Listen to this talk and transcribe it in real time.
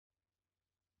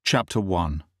Chapter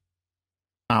 1.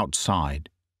 Outside.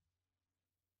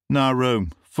 "No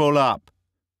room. Full up."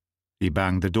 He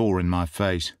banged the door in my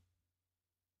face.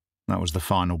 That was the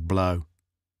final blow.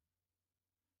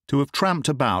 To have tramped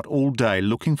about all day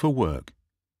looking for work.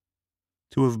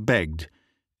 To have begged,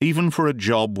 even for a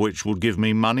job which would give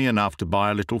me money enough to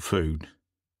buy a little food.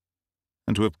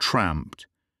 And to have tramped,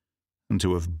 and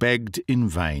to have begged in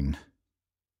vain.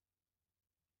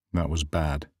 That was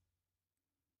bad.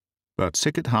 But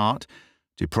sick at heart,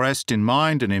 depressed in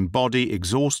mind and in body,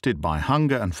 exhausted by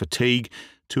hunger and fatigue,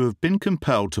 to have been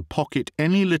compelled to pocket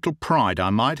any little pride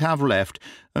I might have left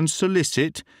and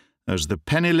solicit, as the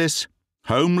penniless,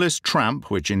 homeless tramp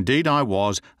which indeed I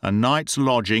was, a night's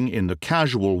lodging in the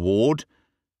casual ward,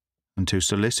 and to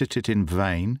solicit it in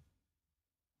vain,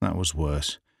 that was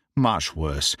worse, much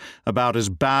worse, about as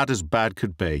bad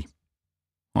could be.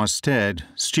 I stared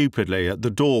stupidly at the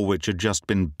door which had just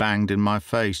been banged in my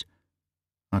face.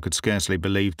 I could scarcely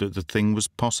believe that the thing was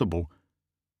possible.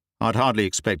 I'd hardly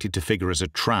expected to figure as a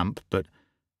tramp, but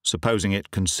supposing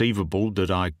it conceivable that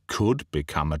I could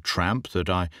become a tramp, that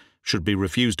I should be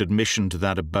refused admission to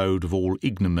that abode of all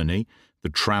ignominy, the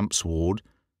tramp's ward,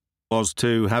 was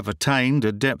to have attained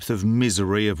a depth of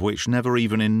misery of which never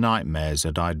even in nightmares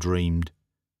had I dreamed.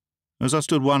 As I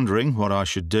stood wondering what I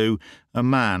should do, a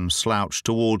man slouched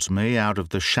towards me out of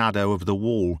the shadow of the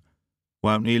wall.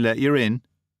 "Won't he let you in?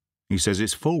 He says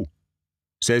it's full."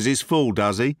 "Says it's full,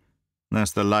 does he?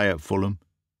 That's the lay at Fulham.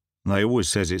 They always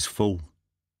says it's full.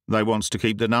 They wants to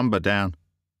keep the number down."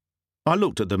 I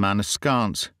looked at the man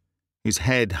askance. His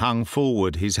head hung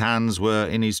forward, his hands were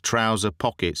in his trouser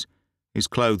pockets, his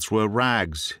clothes were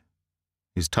rags.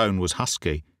 His tone was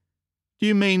husky. "Do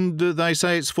you mean that they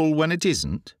say it's full when it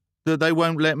isn't? That they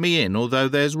won't let me in although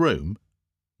there's room?"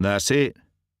 "That's it.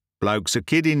 Blokes are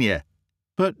kidding you."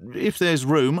 "But if there's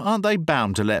room, aren't they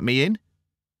bound to let me in?"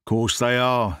 "Course they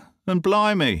are. And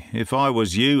blimey, if I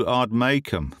was you, I'd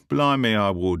make 'em. Blimey,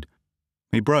 I would."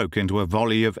 He broke into a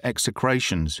volley of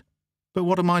execrations. "But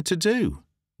what am I to do?"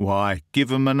 "Why,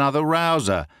 give 'em another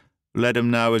rouser. Let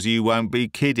 'em know as you won't be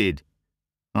kidded."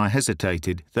 I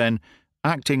hesitated. Then,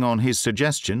 acting on his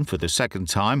suggestion for the second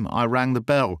time, I rang the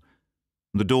bell.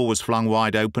 The door was flung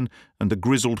wide open, and the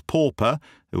grizzled pauper,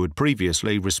 who had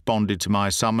previously responded to my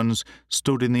summons,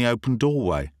 stood in the open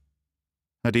doorway.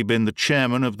 Had he been the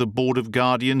chairman of the Board of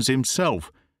Guardians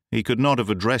himself, he could not have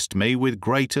addressed me with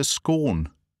greater scorn.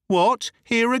 "What,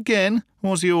 here again?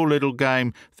 Was your little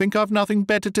game? Think I've nothing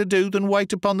better to do than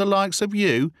wait upon the likes of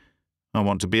you? I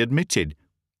want to be admitted."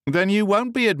 "Then you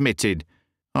won't be admitted.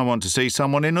 I want to see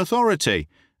someone in authority.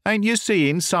 Ain't you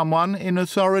seeing someone in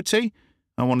authority?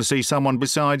 I want to see someone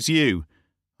besides you.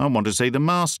 I want to see the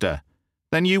master."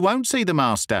 "Then you won't see the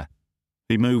master."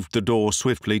 He moved the door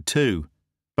swiftly too,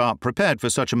 but prepared for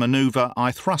such a manoeuvre,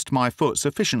 I thrust my foot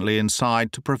sufficiently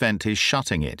inside to prevent his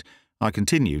shutting it. I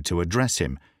continued to address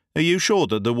him. "Are you sure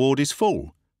that the ward is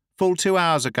full?" "Full 2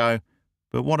 hours ago."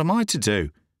 "But what am I to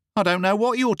do?" "I don't know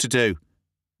what you're to do."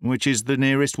 "Which is the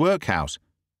nearest workhouse?"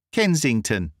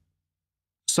 "Kensington."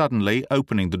 Suddenly,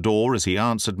 opening the door as he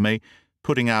answered me,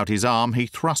 putting out his arm, he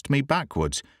thrust me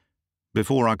backwards.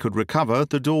 Before I could recover,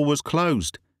 the door was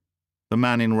closed. The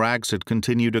man in rags had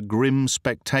continued a grim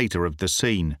spectator of the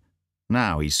scene.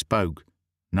 Now he spoke.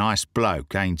 "Nice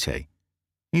bloke, ain't he?"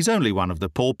 "He's only one of the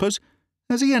paupers.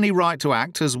 Has he any right to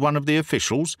act as one of the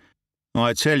officials?"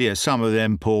 "I tell you, some of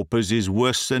them paupers is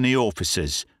worse than the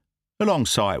officers. A long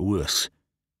sight worse.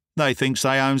 They thinks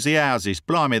they owns the houses,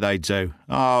 blimey they do.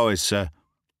 Oh, it's a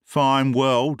fine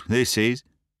world, this is."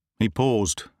 He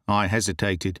paused. I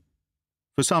hesitated.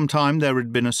 For some time there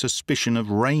had been a suspicion of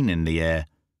rain in the air.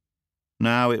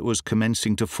 Now it was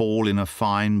commencing to fall in a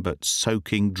fine but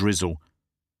soaking drizzle.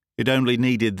 It only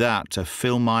needed that to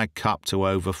fill my cup to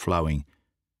overflowing.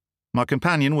 My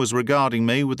companion was regarding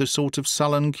me with a sort of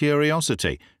sullen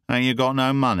curiosity. "Ain't you got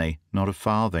no money?" "Not a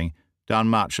farthing." "Done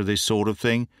much of this sort of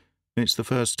thing?" "It's the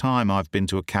first time I've been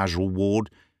to a casual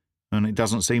ward, and it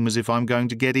doesn't seem as if I'm going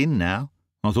to get in now."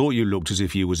 "I thought you looked as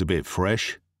if you was a bit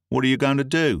fresh. What are you going to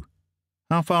do?"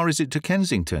 "How far is it to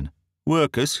Kensington?"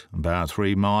 "Workhouse, about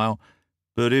 3 mile.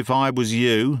 But if I was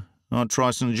you, I'd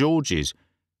try St. George's."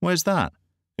 "Where's that?"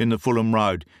 "In the Fulham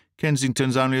Road.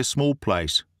 Kensington's only a small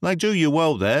place. They do you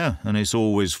well there, and it's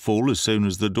always full as soon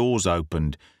as the door's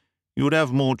opened. You would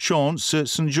have more chance at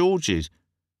St. George's."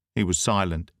 He was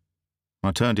silent.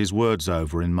 I turned his words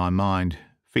over in my mind,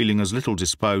 feeling as little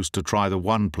disposed to try the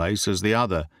one place as the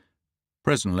other.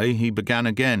 Presently he began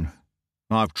again.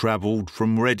 "I've travelled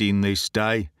from Reading this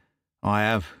day. I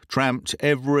have tramped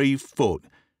every foot,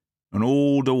 and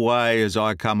all the way as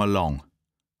I come along.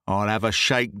 I'll have a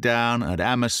shakedown at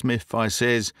Hammersmith, I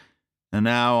says, and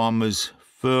now I'm as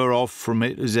fur off from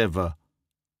it as ever.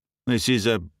 This is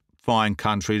a fine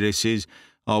country, this is.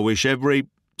 I wish every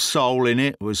soul in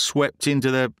it was swept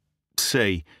into the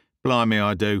sea. Blimey,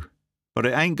 I do. But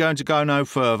it ain't going to go no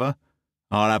further.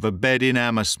 I'll have a bed in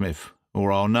Hammersmith,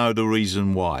 or I'll know the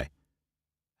reason why.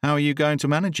 How are you going to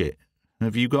manage it?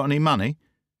 Have you got any money?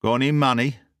 Got any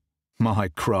money? My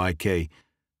crikey.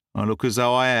 I look as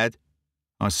though I had.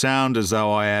 I sound as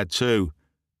though I had too.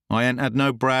 I ain't had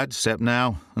no Brad, except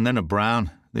now, and then a Brown,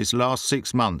 this last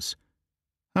 6 months.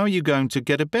 How are you going to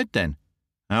get a bed then?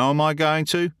 How am I going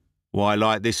to? Why,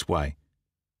 like this way.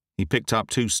 He picked up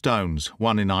 2 stones,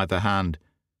 one in either hand.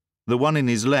 The one in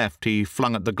his left he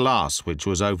flung at the glass which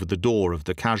was over the door of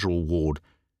the casual ward.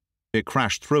 It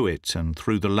crashed through it and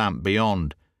through the lamp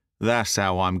beyond. That's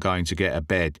how I'm going to get a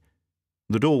bed.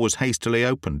 The door was hastily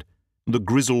opened. The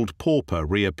grizzled pauper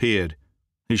reappeared.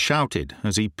 He shouted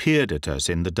as he peered at us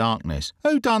in the darkness.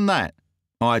 "Who done that?"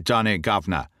 "I done it,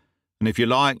 governor, and if you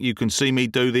like you can see me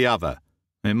do the other.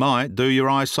 It might do your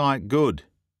eyesight good."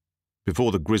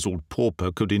 Before the grizzled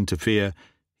pauper could interfere,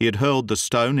 he had hurled the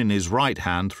stone in his right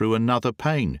hand through another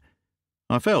pane.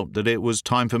 I felt that it was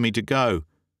time for me to go.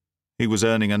 He was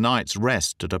earning a night's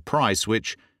rest at a price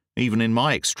which, even in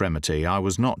my extremity, I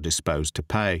was not disposed to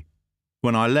pay.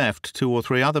 When I left, 2 or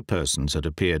 3 other persons had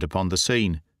appeared upon the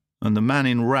scene, and the man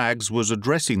in rags was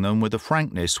addressing them with a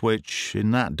frankness which,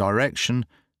 in that direction,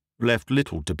 left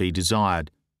little to be desired.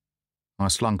 I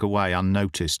slunk away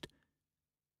unnoticed.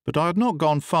 But I had not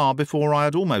gone far before I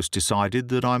had almost decided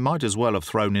that I might as well have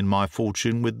thrown in my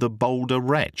fortune with the bolder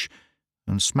wretch,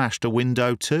 and smashed a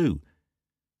window too.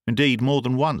 Indeed, more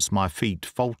than once my feet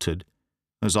faltered,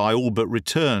 as I all but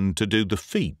returned to do the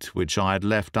feat which I had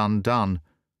left undone.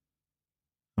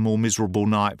 A more miserable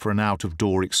night for an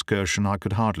out-of-door excursion I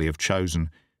could hardly have chosen.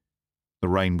 The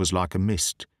rain was like a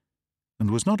mist,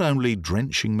 and was not only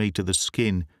drenching me to the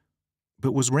skin,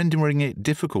 but was rendering it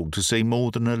difficult to see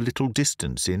more than a little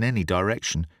distance in any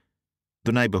direction.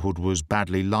 The neighbourhood was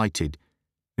badly lighted.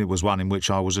 It was one in which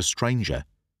I was a stranger.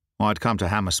 I had come to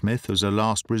Hammersmith as a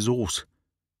last resource.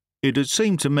 It had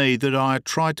seemed to me that I had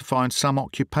tried to find some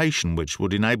occupation which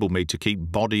would enable me to keep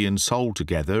body and soul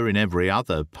together in every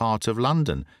other part of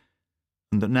London,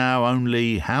 and that now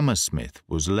only Hammersmith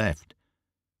was left.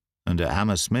 And at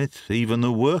Hammersmith even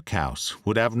the workhouse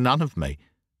would have none of me.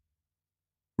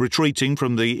 Retreating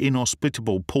from the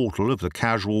inhospitable portal of the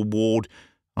casual ward,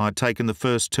 I had taken the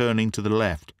first turning to the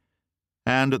left,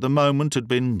 and at the moment had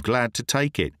been glad to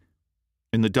take it.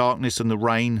 In the darkness and the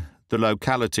rain, the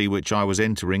locality which I was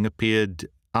entering appeared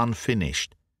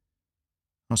unfinished.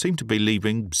 I seemed to be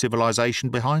leaving civilization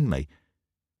behind me.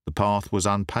 The path was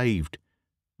unpaved,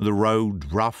 the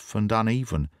road rough and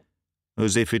uneven,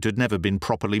 as if it had never been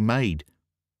properly made.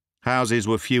 Houses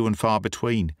were few and far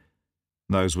between.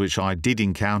 Those which I did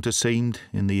encounter seemed,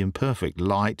 in the imperfect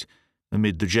light,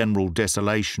 amid the general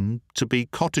desolation, to be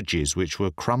cottages which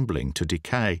were crumbling to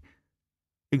decay.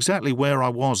 Exactly where I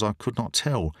was I could not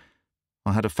tell.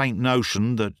 I had a faint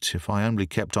notion that, if I only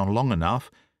kept on long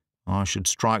enough, I should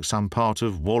strike some part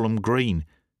of Walham Green.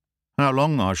 How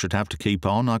long I should have to keep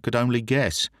on I could only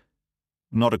guess.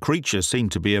 Not a creature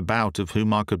seemed to be about of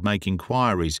whom I could make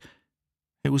inquiries.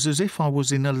 It was as if I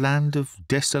was in a land of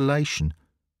desolation.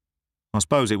 I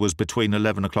suppose it was between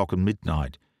 11 o'clock and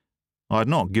midnight. I had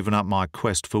not given up my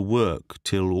quest for work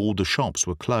till all the shops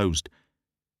were closed,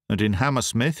 and in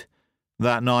Hammersmith,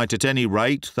 that night at any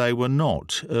rate, they were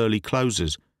not early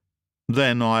closers.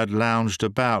 Then I had lounged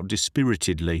about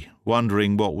dispiritedly,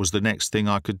 wondering what was the next thing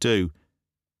I could do.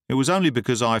 It was only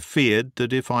because I feared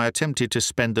that if I attempted to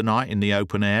spend the night in the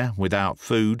open air, without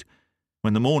food,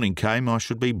 when the morning came I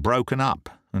should be broken up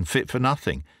and fit for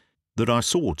nothing, that I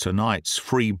sought a night's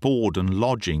free board and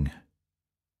lodging.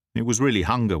 It was really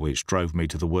hunger which drove me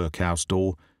to the workhouse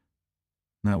door.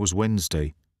 That was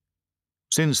Wednesday.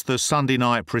 Since the Sunday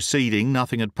night preceding,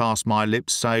 nothing had passed my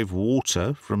lips save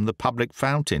water from the public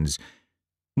fountains,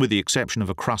 with the exception of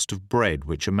a crust of bread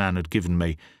which a man had given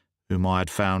me, whom I had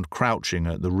found crouching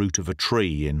at the root of a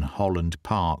tree in Holland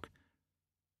Park.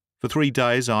 For 3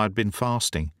 days I had been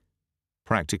fasting,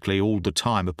 practically all the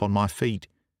time upon my feet.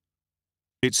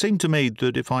 It seemed to me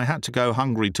that if I had to go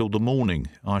hungry till the morning,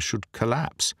 I should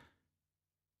collapse.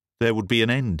 There would be an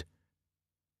end.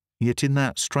 Yet in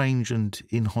that strange and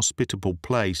inhospitable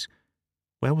place,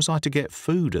 where was I to get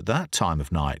food at that time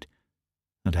of night?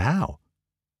 And how?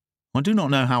 I do not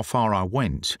know how far I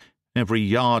went. Every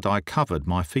yard I covered,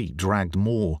 my feet dragged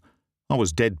more. I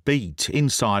was dead beat,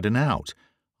 inside and out.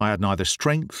 I had neither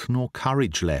strength nor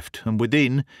courage left, and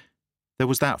within, There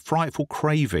was that frightful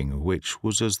craving which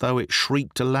was as though it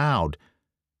shrieked aloud.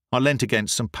 I leant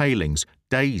against some palings,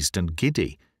 dazed and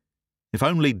giddy. If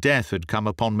only death had come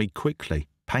upon me quickly,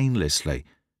 painlessly.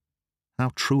 How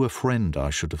true a friend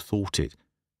I should have thought it.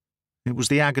 It was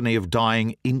the agony of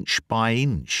dying inch by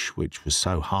inch which was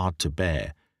so hard to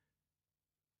bear.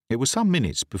 It was some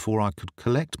minutes before I could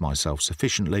collect myself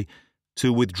sufficiently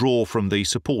to withdraw from the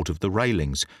support of the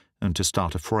railings and to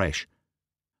start afresh.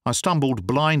 I stumbled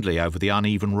blindly over the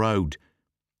uneven road.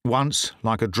 Once,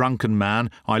 like a drunken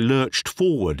man, I lurched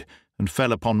forward and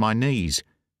fell upon my knees.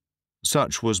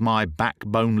 Such was my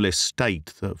backboneless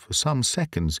state that for some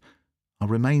seconds I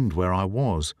remained where I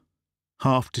was,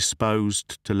 half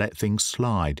disposed to let things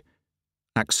slide,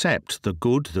 accept the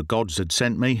good the gods had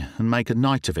sent me and make a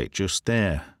night of it just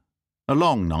there. A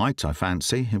long night, I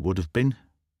fancy, it would have been,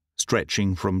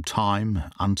 stretching from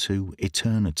time unto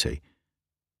eternity.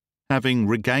 Having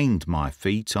regained my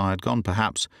feet, I had gone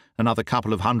perhaps another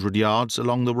couple of 100 yards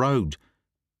along the road.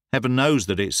 Heaven knows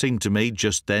that it seemed to me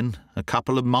just then a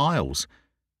couple of miles,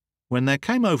 when there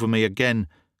came over me again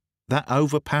that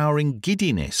overpowering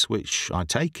giddiness which, I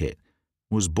take it,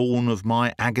 was born of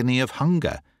my agony of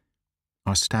hunger.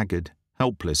 I staggered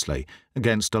helplessly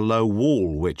against a low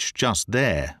wall which just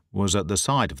there was at the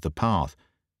side of the path.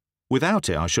 Without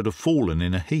it I should have fallen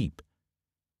in a heap.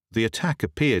 The attack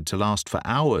appeared to last for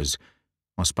hours.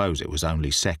 I suppose it was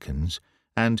only seconds,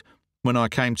 and when I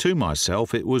came to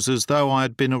myself it was as though I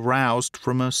had been aroused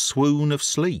from a swoon of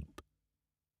sleep.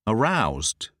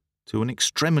 Aroused to an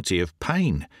extremity of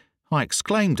pain, I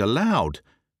exclaimed aloud,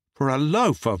 "For a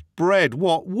loaf of bread,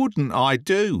 what wouldn't I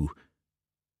do?"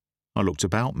 I looked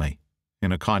about me,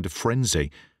 in a kind of frenzy.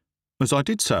 As I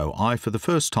did so, I for the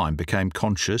first time became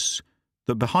conscious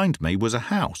that behind me was a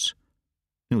house.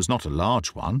 It was not a large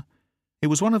one. It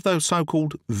was one of those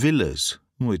so-called villas,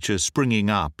 which are springing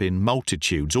up in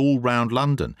multitudes all round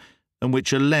London, and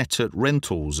which are let at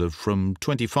rentals of from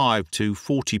 £25 to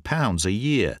 £40 a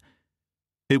year.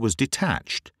 It was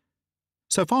detached.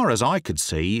 So far as I could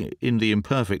see, in the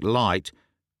imperfect light,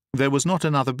 there was not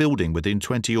another building within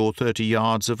 20 or 30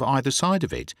 yards of either side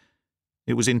of it.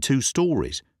 It was in 2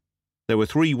 stories. There were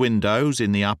 3 windows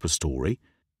in the upper story.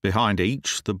 Behind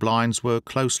each, the blinds were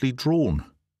closely drawn.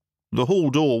 The hall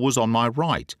door was on my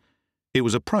right. It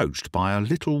was approached by a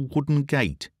little wooden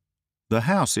gate. The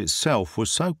house itself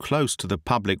was so close to the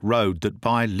public road that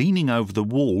by leaning over the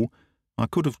wall I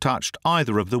could have touched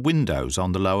either of the windows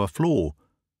on the lower floor.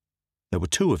 There were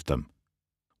 2 of them.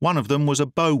 One of them was a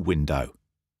bow window.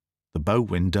 The bow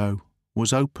window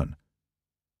was open.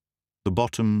 The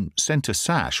bottom centre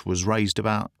sash was raised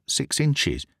about 6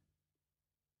 inches.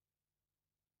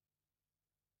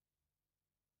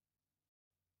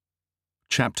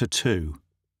 Chapter 2.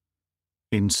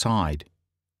 Inside.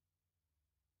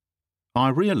 I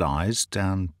realised,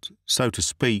 and, so to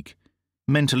speak,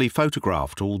 mentally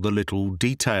photographed all the little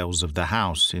details of the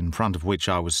house in front of which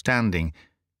I was standing,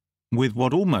 with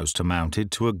what almost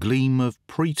amounted to a gleam of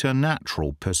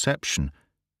preternatural perception.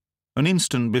 An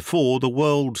instant before, the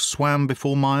world swam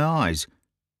before my eyes.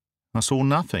 I saw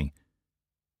nothing.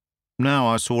 Now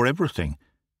I saw everything,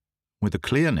 with a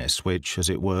clearness which, as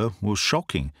it were, was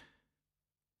shocking.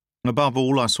 Above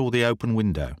all, I saw the open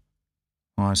window.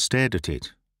 I stared at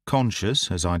it, conscious,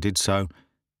 as I did so,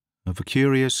 of a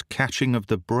curious catching of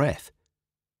the breath.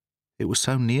 It was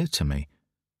so near to me,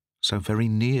 so very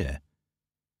near.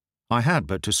 I had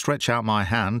but to stretch out my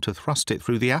hand to thrust it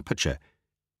through the aperture.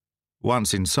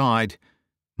 Once inside,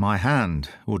 my hand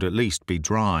would at least be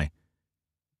dry.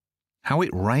 How it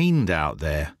rained out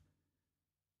there!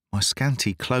 My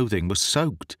scanty clothing was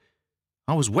soaked.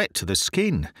 I was wet to the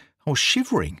skin. I was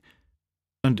shivering,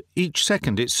 and each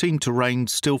second it seemed to rain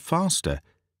still faster.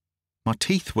 My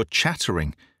teeth were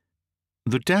chattering.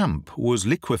 The damp was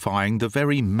liquefying the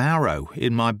very marrow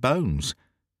in my bones,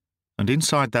 and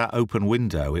inside that open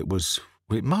window it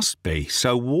must be,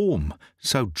 so warm,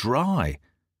 so dry.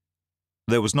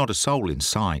 There was not a soul in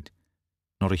sight,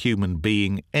 not a human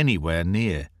being anywhere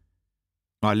near.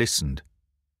 I listened.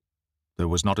 There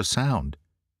was not a sound.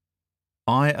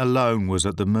 I alone was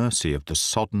at the mercy of the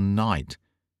sodden night.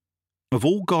 Of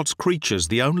all God's creatures,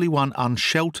 the only one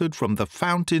unsheltered from the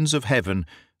fountains of heaven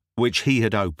which he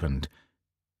had opened.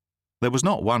 There was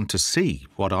not one to see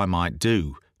what I might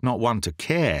do, not one to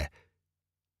care.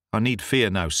 I need fear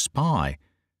no spy.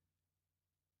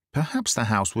 Perhaps the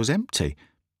house was empty.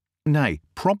 Nay,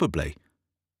 probably.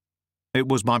 It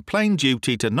was my plain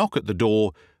duty to knock at the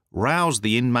door, rouse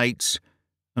the inmates,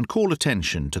 and call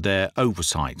attention to their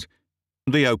oversight.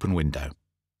 The open window.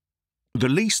 The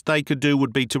least they could do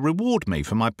would be to reward me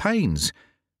for my pains.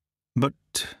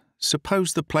 But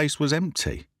Suppose the place was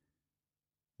empty.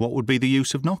 What would be the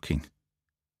use of knocking?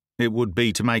 It would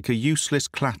be to make a useless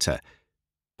clatter,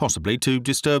 possibly to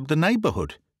disturb the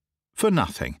neighbourhood, for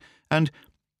nothing, and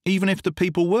even if the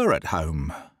people were at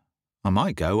home, I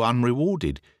might go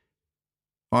unrewarded.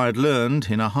 I had learned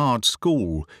in a hard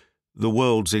school the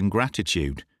world's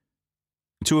ingratitude.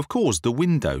 To have caused the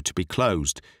window to be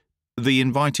closed, the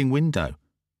inviting window,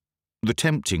 the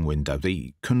tempting window,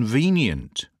 the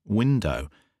convenient window,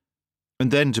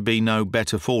 and then to be no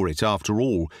better for it after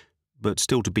all, but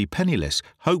still to be penniless,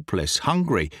 hopeless,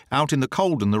 hungry, out in the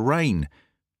cold and the rain.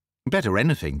 Better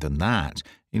anything than that.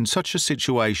 In such a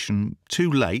situation, too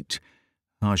late,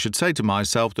 I should say to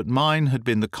myself that mine had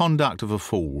been the conduct of a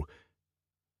fool,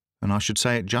 and I should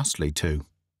say it justly too,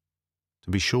 to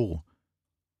be sure.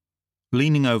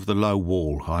 Leaning over the low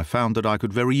wall, I found that I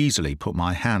could very easily put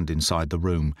my hand inside the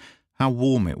room. How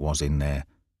warm it was in there!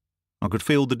 I could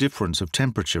feel the difference of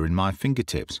temperature in my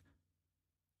fingertips.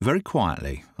 Very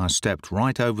quietly, I stepped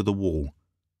right over the wall.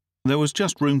 There was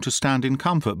just room to stand in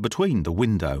comfort between the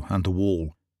window and the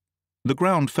wall. The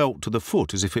ground felt to the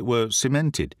foot as if it were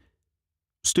cemented.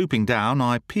 Stooping down,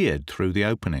 I peered through the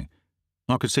opening.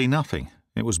 I could see nothing.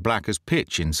 It was black as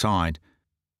pitch inside.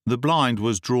 The blind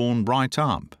was drawn right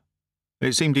up.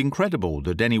 It seemed incredible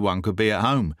that anyone could be at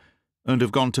home and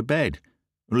have gone to bed,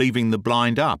 leaving the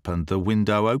blind up and the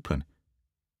window open.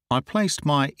 I placed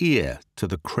my ear to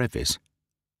the crevice.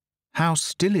 How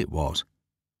still it was!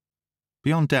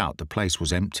 Beyond doubt the place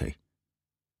was empty.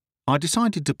 I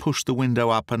decided to push the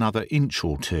window up another inch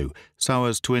or two so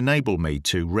as to enable me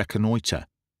to reconnoitre.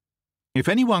 If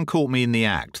anyone caught me in the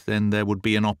act, then there would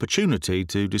be an opportunity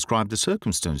to describe the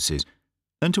circumstances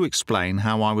and to explain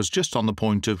how I was just on the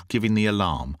point of giving the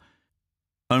alarm.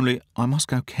 Only I must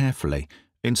go carefully.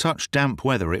 In such damp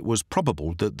weather it was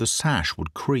probable that the sash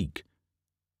would creak.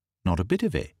 Not a bit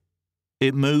of it.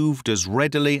 It moved as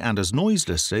readily and as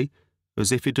noiselessly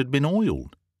as if it had been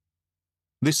oiled.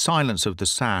 This silence of the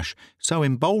sash so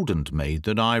emboldened me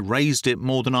that I raised it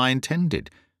more than I intended.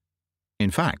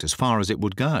 In fact, as far as it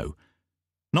would go.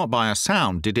 Not by a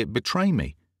sound did it betray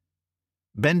me.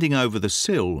 Bending over the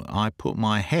sill, I put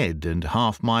my head and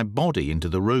half my body into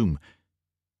the room,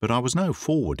 but I was no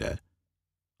forwarder.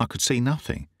 I could see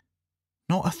nothing.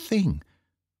 Not a thing.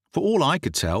 For all I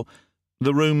could tell,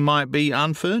 the room might be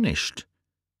unfurnished.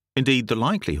 Indeed, the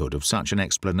likelihood of such an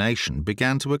explanation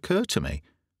began to occur to me.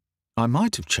 I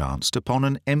might have chanced upon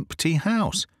an empty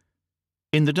house.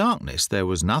 In the darkness there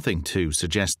was nothing to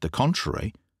suggest the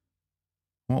contrary.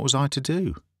 What was I to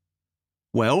do?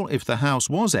 Well, if the house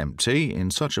was empty,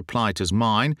 in such a plight as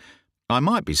mine, I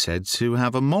might be said to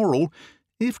have a moral,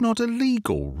 if not a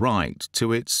legal, right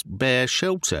to its bare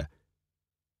shelter.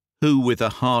 Who with a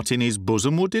heart in his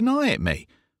bosom would deny it me?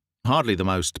 Hardly the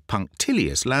most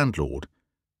punctilious landlord.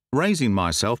 Raising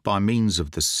myself by means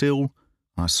of the sill,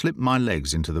 I slipped my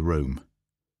legs into the room.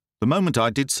 The moment I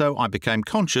did so, I became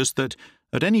conscious that,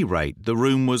 at any rate, the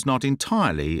room was not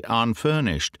entirely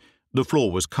unfurnished. The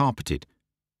floor was carpeted.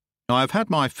 I have had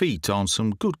my feet on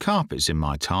some good carpets in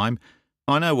my time.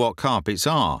 I know what carpets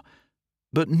are,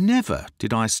 but never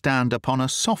did I stand upon a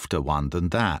softer one than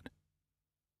that.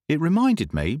 It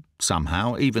reminded me,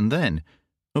 somehow, even then,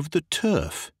 of the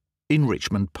turf in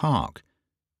Richmond Park.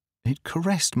 It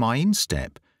caressed my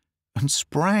instep and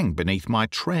sprang beneath my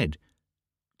tread.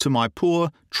 To my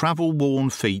poor, travel-worn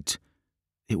feet,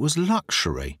 it was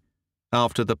luxury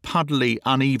after the puddly,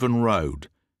 uneven road.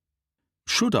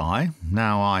 Should I,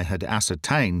 now I had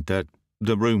ascertained that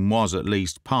the room was at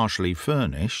least partially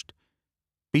furnished,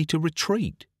 be to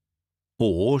retreat?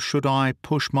 Or should I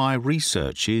push my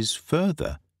researches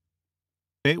further?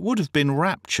 It would have been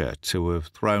rapture to have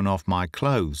thrown off my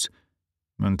clothes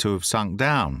and to have sunk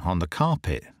down on the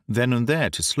carpet then and there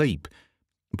to sleep.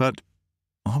 But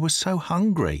I was so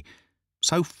hungry,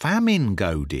 so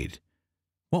famine-goaded.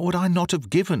 What would I not have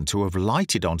given to have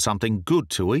lighted on something good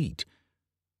to eat?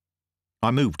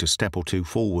 I moved a step or two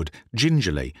forward,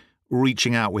 gingerly,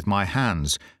 reaching out with my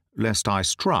hands, lest I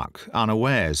struck,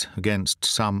 unawares, against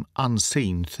some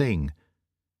unseen thing.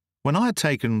 When I had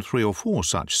taken 3 or 4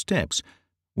 such steps,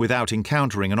 without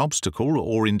encountering an obstacle,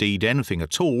 or indeed anything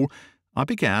at all, I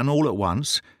began, all at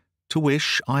once, to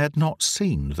wish I had not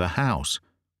seen the house,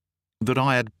 that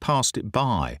I had passed it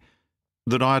by,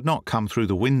 that I had not come through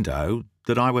the window,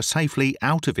 that I were safely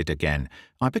out of it again.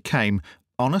 I became,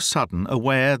 on a sudden,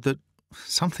 aware that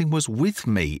something was with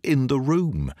me in the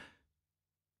room.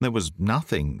 There was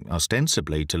nothing,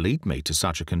 ostensibly, to lead me to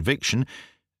such a conviction.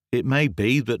 It may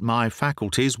be that my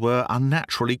faculties were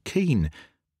unnaturally keen,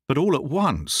 but all at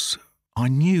once I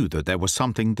knew that there was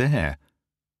something there.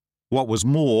 What was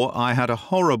more, I had a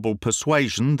horrible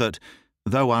persuasion that,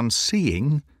 though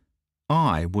unseeing,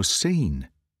 I was seen,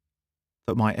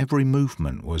 that my every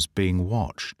movement was being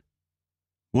watched.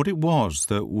 What it was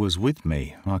that was with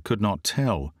me, I could not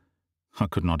tell. I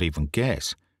could not even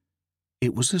guess.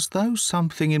 It was as though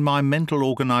something in my mental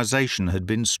organisation had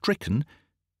been stricken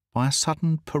by a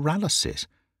sudden paralysis.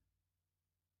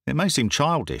 It may seem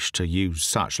childish to use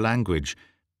such language,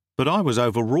 but I was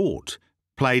overwrought,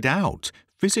 played out,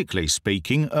 physically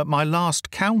speaking, at my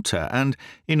last counter, and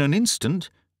in an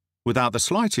instant, without the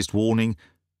slightest warning,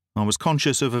 I was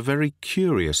conscious of a very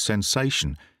curious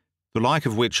sensation, the like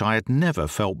of which I had never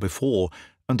felt before,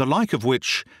 and the like of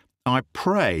which I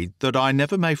pray that I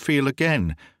never may feel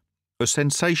again, a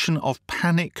sensation of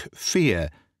panic fear.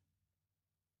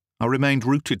 I remained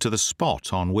rooted to the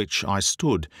spot on which I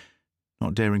stood,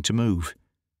 not daring to move,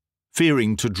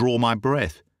 fearing to draw my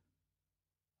breath.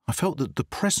 I felt that the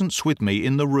presence with me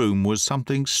in the room was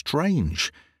something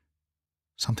strange,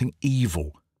 something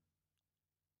evil.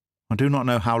 I do not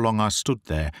know how long I stood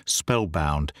there,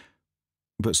 spellbound,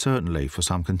 but certainly for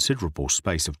some considerable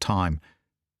space of time.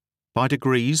 By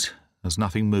degrees, as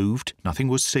nothing moved, nothing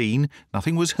was seen,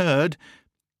 nothing was heard,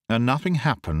 and nothing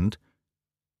happened,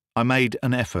 I made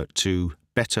an effort to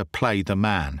better play the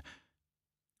man.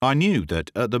 I knew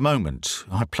that at the moment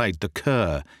I played the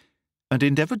cur, and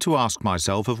endeavoured to ask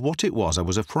myself of what it was I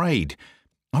was afraid.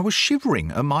 I was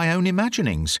shivering at my own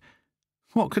imaginings.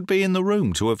 What could be in the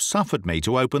room to have suffered me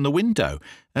to open the window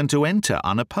and to enter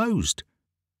unopposed?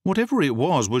 Whatever it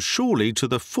was surely to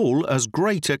the full as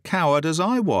great a coward as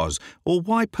I was, or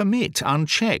why permit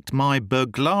unchecked my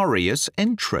burglarious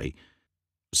entry?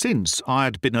 Since I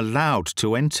had been allowed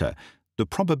to enter, the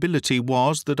probability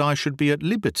was that I should be at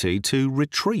liberty to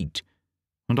retreat,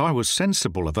 and I was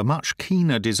sensible of a much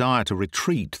keener desire to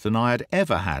retreat than I had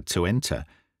ever had to enter.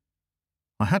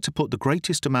 I had to put the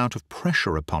greatest amount of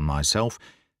pressure upon myself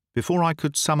before I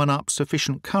could summon up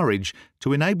sufficient courage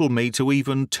to enable me to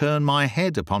even turn my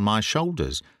head upon my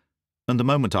shoulders, and the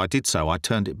moment I did so I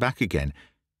turned it back again.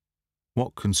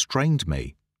 What constrained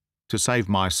me? To save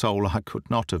my soul I could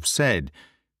not have said,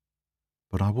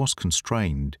 but I was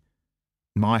constrained.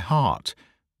 My heart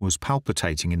was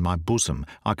palpitating in my bosom.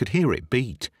 I could hear it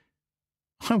beat.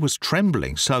 I was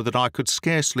trembling so that I could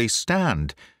scarcely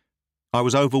stand. I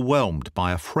was overwhelmed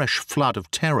by a fresh flood of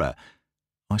terror.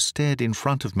 I stared in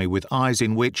front of me with eyes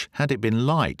in which, had it been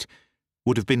light,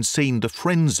 would have been seen the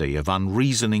frenzy of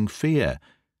unreasoning fear.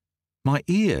 My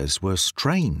ears were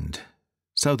strained,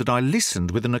 so that I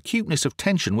listened with an acuteness of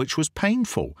tension which was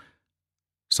painful.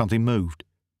 Something moved,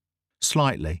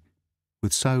 slightly,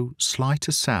 with so slight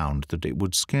a sound that it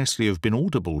would scarcely have been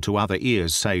audible to other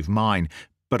ears save mine,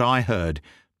 but I heard.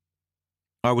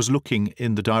 I was looking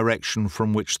in the direction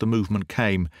from which the movement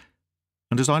came,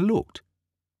 and as I looked,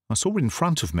 I saw in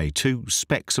front of me two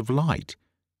specks of light.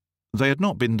 They had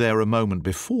not been there a moment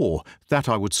before, that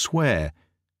I would swear.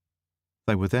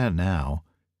 They were there now.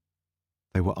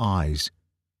 They were eyes.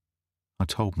 I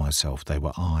told myself they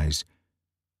were eyes.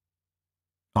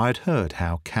 I had heard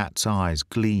how cats' eyes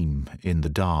gleam in the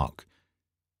dark,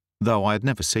 though I had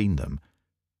never seen them,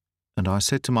 and I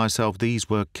said to myself these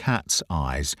were cats'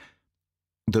 eyes,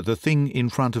 that the thing in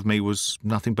front of me was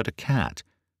nothing but a cat,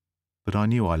 but I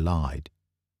knew I lied.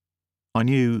 I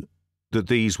knew that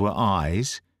these were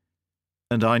eyes,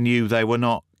 and I knew they were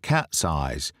not cat's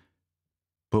eyes,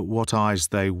 but what eyes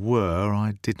they were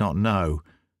I did not know,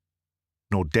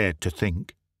 nor dared to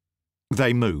think.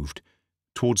 They moved,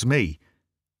 towards me.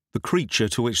 The creature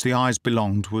to which the eyes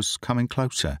belonged was coming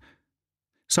closer.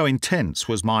 So intense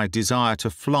was my desire to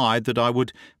fly that I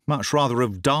would much rather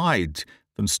have died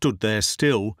than stood there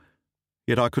still,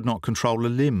 yet I could not control a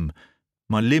limb.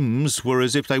 My limbs were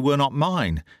as if they were not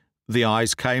mine. The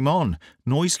eyes came on,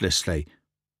 noiselessly.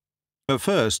 At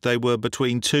first they were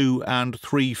between 2 and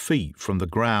 3 feet from the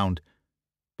ground,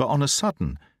 but on a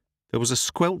sudden there was a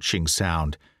squelching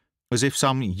sound, as if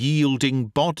some yielding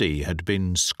body had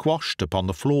been squashed upon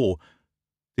the floor.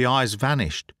 The eyes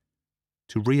vanished,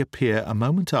 to reappear a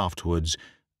moment afterwards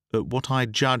at what I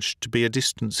judged to be a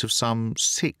distance of some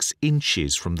 6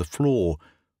 inches from the floor,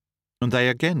 and they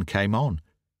again came on.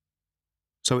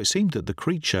 So it seemed that the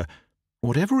creature,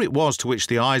 whatever it was to which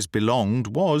the eyes belonged,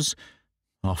 was,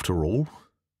 after all,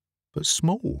 but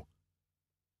small.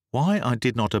 Why I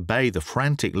did not obey the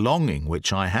frantic longing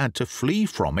which I had to flee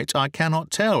from it, I cannot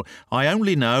tell. I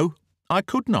only know I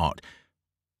could not.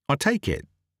 I take it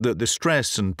that the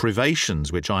stress and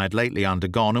privations which I had lately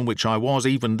undergone, and which I was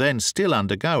even then still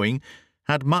undergoing,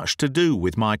 had much to do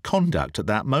with my conduct at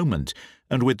that moment,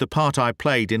 and with the part I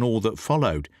played in all that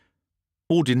followed.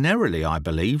 Ordinarily, I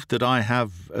believed that I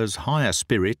have as high a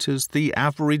spirit as the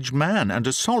average man and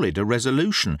as solid a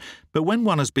resolution, but when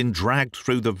one has been dragged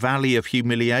through the valley of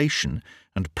humiliation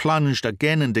and plunged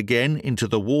again and again into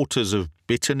the waters of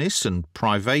bitterness and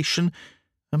privation,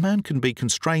 a man can be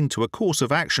constrained to a course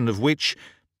of action of which,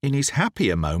 in his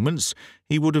happier moments,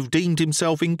 he would have deemed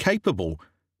himself incapable.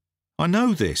 I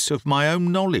know this of my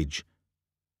own knowledge.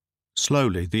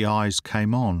 Slowly the eyes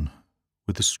came on,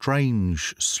 with a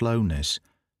strange slowness,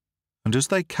 and as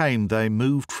they came they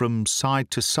moved from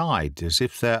side to side as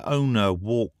if their owner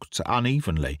walked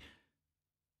unevenly.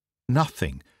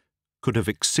 Nothing could have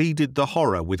exceeded the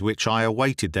horror with which I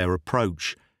awaited their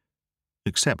approach,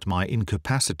 except my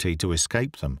incapacity to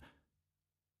escape them.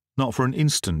 Not for an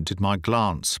instant did my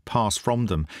glance pass from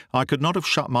them. I could not have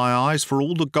shut my eyes for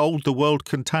all the gold the world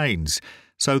contains,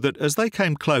 so that as they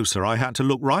came closer I had to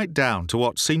look right down to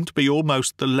what seemed to be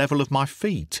almost the level of my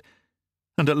feet.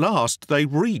 And at last they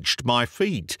reached my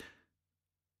feet.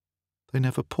 They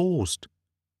never paused.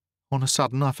 On a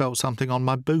sudden I felt something on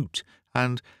my boot,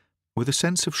 and, with a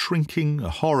sense of shrinking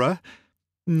horror,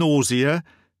 nausea,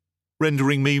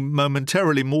 rendering me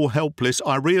momentarily more helpless,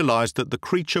 I realised that the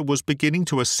creature was beginning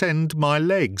to ascend my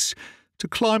legs, to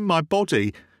climb my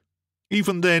body.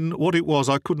 Even then, what it was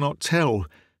I could not tell.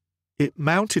 It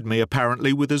mounted me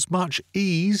apparently with as much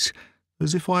ease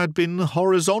as if I had been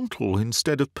horizontal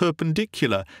instead of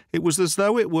perpendicular. It was as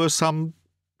though it were some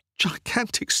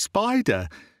gigantic spider,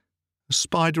 a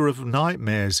spider of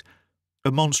nightmares, a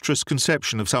monstrous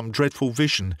conception of some dreadful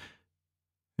vision.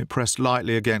 It pressed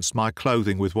lightly against my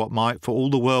clothing with what might for all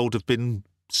the world have been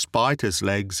spider's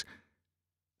legs.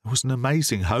 There was an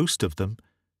amazing host of them.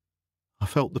 I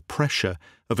felt the pressure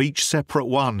of each separate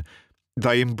one.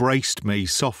 They embraced me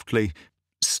softly,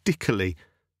 stickily,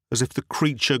 as if the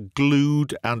creature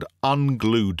glued and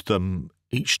unglued them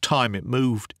each time it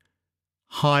moved.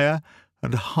 Higher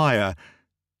and higher,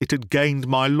 it had gained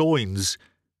my loins.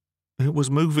 It was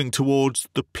moving towards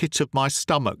the pit of my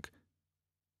stomach.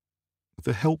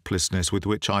 The helplessness with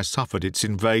which I suffered its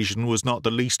invasion was not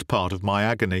the least part of my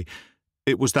agony.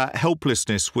 It was that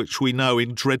helplessness which we know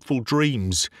in dreadful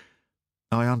dreams.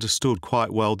 I understood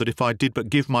quite well that if I did but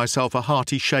give myself a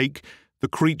hearty shake, the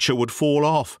creature would fall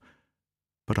off.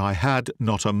 But I had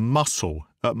not a muscle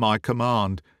at my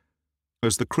command.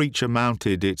 As the creature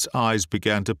mounted, its eyes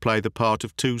began to play the part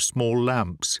of two small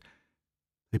lamps.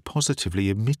 They positively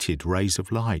emitted rays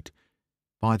of light.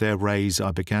 By their rays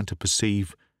I began to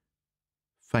perceive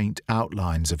faint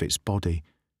outlines of its body.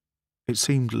 It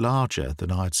seemed larger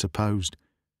than I had supposed.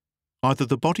 Either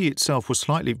the body itself was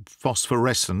slightly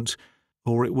phosphorescent,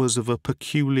 or it was of a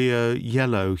peculiar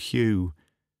yellow hue.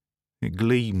 It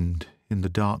gleamed in the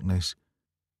darkness.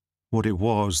 What it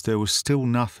was, there was still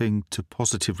nothing to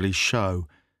positively show,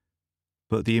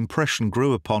 but the impression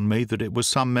grew upon me that it was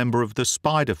some member of the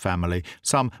spider family,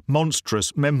 some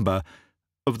monstrous member,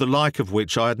 of the like of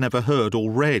which I had never heard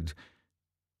or read.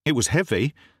 It was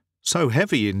heavy, so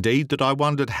heavy indeed that I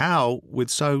wondered how, with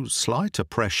so slight a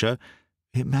pressure,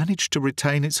 it managed to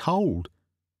retain its hold.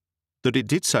 That it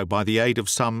did so by the aid of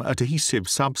some adhesive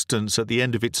substance at the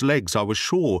end of its legs, I was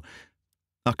sure.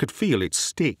 I could feel it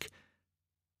stick.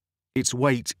 Its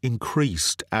weight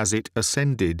increased as it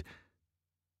ascended,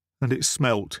 and it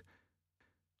smelt.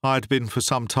 I had been for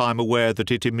some time aware that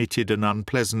it emitted an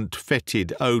unpleasant,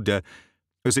 fetid odour.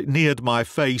 As it neared my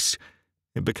face,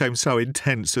 it became so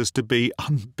intense as to be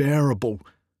unbearable.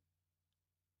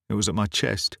 It was at my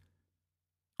chest.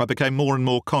 I became more and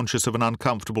more conscious of an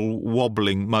uncomfortable,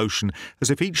 wobbling motion, as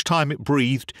if each time it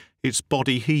breathed, its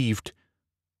body heaved.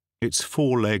 Its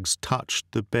forelegs touched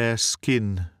the bare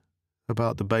skin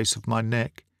about the base of my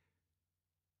neck.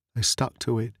 They stuck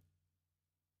to it.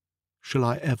 Shall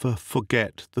I ever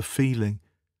forget the feeling?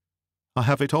 I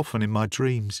have it often in my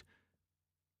dreams.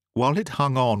 While it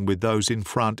hung on with those in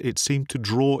front, it seemed to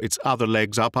draw its other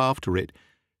legs up after it.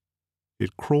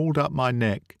 It crawled up my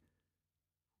neck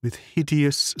with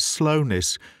hideous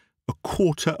slowness, a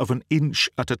quarter of an inch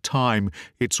at a time,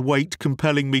 its weight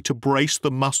compelling me to brace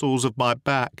the muscles of my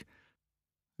back.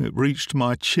 It reached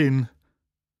my chin,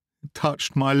 it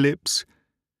touched my lips,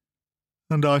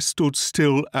 and I stood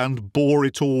still and bore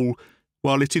it all,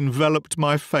 while it enveloped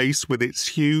my face with its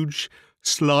huge,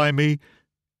 slimy,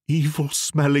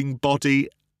 evil-smelling body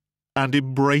and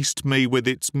embraced me with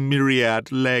its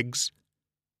myriad legs.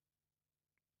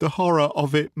 The horror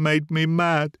of it made me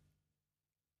mad.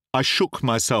 I shook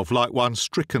myself like one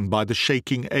stricken by the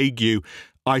shaking ague.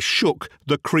 I shook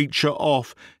the creature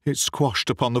off. It squashed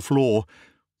upon the floor.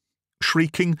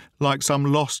 Shrieking like some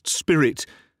lost spirit,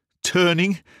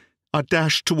 turning, I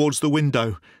dashed towards the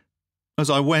window. As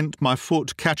I went, my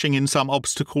foot catching in some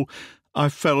obstacle, I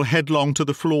fell headlong to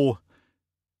the floor.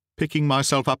 Picking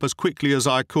myself up as quickly as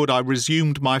I could, I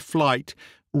resumed my flight,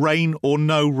 rain or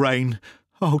no rain.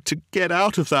 Oh, to get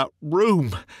out of that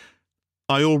room!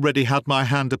 I already had my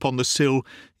hand upon the sill.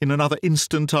 In another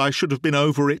instant I should have been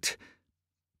over it.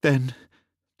 Then,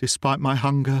 despite my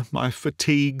hunger, my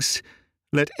fatigues,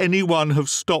 let anyone have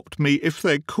stopped me if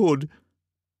they could,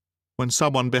 when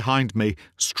someone behind me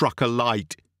struck a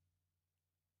light.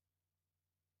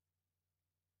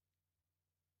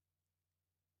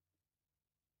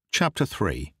 Chapter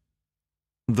 3.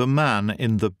 The Man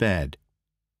in the Bed.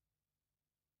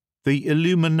 The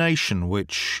illumination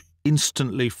which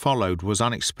instantly followed was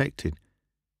unexpected.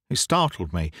 It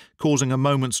startled me, causing a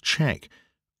moment's check,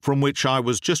 from which I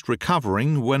was just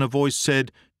recovering when a voice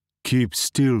said, "Keep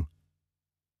still."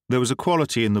 There was a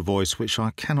quality in the voice which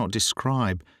I cannot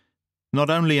describe, not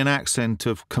only an accent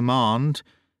of command,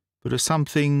 but a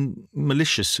something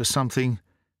malicious, a something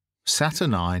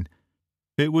saturnine.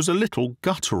 It was a little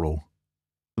guttural,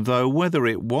 though whether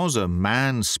it was a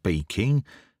man speaking,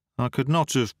 I could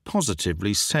not have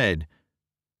positively said.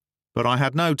 But I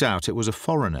had no doubt it was a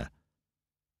foreigner.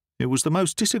 It was the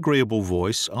most disagreeable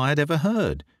voice I had ever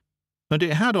heard, and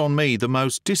it had on me the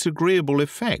most disagreeable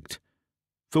effect,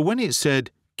 for when it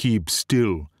said, "Keep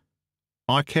still,"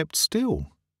 I kept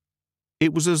still.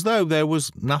 It was as though there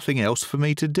was nothing else for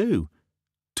me to do.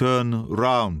 "Turn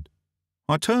round."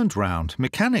 I turned round,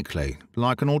 mechanically,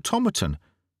 like an automaton.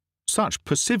 Such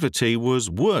passivity was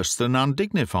worse than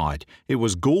undignified. It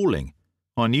was galling.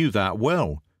 I knew that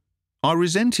well. I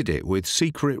resented it with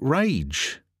secret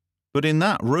rage. But in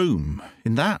that room,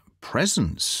 in that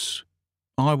presence,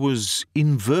 I was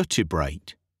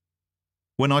invertebrate.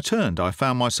 When I turned, I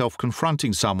found myself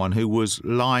confronting someone who was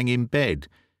lying in bed.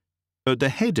 At the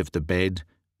head of the bed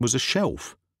was a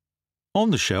shelf. On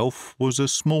the shelf was a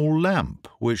small lamp,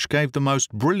 which gave the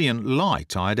most brilliant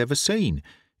light I had ever seen.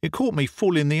 It caught me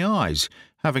full in the eyes,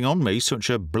 having on me such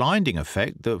a blinding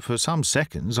effect that for some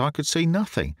seconds I could see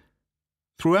nothing.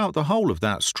 Throughout the whole of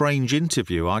that strange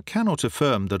interview I cannot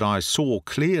affirm that I saw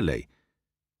clearly.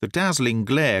 The dazzling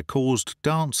glare caused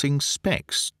dancing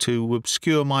specks to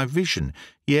obscure my vision,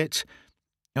 yet,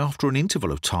 after an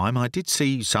interval of time, I did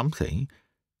see something,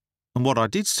 and what I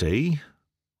did see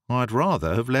I'd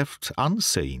rather have left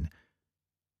unseen.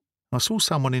 I saw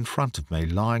someone in front of me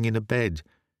lying in a bed.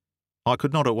 I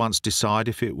could not at once decide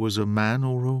if it was a man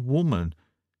or a woman.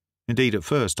 Indeed, at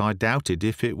first I doubted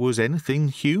if it was anything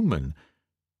human,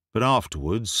 but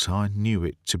afterwards I knew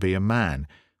it to be a man,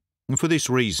 for this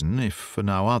reason, if for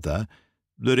no other,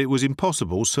 that it was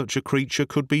impossible such a creature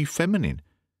could be feminine.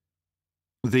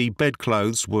 The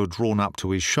bedclothes were drawn up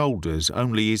to his shoulders,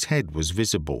 only his head was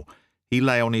visible. He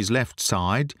lay on his left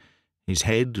side, his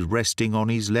head resting on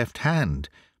his left hand,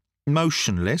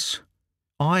 motionless,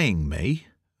 eyeing me,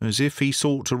 as if he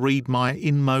sought to read my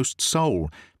inmost soul,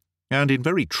 and in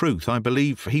very truth I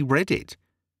believe he read it.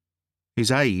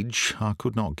 His age I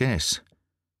could not guess.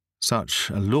 Such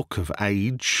a look of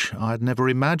age I had never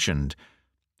imagined.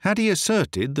 Had he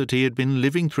asserted that he had been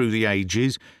living through the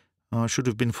ages, I should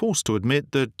have been forced to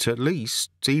admit that at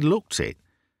least he looked it.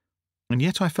 And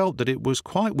yet I felt that it was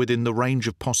quite within the range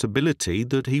of possibility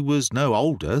that he was no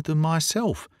older than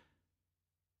myself.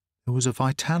 There was a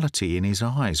vitality in his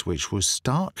eyes which was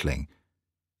startling.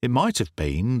 It might have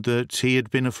been that he had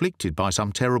been afflicted by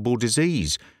some terrible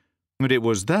disease, and it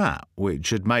was that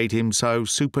which had made him so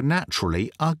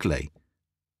supernaturally ugly.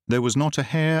 There was not a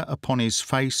hair upon his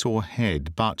face or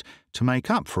head, but, to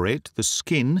make up for it, the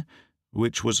skin,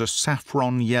 which was a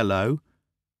saffron yellow,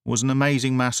 was an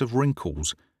amazing mass of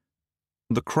wrinkles.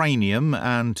 The cranium,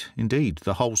 and, indeed,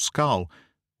 the whole skull,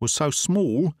 was so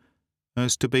small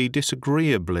as to be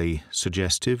disagreeably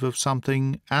suggestive of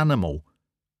something animal.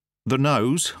 The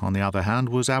nose, on the other hand,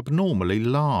 was abnormally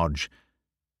large.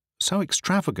 So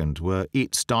extravagant were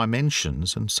its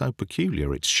dimensions, and so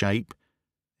peculiar its shape,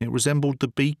 it resembled the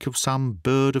beak of some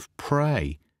bird of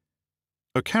prey.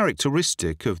 A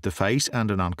characteristic of the face,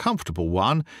 and an uncomfortable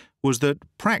one, was that,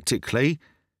 practically,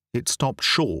 it stopped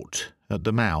short at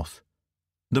the mouth.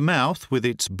 The mouth, with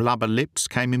its blubber lips,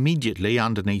 came immediately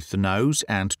underneath the nose,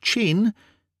 and chin,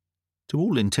 to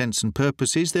all intents and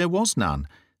purposes, there was none.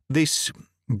 This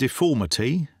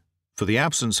deformity, for the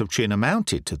absence of chin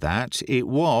amounted to that, it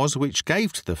was which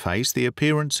gave to the face the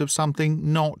appearance of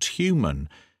something not human.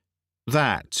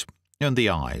 That, and the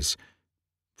eyes.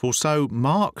 For so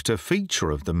marked a feature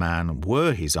of the man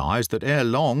were his eyes that ere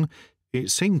long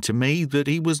it seemed to me that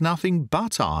he was nothing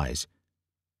but eyes.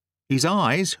 His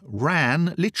eyes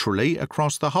ran literally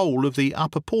across the whole of the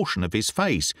upper portion of his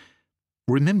face,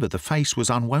 Remember, the face was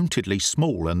unwontedly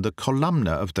small and the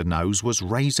columna of the nose was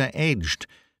razor-edged.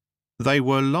 They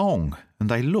were long, and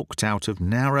they looked out of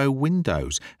narrow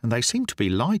windows, and they seemed to be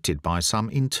lighted by some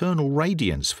internal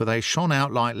radiance, for they shone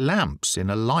out like lamps in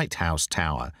a lighthouse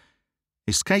tower.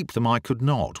 Escape them I could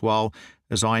not, while,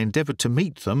 as I endeavoured to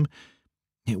meet them,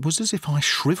 it was as if I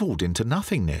shrivelled into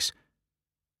nothingness.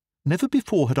 Never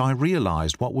before had I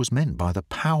realised what was meant by the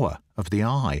power of the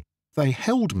eye. They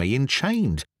held me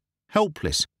enchained,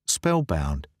 helpless,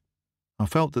 spellbound. I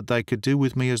felt that they could do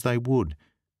with me as they would,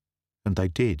 and they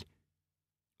did.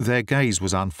 Their gaze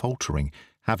was unfaltering,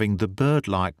 having the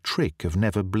bird-like trick of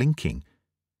never blinking.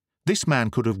 This man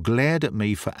could have glared at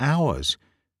me for hours,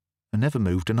 and never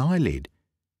moved an eyelid.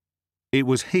 It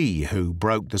was he who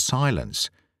broke the silence.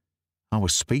 I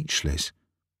was speechless.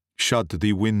 "Shut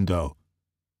the window."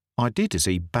 I did as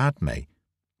he bade me.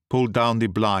 "Pull down the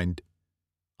blind."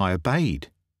 I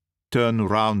obeyed. "Turn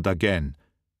round again."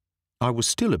 I was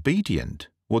still obedient.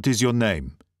 "What is your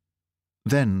name?"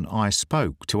 Then I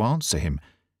spoke to answer him.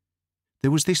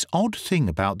 There was this odd thing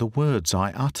about the words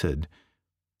I uttered,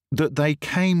 that they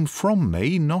came from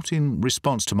me not in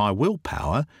response to my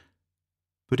willpower,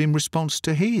 but in response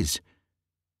to his.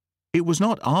 It was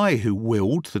not I who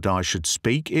willed that I should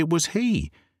speak, it was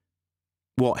he.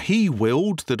 What he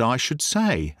willed that I should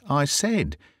say, I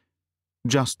said.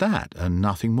 Just that, and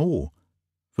nothing more.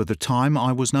 For the time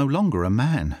I was no longer a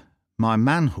man. My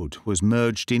manhood was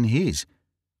merged in his.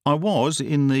 I was,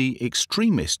 in the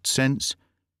extremest sense,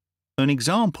 an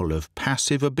example of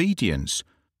passive obedience.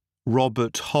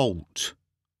 "Robert Holt."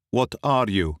 "What are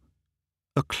you?"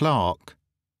 "A clerk."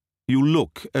 "You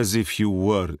look as if you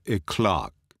were a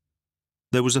clerk."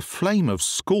 There was a flame of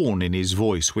scorn in his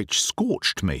voice which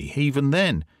scorched me even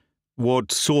then.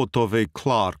 "What sort of a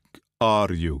clerk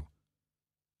are you?"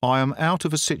 "I am out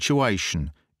of a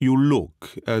situation." "You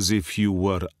look as if you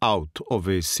were out of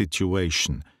a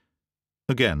situation."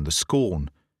 Again the scorn.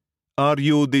 "Are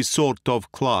you the sort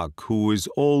of clerk who is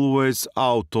always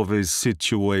out of a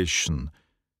situation?"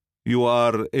 "You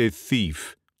are a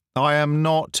thief." "I am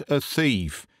not a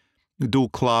thief." "Do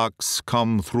clerks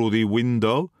come through the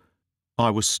window?" I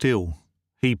was still,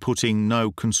 he putting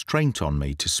no constraint on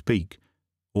me to speak.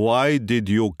 "Why did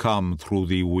you come through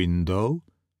the window?"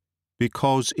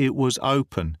 "Because it was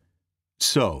open."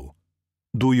 "So,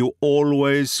 do you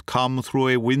always come through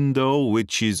a window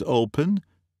which is open?"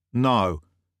 "No."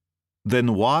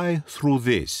 "Then why through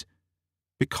this?"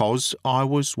 "Because I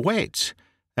was wet,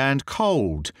 and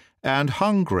cold, and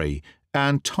hungry,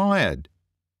 and tired."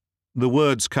 The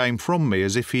words came from me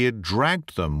as if he had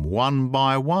dragged them one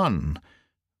by one,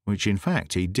 which in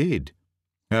fact he did.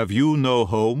 "Have you no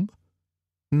home?"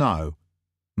 "No."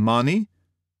 "Money?"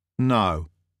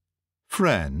 "No."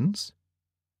 "Friends?"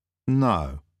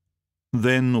 "No."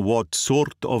 "Then what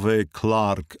sort of a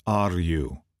clerk are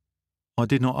you?" I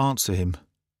did not answer him.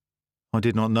 I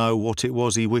did not know what it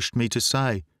was he wished me to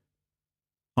say.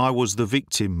 I was the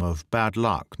victim of bad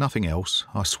luck, nothing else,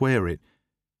 I swear it.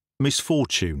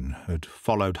 Misfortune had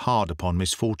followed hard upon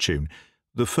misfortune.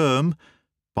 The firm,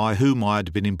 by whom I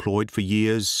had been employed for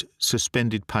years,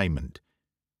 suspended payment.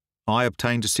 I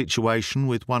obtained a situation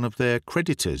with one of their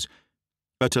creditors,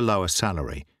 at a lower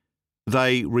salary.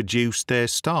 They reduced their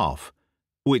staff,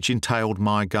 which entailed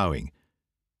my going.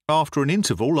 After an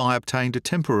interval, I obtained a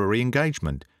temporary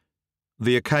engagement.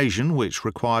 The occasion which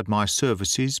required my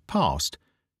services passed,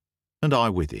 and I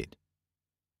with it.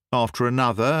 After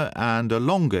another and a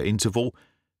longer interval,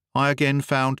 I again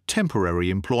found temporary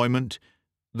employment,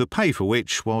 the pay for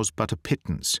which was but a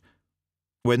pittance.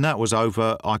 When that was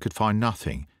over, I could find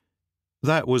nothing.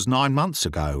 That was 9 months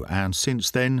ago, and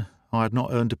since then I had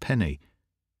not earned a penny.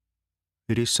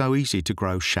 It is so easy to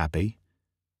grow shabby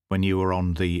when you are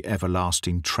on the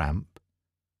everlasting tramp,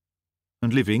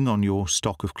 and living on your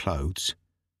stock of clothes.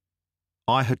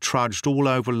 I had trudged all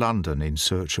over London in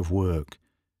search of work.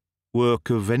 Work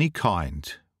of any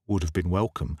kind would have been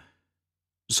welcome,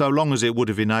 so long as it would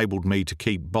have enabled me to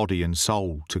keep body and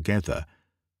soul together.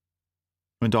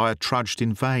 And I had trudged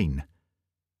in vain.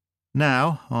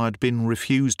 Now I had been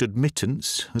refused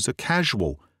admittance as a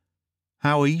casual.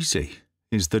 How easy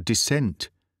is the descent!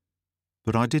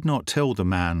 But I did not tell the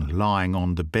man lying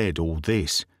on the bed all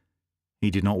this.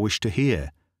 He did not wish to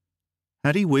hear.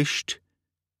 Had he wished,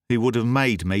 he would have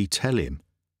made me tell him.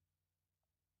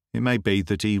 It may be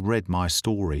that he read my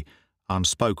story,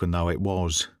 unspoken though it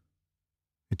was.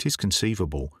 It is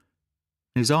conceivable.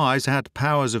 His eyes had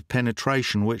powers of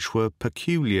penetration which were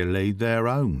peculiarly their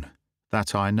own,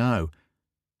 that I know.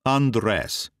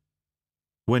 "Undress."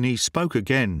 When he spoke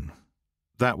again,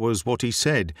 that was what he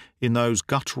said, in those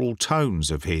guttural tones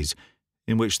of his.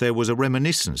 in which there was a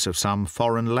reminiscence of some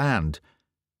foreign land.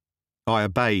 I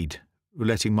obeyed,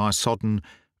 letting my sodden,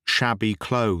 shabby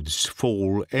clothes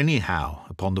fall anyhow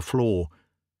upon the floor.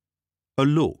 A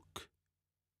look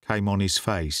came on his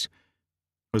face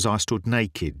as I stood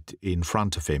naked in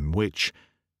front of him, which,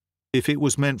 if it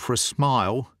was meant for a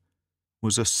smile,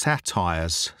 was a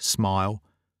satire's smile,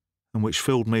 and which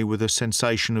filled me with a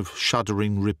sensation of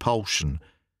shuddering repulsion.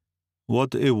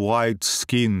 "What a white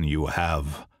skin you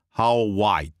have! How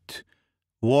white!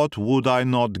 What would I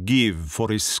not give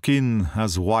for a skin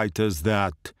as white as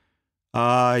that?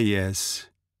 Ah, yes."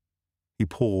 He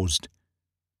paused,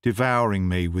 devouring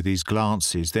me with his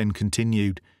glances, then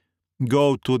continued,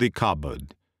 "Go to the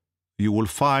cupboard. You will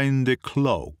find a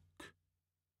cloak.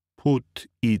 Put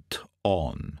it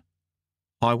on."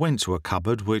 I went to a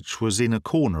cupboard which was in a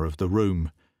corner of the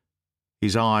room,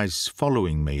 his eyes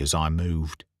following me as I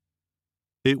moved.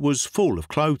 It was full of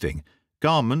clothing,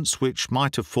 garments which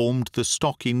might have formed the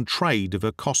stock in trade of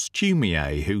a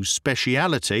costumier whose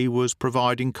speciality was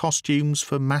providing costumes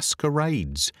for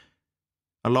masquerades.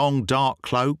 A long dark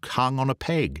cloak hung on a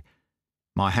peg.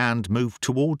 My hand moved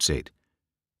towards it,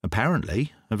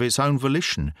 apparently of its own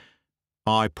volition.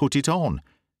 I put it on,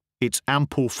 its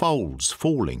ample folds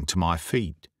falling to my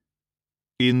feet.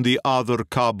 "In the other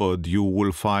cupboard you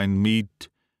will find meat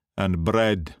and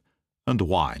bread and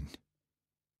wine.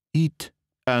 Eat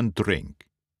and drink."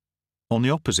 On the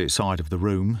opposite side of the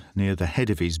room, near the head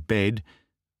of his bed,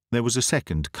 there was a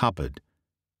second cupboard.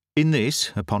 In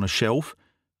this, upon a shelf,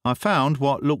 I found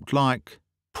what looked like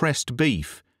pressed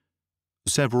beef,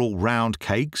 several round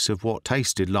cakes of what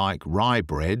tasted like rye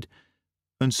bread,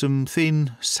 and some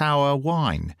thin, sour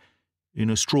wine in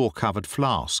a straw-covered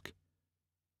flask.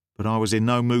 But I was in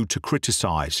no mood to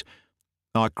criticise.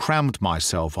 I crammed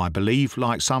myself, I believe,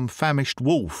 like some famished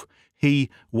wolf, he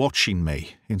watching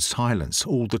me in silence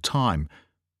all the time.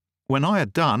 When I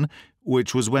had done,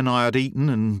 which was when I had eaten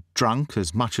and drunk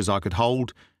as much as I could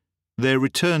hold, there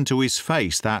returned to his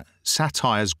face that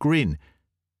satire's grin.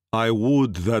 "I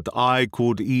would that I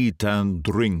could eat and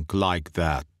drink like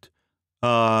that.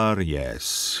 Ah,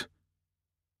 yes.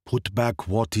 Put back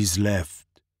what is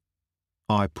left."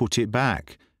 I put it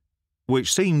back,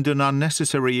 which seemed an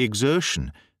unnecessary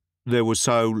exertion. There was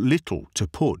so little to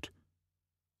put.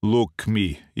 "Look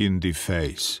me in the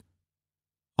face."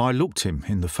 I looked him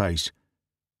in the face,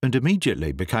 and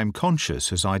immediately became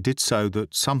conscious as I did so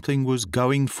that something was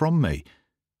going from me,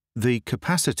 the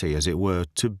capacity, as it were,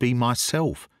 to be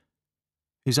myself.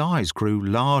 His eyes grew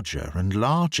larger and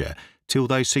larger, till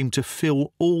they seemed to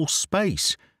fill all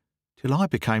space, till I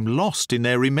became lost in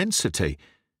their immensity.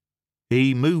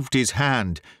 He moved his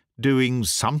hand, doing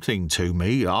something to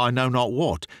me, I know not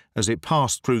what, as it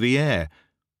passed through the air,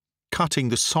 cutting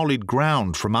the solid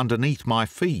ground from underneath my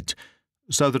feet,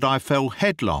 so that I fell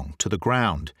headlong to the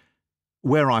ground.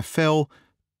 Where I fell,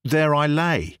 there I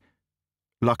lay,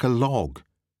 like a log,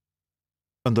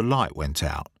 and the light went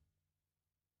out.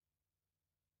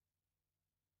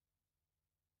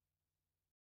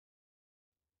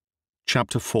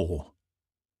 Chapter 4.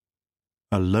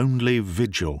 A Lonely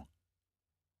Vigil.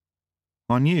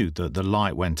 I knew that the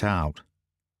light went out,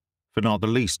 for not the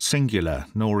least singular,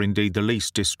 nor indeed the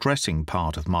least distressing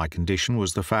part of my condition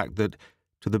was the fact that,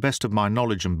 to the best of my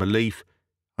knowledge and belief,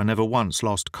 I never once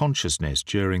lost consciousness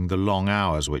during the long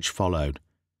hours which followed.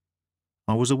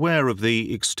 I was aware of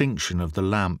the extinction of the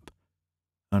lamp,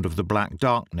 and of the black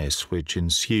darkness which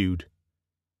ensued.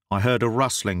 I heard a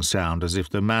rustling sound as if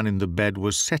the man in the bed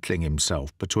was settling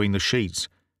himself between the sheets.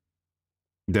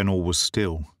 Then all was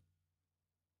still.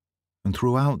 And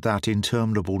throughout that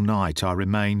interminable night I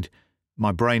remained,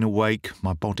 my brain awake,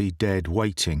 my body dead,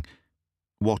 waiting,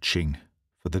 watching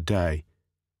for the day.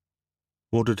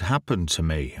 What had happened to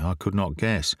me I could not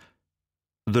guess.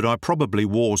 That I probably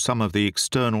wore some of the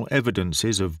external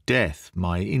evidences of death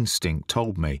my instinct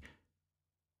told me.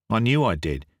 I knew I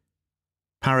did.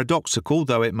 Paradoxical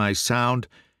though it may sound,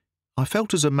 I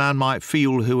felt as a man might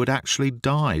feel who had actually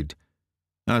died.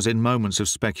 As in moments of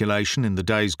speculation in the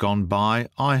days gone by,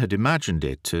 I had imagined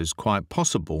it as quite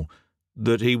possible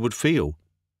that he would feel.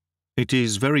 It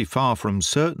is very far from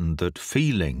certain that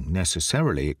feeling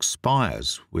necessarily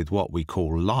expires with what we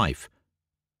call life.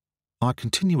 I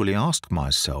continually asked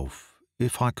myself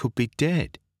if I could be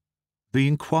dead. The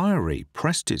inquiry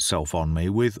pressed itself on me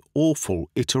with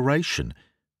awful iteration.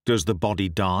 Does the body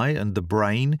die and the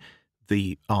brain,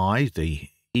 the I, the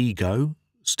ego,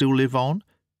 still live on?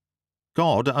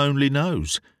 God only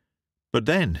knows. But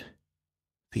then,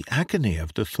 the agony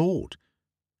of the thought.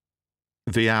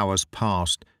 The hours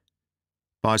passed.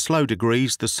 By slow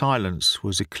degrees the silence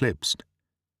was eclipsed.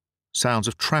 Sounds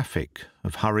of traffic,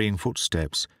 of hurrying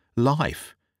footsteps,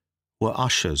 life, were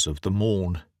ushers of the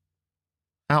morn.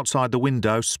 Outside the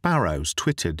window, sparrows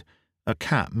twittered, a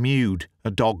cat mewed,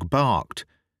 a dog barked.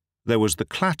 There was the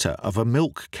clatter of a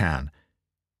milk can.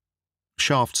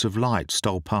 Shafts of light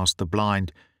stole past the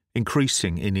blind,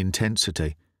 increasing in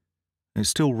intensity. It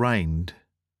still rained.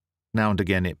 Now and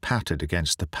again it pattered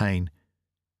against the pane.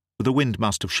 The wind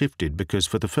must have shifted, because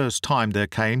for the first time there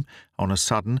came, on a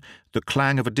sudden, the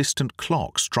clang of a distant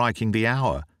clock striking the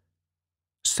hour.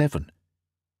 7.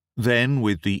 Then,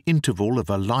 with the interval of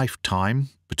a lifetime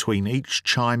between each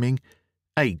chiming,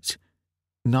 8,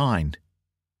 9,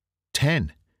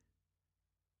 10.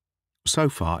 So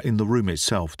far, in the room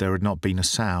itself, there had not been a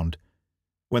sound.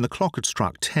 When the clock had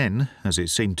struck 10, as it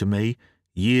seemed to me,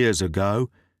 years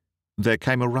ago, there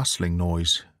came a rustling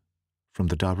noise from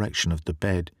the direction of the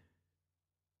bed.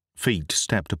 Feet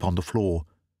stepped upon the floor,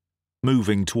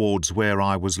 moving towards where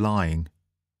I was lying.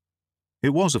 It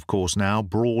was, of course, now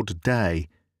broad day,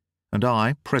 and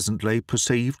I presently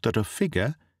perceived that a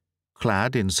figure,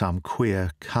 clad in some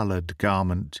queer coloured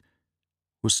garment,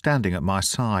 was standing at my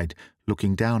side,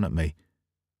 looking down at me.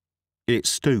 It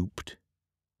stooped,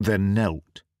 then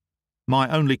knelt. My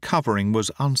only covering was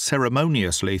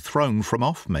unceremoniously thrown from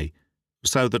off me,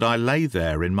 so that I lay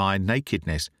there in my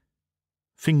nakedness.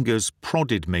 Fingers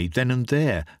prodded me then and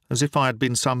there, as if I had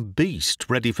been some beast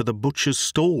ready for the butcher's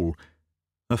stall.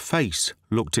 A face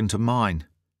looked into mine,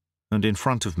 and in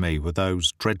front of me were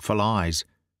those dreadful eyes.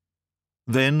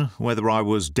 Then, whether I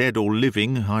was dead or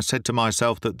living, I said to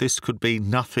myself that this could be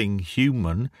nothing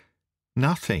human.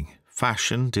 Nothing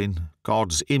fashioned in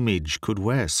God's image could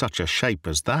wear such a shape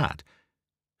as that.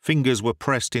 Fingers were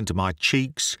pressed into my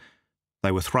cheeks,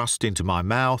 they were thrust into my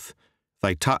mouth,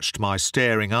 they touched my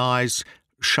staring eyes,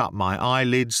 shut my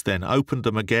eyelids, then opened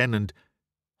them again, and,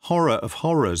 horror of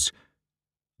horrors,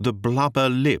 the blubber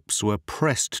lips were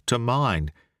pressed to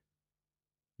mine.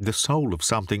 The soul of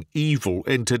something evil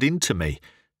entered into me,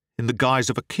 in the guise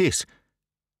of a kiss.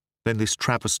 Then this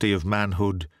travesty of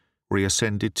manhood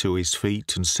reascended to his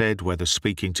feet and said, whether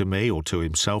speaking to me or to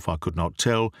himself I could not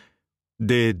tell,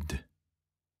 "Dead,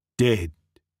 dead,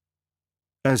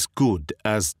 as good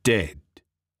as dead.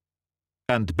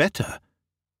 And better,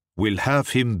 we'll have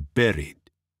him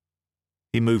buried."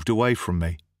 He moved away from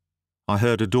me. I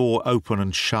heard a door open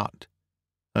and shut,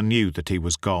 and knew that he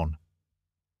was gone.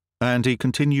 And he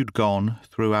continued gone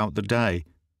throughout the day.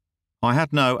 I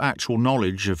had no actual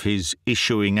knowledge of his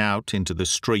issuing out into the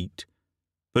street,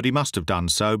 but he must have done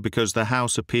so because the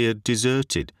house appeared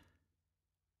deserted.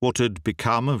 What had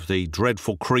become of the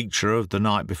dreadful creature of the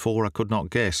night before I could not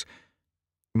guess.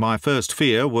 My first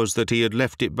fear was that he had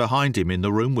left it behind him in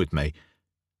the room with me.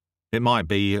 It might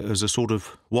be as a sort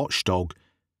of watchdog.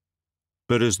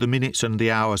 But as the minutes and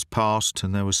the hours passed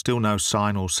and there was still no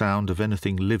sign or sound of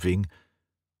anything living,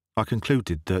 I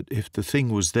concluded that if the thing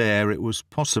was there it was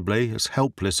possibly as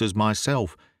helpless as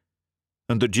myself,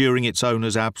 and that during its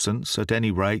owner's absence, at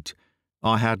any rate,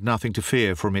 I had nothing to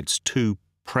fear from its too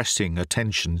pressing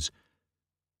attentions.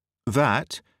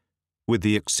 That, with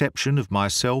the exception of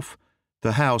myself,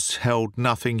 the house held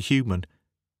nothing human.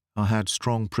 I had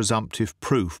strong presumptive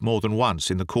proof more than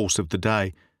once in the course of the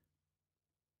day.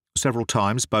 Several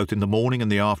times, both in the morning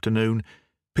and the afternoon,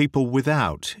 people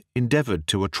without endeavoured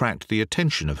to attract the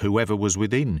attention of whoever was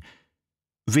within.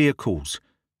 Vehicles,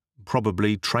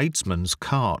 probably tradesmen's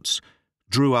carts,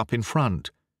 drew up in front,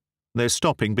 their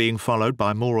stopping being followed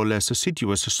by more or less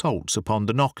assiduous assaults upon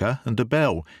the knocker and the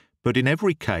bell, but in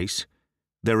every case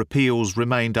their appeals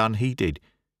remained unheeded.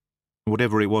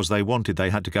 Whatever it was they wanted, they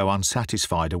had to go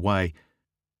unsatisfied away.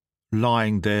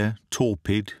 Lying there,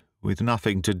 torpid, with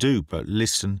nothing to do but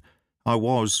listen, I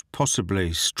was,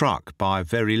 possibly, struck by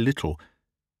very little,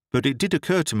 but it did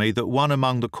occur to me that one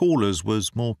among the callers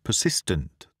was more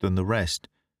persistent than the rest.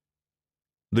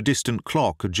 The distant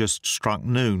clock had just struck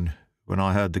noon when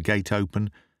I heard the gate open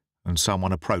and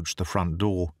someone approached the front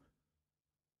door.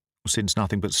 Since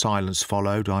nothing but silence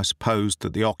followed, I supposed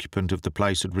that the occupant of the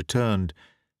place had returned,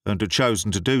 and had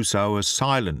chosen to do so as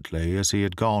silently as he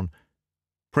had gone.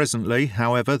 Presently,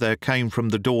 however, there came from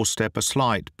the doorstep a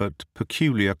slight but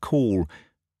peculiar call,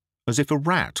 as if a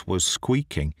rat was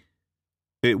squeaking.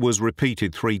 It was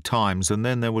repeated 3 times, and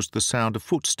then there was the sound of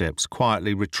footsteps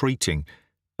quietly retreating,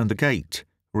 and the gate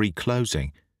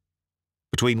reclosing.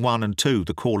 Between 1 and 2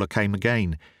 the caller came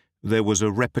again. There was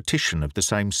a repetition of the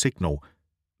same signal.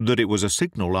 That it was a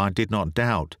signal I did not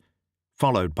doubt,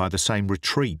 followed by the same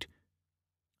retreat.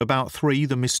 About 3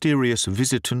 the mysterious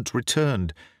visitant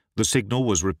returned. The signal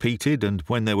was repeated, and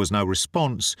when there was no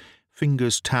response,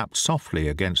 fingers tapped softly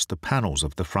against the panels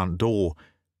of the front door.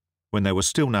 When there was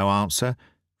still no answer,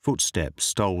 footsteps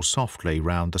stole softly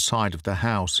round the side of the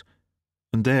house,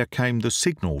 and there came the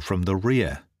signal from the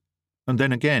rear, and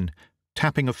then again,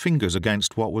 tapping of fingers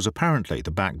against what was apparently the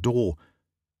back door.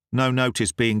 No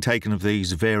notice being taken of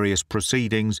these various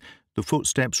proceedings, the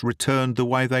footsteps returned the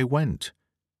way they went,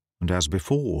 and as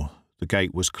before, the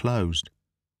gate was closed.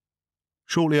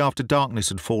 Shortly after darkness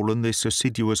had fallen, this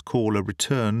assiduous caller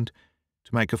returned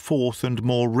to make a fourth and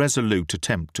more resolute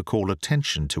attempt to call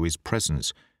attention to his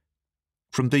presence.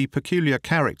 From the peculiar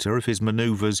character of his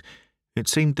manoeuvres, it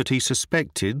seemed that he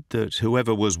suspected that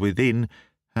whoever was within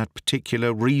had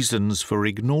particular reasons for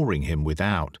ignoring him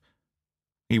without.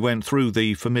 He went through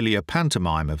the familiar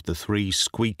pantomime of the 3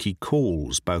 squeaky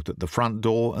calls both at the front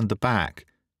door and the back,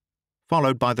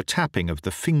 followed by the tapping of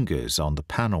the fingers on the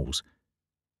panels.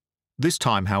 This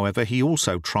time, however, he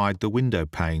also tried the window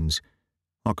panes.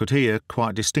 I could hear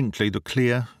quite distinctly the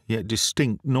clear yet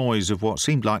distinct noise of what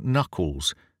seemed like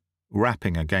knuckles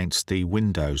rapping against the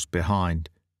windows behind.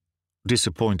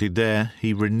 Disappointed there,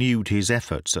 he renewed his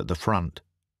efforts at the front.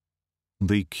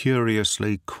 The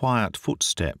curiously quiet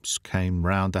footsteps came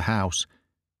round the house,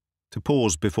 to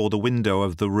pause before the window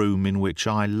of the room in which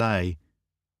I lay.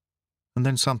 And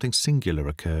then something singular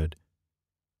occurred.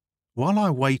 While I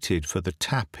waited for the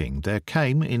tapping, there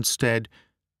came, instead,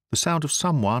 the sound of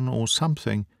someone or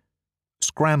something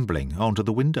scrambling onto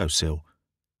the window-sill,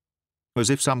 as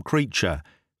if some creature,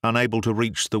 unable to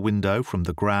reach the window from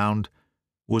the ground,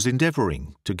 was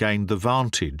endeavouring to gain the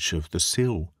vantage of the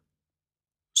sill.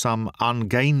 Some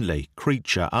ungainly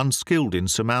creature unskilled in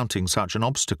surmounting such an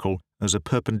obstacle as a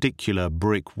perpendicular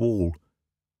brick wall.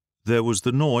 There was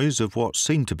the noise of what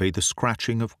seemed to be the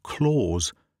scratching of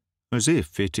claws, as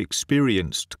if it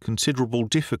experienced considerable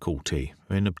difficulty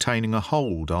in obtaining a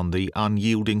hold on the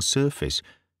unyielding surface.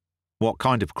 What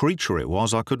kind of creature it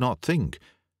was I could not think.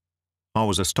 I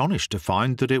was astonished to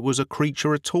find that it was a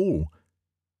creature at all.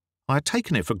 I had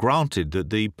taken it for granted that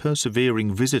the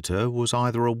persevering visitor was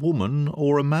either a woman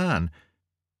or a man.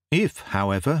 If,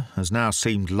 however, as now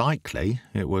seemed likely,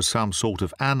 it was some sort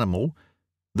of animal,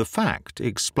 the fact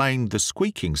explained the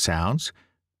squeaking sounds,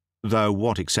 though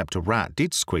what except a rat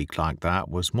did squeak like that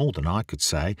was more than I could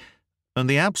say, and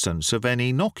the absence of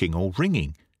any knocking or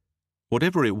ringing.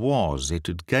 Whatever it was, it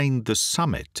had gained the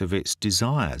summit of its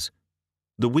desires,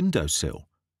 the window-sill.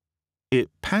 It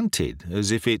panted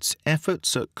as if its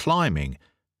efforts at climbing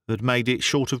had made it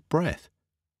short of breath.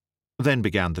 Then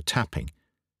began the tapping.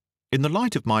 In the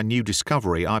light of my new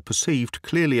discovery, I perceived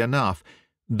clearly enough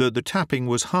that the tapping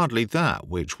was hardly that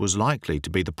which was likely to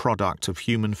be the product of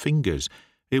human fingers.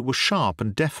 It was sharp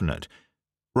and definite,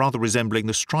 rather resembling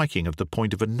the striking of the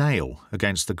point of a nail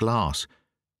against the glass.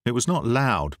 It was not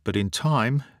loud, but in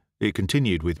time, it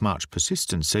continued with much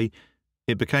persistency,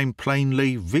 it became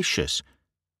plainly vicious.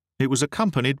 It was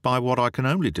accompanied by what I can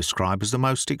only describe as the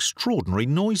most extraordinary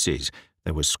noises.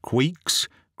 There were squeaks,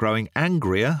 growing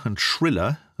angrier and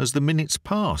shriller as the minutes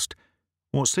passed,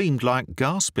 what seemed like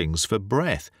gaspings for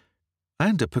breath,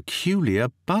 and a peculiar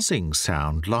buzzing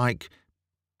sound like,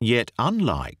 yet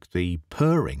unlike, the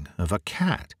purring of a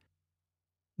cat.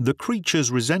 The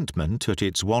creature's resentment at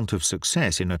its want of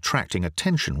success in attracting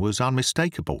attention was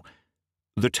unmistakable.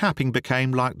 The tapping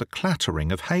became like the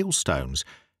clattering of hailstones.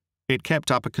 It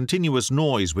kept up a continuous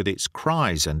noise with its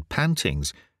cries and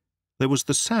pantings. There was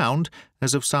the sound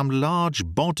as of some large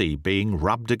body being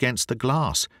rubbed against the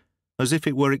glass, as if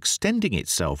it were extending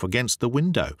itself against the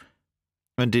window,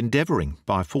 and endeavouring,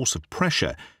 by force of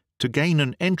pressure, to gain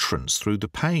an entrance through the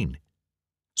pane.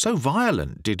 So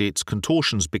violent did its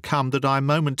contortions become that I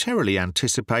momentarily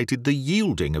anticipated the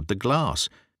yielding of the glass,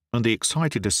 and the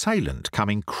excited assailant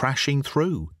coming crashing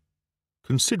through.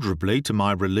 Considerably to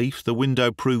my relief, the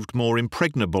window proved more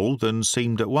impregnable than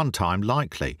seemed at one time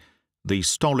likely. The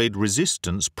stolid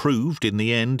resistance proved, in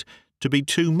the end, to be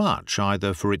too much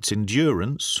either for its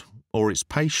endurance or its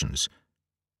patience.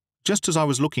 Just as I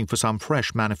was looking for some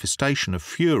fresh manifestation of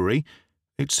fury,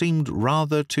 it seemed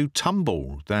rather to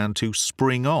tumble than to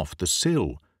spring off the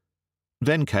sill.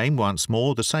 Then came once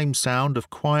more the same sound of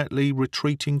quietly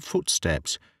retreating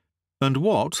footsteps, and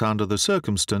what, under the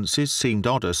circumstances, seemed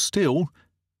odder still,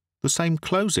 the same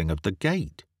closing of the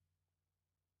gate.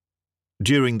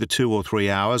 During the 2 or 3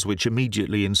 hours which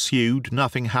immediately ensued,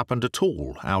 nothing happened at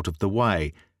all out of the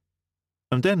way,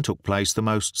 and then took place the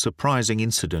most surprising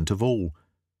incident of all.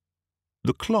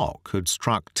 The clock had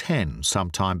struck 10 some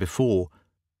time before,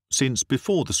 since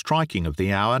before the striking of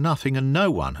the hour nothing and no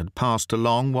one had passed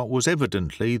along what was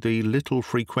evidently the little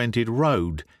frequented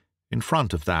road in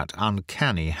front of that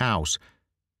uncanny house.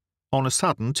 On a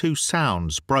sudden 2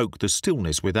 sounds broke the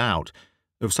stillness without,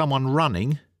 of someone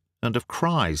running and of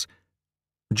cries.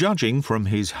 Judging from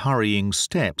his hurrying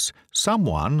steps,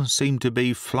 someone seemed to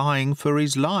be flying for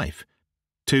his life,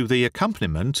 to the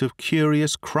accompaniment of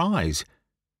curious cries.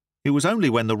 It was only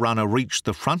when the runner reached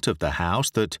the front of the house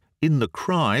that, in the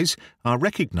cries, I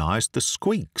recognised the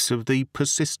squeaks of the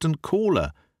persistent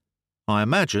caller. I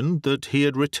imagined that he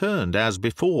had returned, as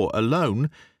before, alone,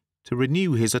 to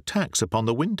renew his attacks upon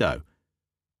the window,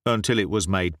 until it was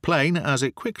made plain, as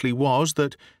it quickly was,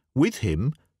 that with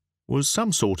him was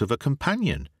some sort of a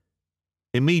companion.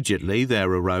 Immediately there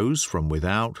arose from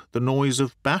without the noise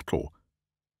of battle.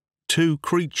 Two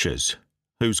creatures,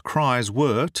 whose cries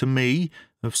were, to me,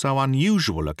 of so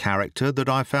unusual a character that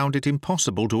I found it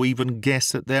impossible to even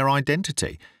guess at their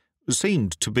identity,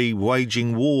 seemed to be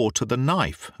waging war to the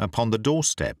knife upon the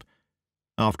doorstep.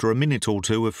 After a minute or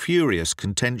two of furious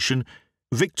contention,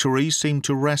 victory seemed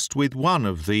to rest with one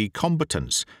of the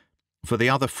combatants, for the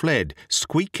other fled,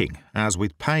 squeaking as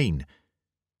with pain,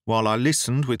 while I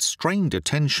listened with strained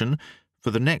attention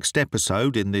for the next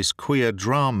episode in this queer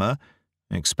drama,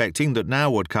 expecting that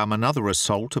now would come another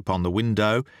assault upon the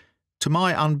window. To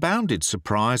my unbounded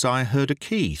surprise, I heard a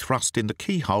key thrust in the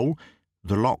keyhole,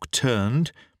 the lock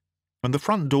turned, and the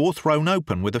front door thrown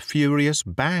open with a furious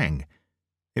bang.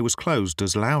 It was closed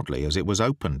as loudly as it was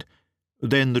opened.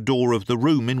 Then the door of the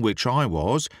room in which I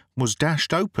was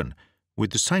dashed open,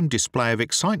 with the same display of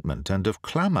excitement and of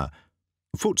clamour.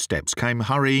 Footsteps came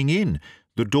hurrying in.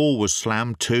 The door was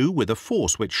slammed to with a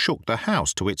force which shook the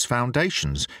house to its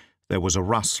foundations. There was a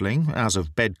rustling, as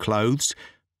of bedclothes,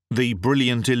 the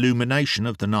brilliant illumination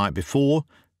of the night before,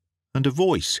 and a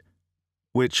voice,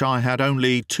 which I had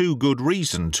only too good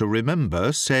reason to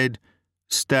remember, said,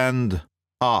 "Stand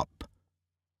up."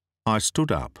 I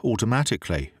stood up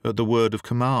automatically at the word of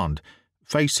command,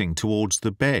 facing towards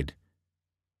the bed.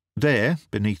 There,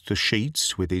 beneath the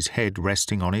sheets, with his head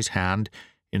resting on his hand,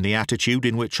 in the attitude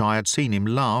in which I had seen him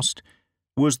last,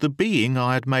 was the being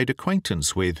I had made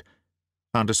acquaintance with,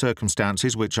 under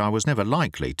circumstances which I was never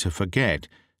likely to forget.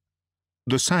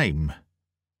 The same,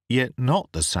 yet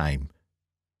not the same.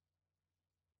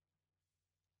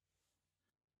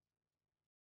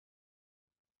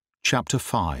 Chapter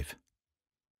 5.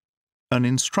 An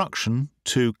instruction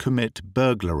to commit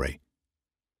burglary.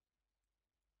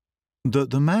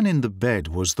 That the man in the bed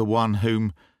was the one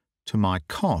whom, to my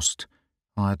cost,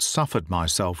 I had suffered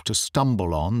myself to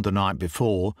stumble on the night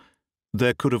before,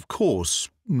 there could of course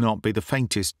not be the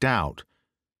faintest doubt.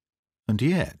 And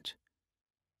yet,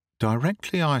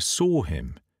 directly I saw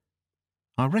him,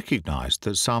 I recognised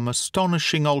that some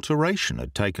astonishing alteration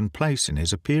had taken place in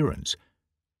his appearance.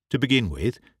 To begin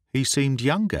with, he seemed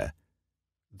younger.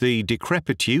 The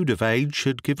decrepitude of age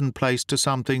had given place to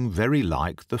something very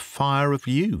like the fire of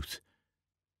youth.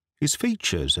 His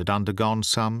features had undergone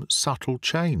some subtle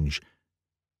change.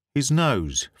 His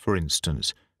nose, for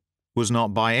instance, was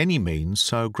not by any means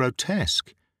so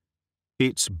grotesque.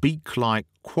 Its beak-like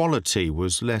quality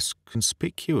was less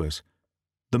conspicuous.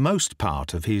 The most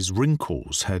part of his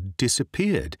wrinkles had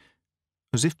disappeared,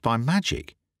 as if by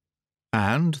magic,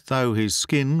 and, though his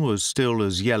skin was still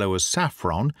as yellow as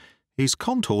saffron, his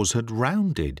contours had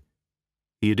rounded.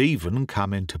 He had even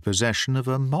come into possession of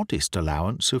a modest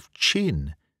allowance of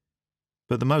chin.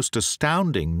 But the most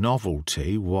astounding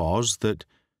novelty was that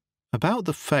about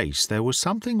the face there was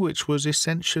something which was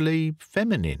essentially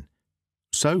feminine.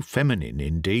 So feminine,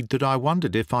 indeed, that I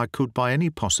wondered if I could by any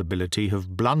possibility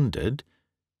have blundered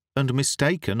and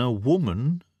mistaken a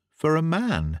woman for a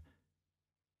man.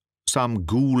 Some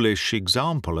ghoulish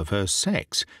example of her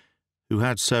sex, who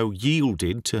had so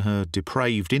yielded to her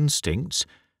depraved instincts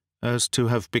as to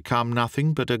have become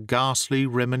nothing but a ghastly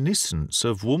reminiscence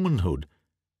of womanhood.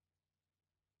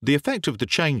 The effect of the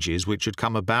changes which had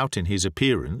come about in his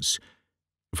appearance,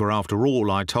 for after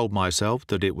all I told myself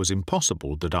that it was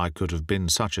impossible that I could have been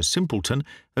such a simpleton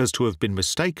as to have been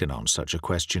mistaken on such a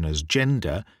question as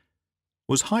gender,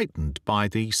 was heightened by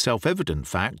the self-evident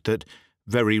fact that,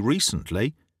 very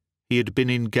recently, he had been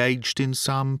engaged in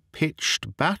some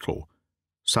pitched battle,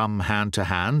 some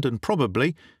hand-to-hand and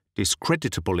probably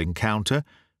discreditable encounter,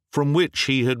 from which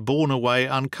he had borne away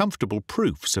uncomfortable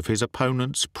proofs of his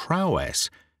opponent's prowess.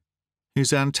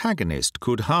 His antagonist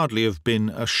could hardly have been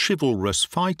a chivalrous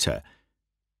fighter,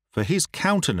 for his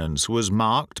countenance was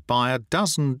marked by a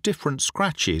dozen different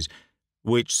scratches,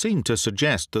 which seemed to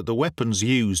suggest that the weapons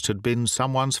used had been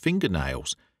someone's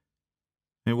fingernails.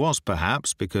 It was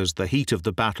perhaps because the heat of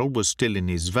the battle was still in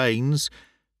his veins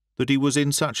that he was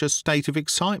in such a state of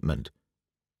excitement.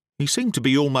 He seemed to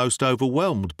be almost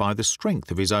overwhelmed by the strength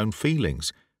of his own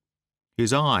feelings.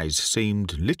 His eyes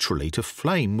seemed literally to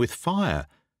flame with fire.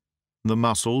 The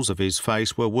muscles of his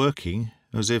face were working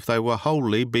as if they were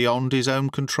wholly beyond his own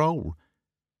control.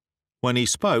 When he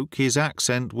spoke, his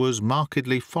accent was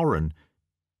markedly foreign.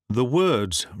 The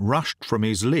words rushed from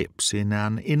his lips in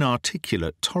an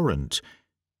inarticulate torrent.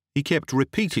 He kept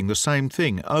repeating the same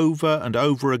thing over and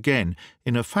over again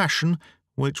in a fashion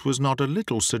which was not a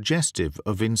little suggestive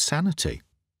of insanity.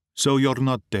 "So you're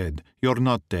not dead, you're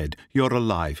not dead, you're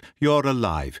alive, you're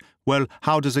alive. Well,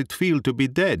 how does it feel to be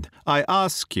dead? I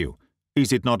ask you.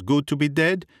 Is it not good to be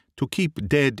dead? To keep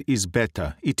dead is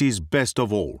better, it is best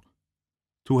of all.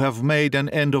 To have made an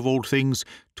end of all things,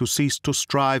 to cease to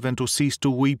strive and to cease to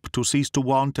weep, to cease to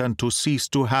want and to cease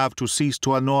to have, to cease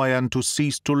to annoy and to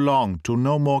cease to long, to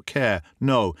no more care,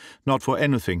 no, not for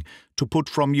anything, to put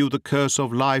from you the curse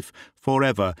of life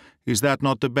forever. Is that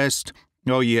not the best?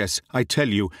 Oh yes, I tell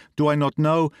you, do I not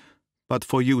know? But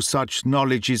for you such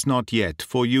knowledge is not yet.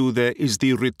 For you there is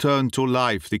the return to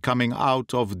life, the coming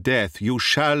out of death. You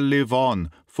shall live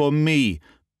on. For me,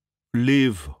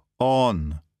 live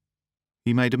on."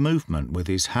 He made a movement with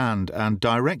his hand, and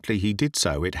directly he did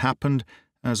so, it happened,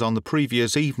 as on the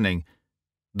previous evening,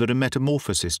 that a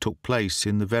metamorphosis took place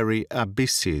in the very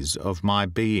abysses of my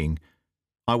being.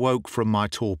 I woke from my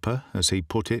torpor, as he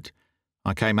put it.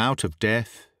 I came out of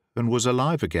death and was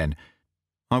alive again.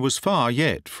 I was far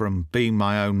yet from being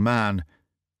my own man.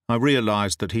 I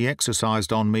realized that he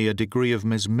exercised on me a degree of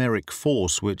mesmeric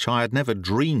force which I had never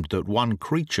dreamed that one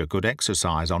creature could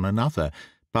exercise on another,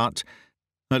 but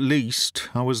at least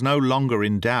I was no longer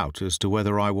in doubt as to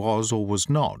whether I was or was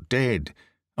not dead.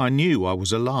 I knew I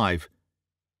was alive.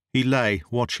 He lay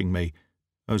watching me,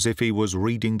 as if he was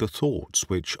reading the thoughts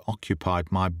which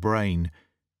occupied my brain,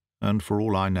 and for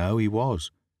all I know he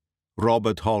was.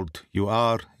 "Robert Holt, you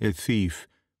are a thief."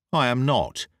 I am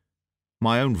not.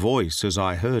 My own voice, as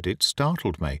I heard it,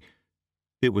 startled me.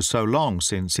 It was so long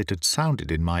since it had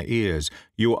sounded in my ears.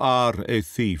 "You are a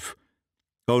thief.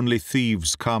 Only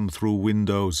thieves come through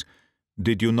windows.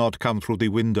 Did you not come through the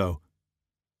window?"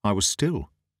 I was still.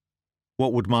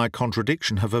 What would my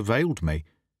contradiction have availed me?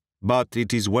 "But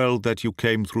it is well that you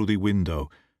came through the window.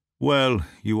 Well,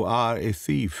 you are a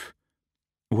thief.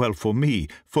 Well, for me,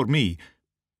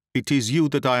 it is you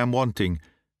that I am wanting.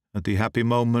 At the happy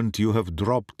moment you have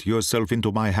dropped yourself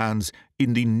into my hands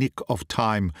in the nick of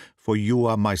time, for you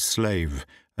are my slave,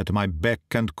 at my beck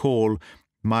and call,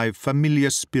 my familiar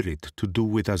spirit to do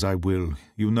with as I will.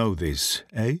 You know this,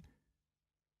 eh?"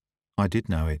 I did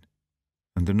know it,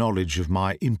 and the knowledge of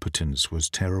my impotence was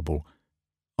terrible.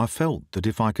 I felt that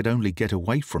if I could only get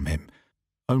away from him,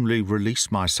 only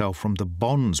release myself from the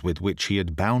bonds with which he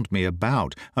had bound me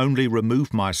about, only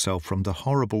remove myself from the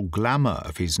horrible glamour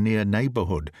of his near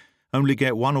neighbourhood, only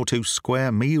get 1 or 2 square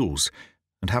meals,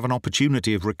 and have an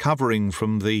opportunity of recovering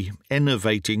from the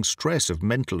enervating stress of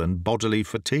mental and bodily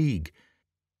fatigue.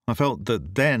 I felt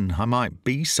that then I might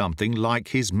be something like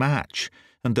his match,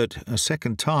 and that a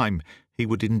second time he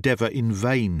would endeavour in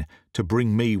vain to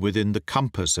bring me within the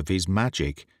compass of his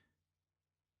magic.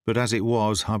 But as it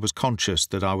was, I was conscious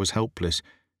that I was helpless,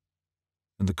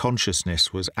 and the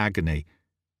consciousness was agony.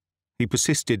 He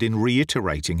persisted in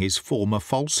reiterating his former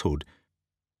falsehood.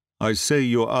 "I say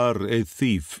you are a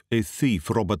thief,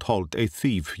 Robert Holt, a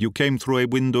thief. You came through a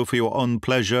window for your own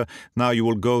pleasure, now you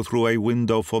will go through a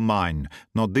window for mine.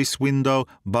 Not this window,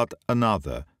 but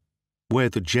another." Where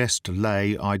the jest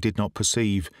lay I did not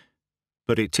perceive,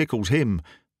 but it tickled him,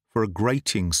 for a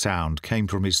grating sound came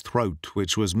from his throat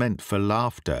which was meant for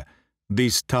laughter.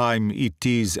 "This time it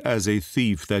is as a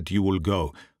thief that you will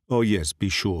go. Oh yes, be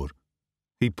sure."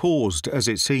 He paused, as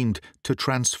it seemed, to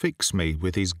transfix me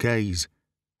with his gaze.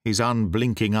 His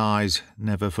unblinking eyes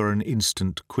never for an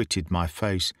instant quitted my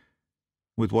face.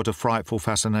 With what a frightful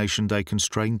fascination they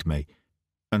constrained me,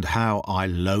 and how I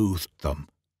loathed them.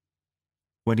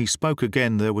 When he spoke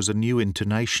again there was a new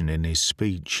intonation in his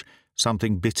speech,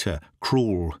 something bitter,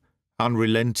 cruel,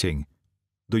 unrelenting.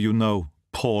 "Do you know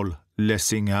Paul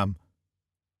Lessingham?"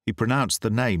 He pronounced the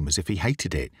name as if he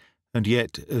hated it, and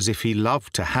yet as if he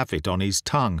loved to have it on his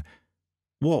tongue.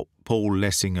 "What Paul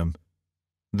Lessingham?"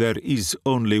 "There is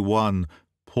only one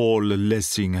Paul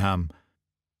Lessingham.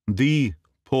 The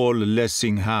Paul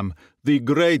Lessingham, the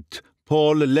great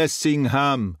Paul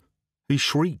Lessingham." He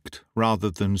shrieked, rather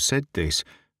than said this,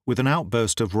 with an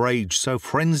outburst of rage so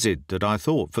frenzied that I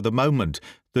thought for the moment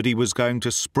that he was going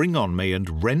to spring on me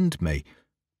and rend me.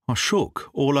 I shook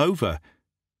all over.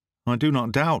 I do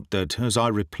not doubt that, as I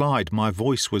replied, my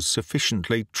voice was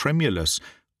sufficiently tremulous.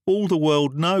 "All the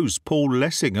world knows Paul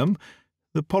Lessingham,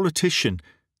 the politician,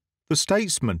 the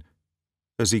statesman."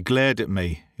 As he glared at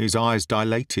me, his eyes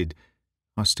dilated.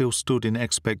 I still stood in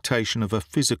expectation of a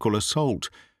physical assault,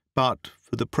 but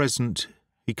for the present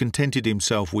He contented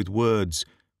himself with words.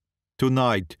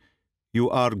 "Tonight you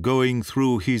are going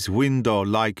through his window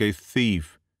like a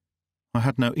thief." I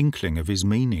had no inkling of his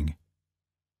meaning.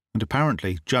 And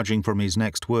apparently, judging from his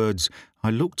next words, I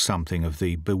looked something of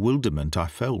the bewilderment I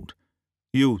felt.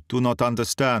 "You do not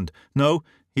understand. No,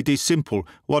 it is simple.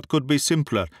 What could be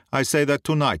simpler? I say that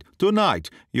tonight,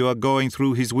 you are going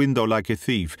through his window like a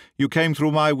thief. You came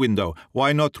through my window.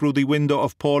 Why not through the window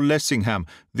of Paul Lessingham,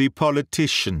 the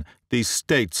politician, the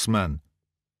statesman?"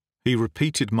 He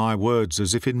repeated my words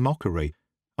as if in mockery.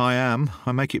 I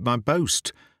make it my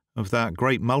boast, of that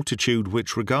great multitude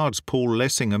which regards Paul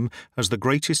Lessingham as the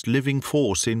greatest living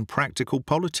force in practical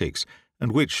politics,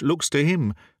 and which looks to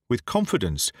him with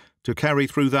confidence to carry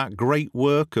through that great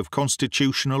work of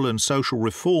constitutional and social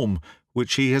reform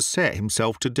which he has set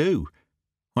himself to do.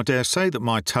 I dare say that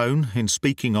my tone, in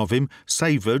speaking of him,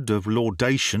 savoured of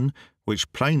laudation, which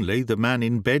plainly the man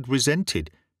in bed resented.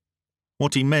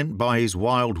 What he meant by his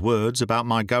wild words about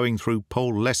my going through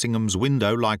Paul Lessingham's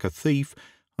window like a thief,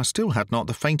 I still had not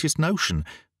the faintest notion.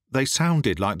 They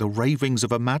sounded like the ravings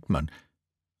of a madman.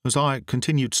 As I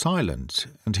continued silent,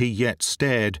 and he yet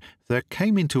stared, there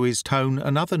came into his tone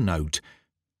another note,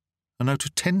 a note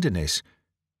of tenderness,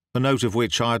 a note of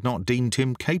which I had not deemed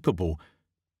him capable.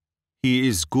 "He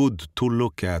is good to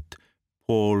look at,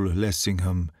 Paul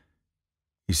Lessingham.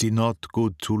 Is he not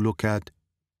good to look at?"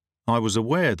 I was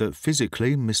aware that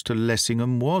physically Mr.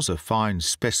 Lessingham was a fine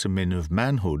specimen of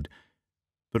manhood,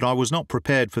 but I was not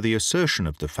prepared for the assertion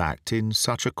of the fact in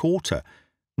such a quarter,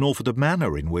 nor for the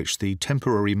manner in which the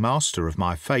temporary master of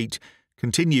my fate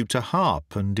continued to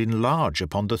harp and enlarge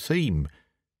upon the theme.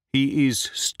 "He is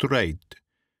straight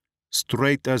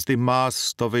as the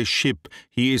mast of a ship.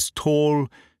 He is tall,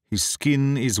 his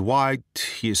skin is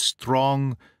white, he is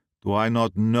strong. Do I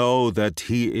not know that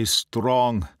he is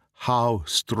strong? How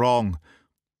strong!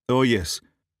 Oh, yes.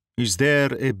 Is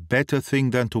there a better thing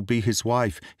than to be his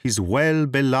wife, his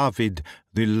well-beloved,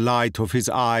 the light of his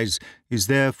eyes? Is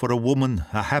there for a woman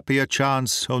a happier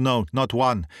chance? Oh, no, not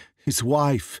one. His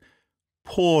wife,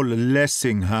 Paul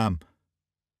Lessingham."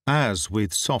 As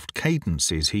with soft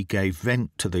cadences he gave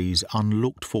vent to these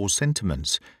unlooked-for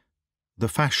sentiments, the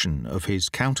fashion of his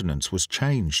countenance was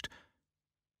changed.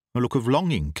 A look of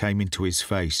longing came into his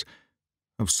face,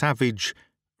 of savage,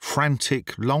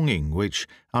 frantic longing which,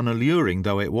 unalluring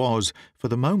though it was, for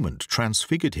the moment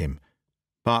transfigured him.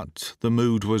 But the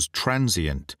mood was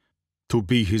transient. To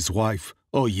be his wife,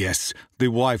 oh yes, the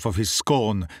wife of his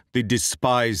scorn, the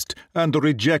despised and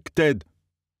rejected.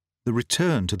 The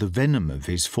return to the venom of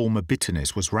his former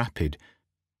bitterness was rapid.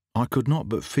 I could not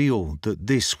but feel that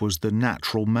this was the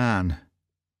natural man,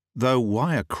 though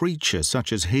why a creature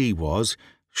such as he was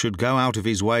should go out of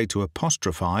his way to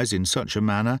apostrophize in such a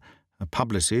manner a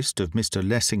publicist of Mr.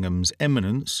 Lessingham's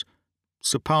eminence,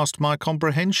 surpassed my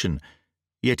comprehension,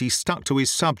 yet he stuck to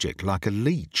his subject like a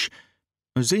leech,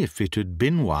 as if it had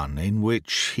been one in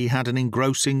which he had an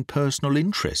engrossing personal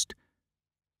interest.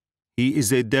 "He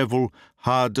is a devil,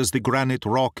 hard as the granite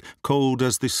rock, cold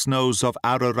as the snows of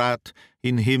Ararat.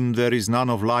 In him there is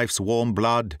none of life's warm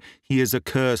blood. He is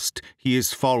accursed, he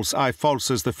is false, aye,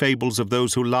 false as the fables of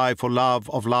those who lie for love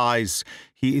of lies.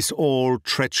 He is all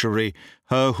treachery.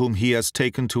 Her whom he has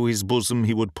taken to his bosom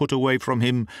he would put away from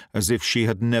him as if she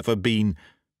had never been.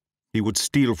 He would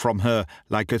steal from her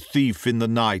like a thief in the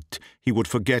night. He would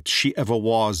forget she ever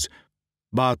was.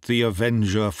 But the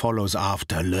avenger follows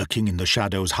after, lurking in the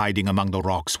shadows, hiding among the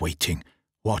rocks, waiting,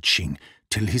 watching,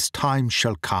 till his time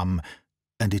shall come,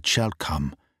 and it shall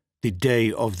come, the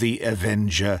day of the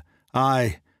avenger.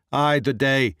 Aye, the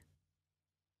day."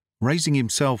 Raising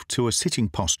himself to a sitting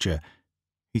posture,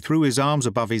 he threw his arms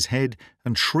above his head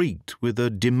and shrieked with a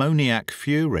demoniac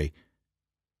fury.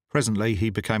 Presently he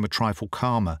became a trifle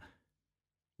calmer.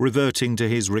 Reverting to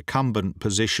his recumbent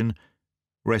position,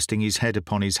 resting his head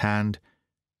upon his hand,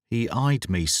 he eyed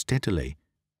me steadily,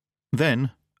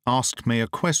 then asked me a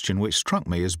question which struck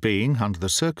me as being, under the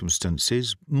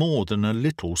circumstances, more than a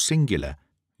little singular.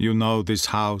 "You know this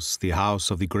house, the house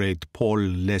of the great Paul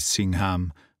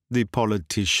Lessingham, the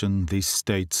politician, the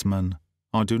statesman?"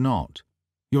 "I do not."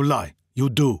 "You lie, you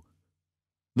do."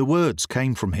 The words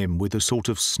came from him with a sort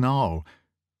of snarl,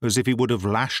 as if he would have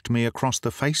lashed me across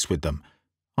the face with them.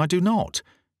 "I do not.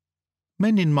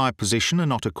 Men in my position are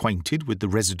not acquainted with the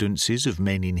residences of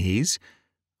men in his.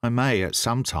 I may at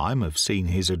some time have seen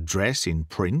his address in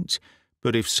print,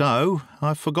 but if so,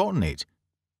 I've forgotten it."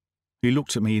 He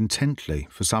looked at me intently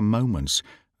for some moments,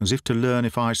 as if to learn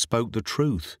if I spoke the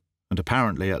truth, and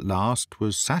apparently at last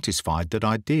was satisfied that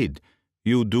I did.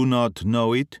 "You do not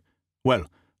know it? Well,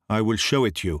 I will show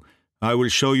it you. I will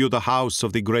show you the house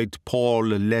of the great Paul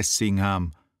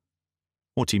Lessingham."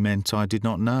 What he meant I did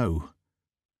not know,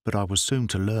 but I was soon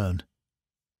to learn.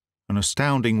 An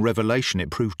astounding revelation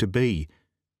it proved to be.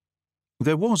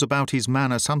 There was about his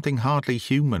manner something hardly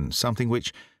human, something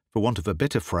which, for want of a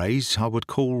better phrase, I would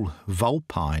call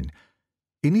vulpine.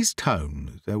 In his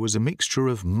tone there was a mixture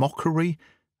of mockery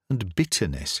and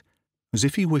bitterness, as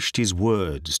if he wished his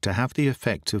words to have the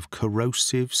effect of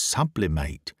corrosive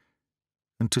sublimate,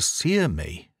 and to sear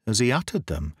me as he uttered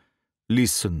them.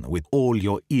 "Listen with all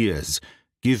your ears,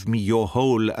 give me your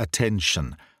whole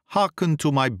attention, hearken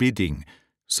to my bidding,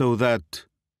 so that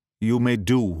you may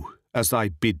do as I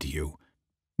bid you.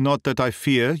 Not that I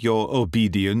fear your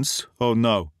obedience, oh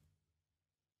no."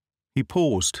 He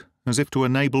paused, as if to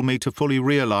enable me to fully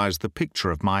realize the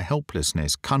picture of my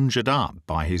helplessness conjured up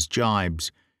by his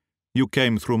jibes. "You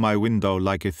came through my window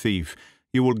like a thief.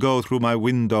 You will go through my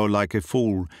window like a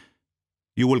fool.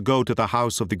 You will go to the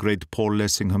house of the great Paul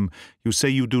Lessingham. You say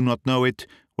you do not know it?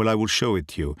 Well, I will show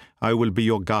it you. I will be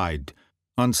your guide.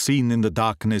 Unseen in the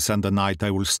darkness and the night,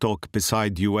 I will stalk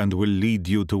beside you and will lead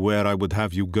you to where I would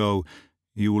have you go.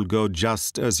 You will go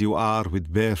just as you are,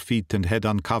 with bare feet and head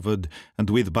uncovered, and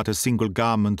with but a single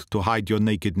garment to hide your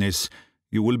nakedness.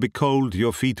 You will be cold,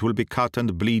 your feet will be cut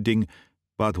and bleeding,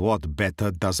 but what better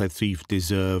does a thief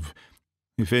deserve?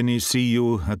 If any see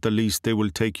you, at the least they will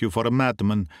take you for a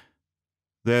madman.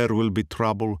 There will be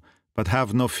trouble, but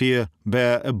have no fear,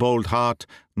 bear a bold heart.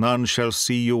 None shall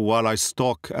see you while I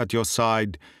stalk at your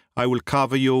side. I will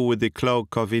cover you with the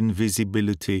cloak of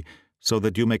invisibility, so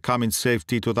that you may come in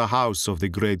safety to the house of the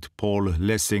great Paul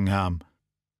Lessingham."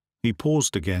 He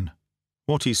paused again.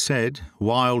 What he said,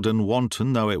 wild and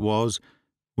wanton though it was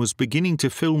beginning to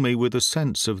fill me with a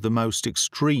sense of the most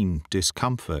extreme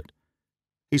discomfort.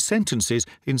 His sentences,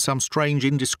 in some strange,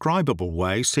 indescribable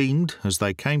way, seemed, as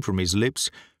they came from his lips,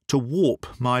 to warp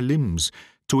my limbs,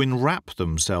 to enwrap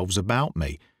themselves about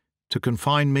me, to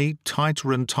confine me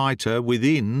tighter and tighter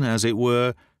within, as it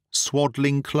were,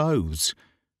 swaddling clothes,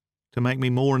 to make me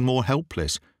more and more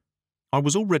helpless. I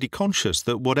was already conscious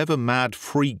that whatever mad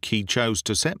freak he chose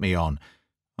to set me on,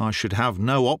 I should have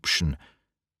no option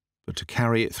but to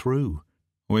carry it through.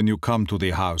 "When you come to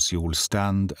the house, you will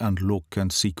stand and look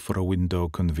and seek for a window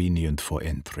convenient for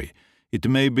entry. It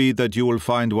may be that you will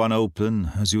find one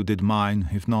open, as you did mine.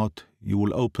 If not, you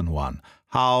will open one.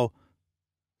 How?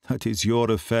 That is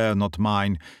your affair, not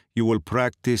mine. You will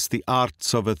practice the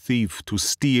arts of a thief to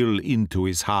steal into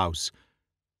his house."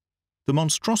 The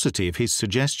monstrosity of his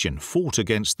suggestion fought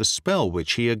against the spell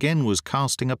which he again was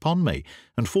casting upon me,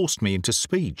 and forced me into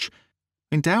speech,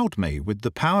 endowed me with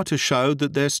the power to show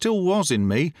that there still was in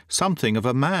me something of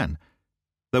a man,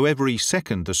 though every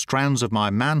second the strands of my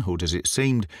manhood, as it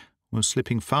seemed, were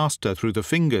slipping faster through the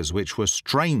fingers which were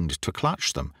strained to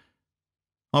clutch them.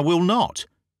 "I will not."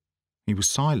 He was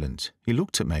silent. He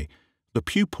looked at me. The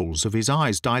pupils of his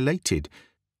eyes dilated,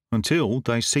 until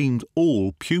they seemed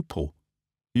all pupil.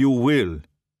 "You will.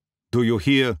 Do you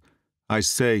hear? I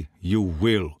say you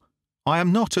will." "I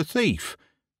am not a thief.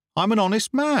 I'm an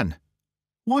honest man.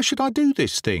 Why should I do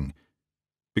this thing?"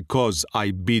 "Because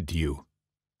I bid you."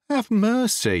 "Have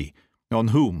mercy." "On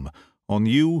whom? On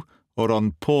you or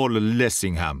on Paul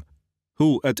Lessingham,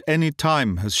 who at any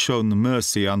time has shown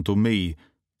mercy unto me,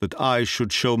 that I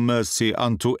should show mercy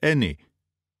unto any?"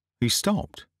 He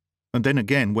stopped, and then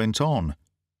again went on,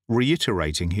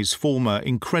 reiterating his former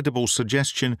incredible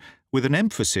suggestion with an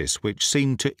emphasis which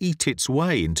seemed to eat its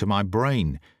way into my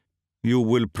brain. "You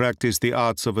will practice the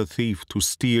arts of a thief to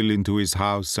steal into his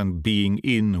house, and being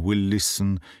in will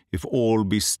listen. If all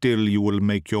be still, you will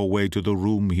make your way to the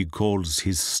room he calls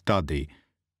his study."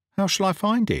 "How shall I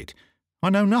find it? I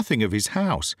know nothing of his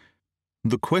house."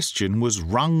 The question was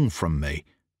wrung from me.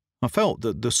 I felt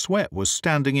that the sweat was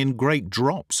standing in great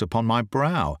drops upon my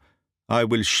brow. "I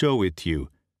will show it you."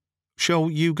 "Shall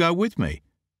you go with me?"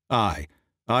 "Aye,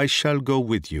 I shall go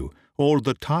with you. All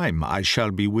the time I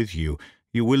shall be with you.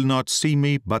 You will not see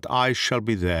me, but I shall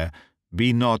be there.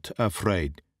 Be not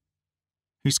afraid."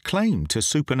 His claim to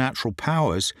supernatural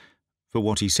powers, for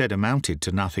what he said amounted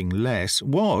to nothing less,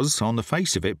 was, on the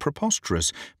face of it,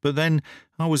 preposterous, but then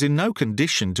I was in no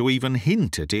condition to even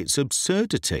hint at its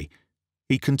absurdity.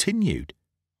 He continued,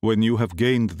 "When you have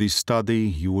gained the study,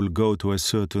 you will go to a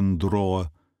certain drawer,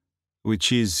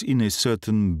 which is in a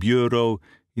certain bureau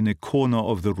in a corner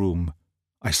of the room.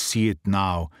 I see it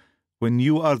now. When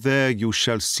you are there, you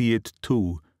shall see it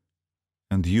too,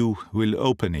 and you will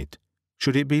open it.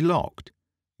 Should it be locked,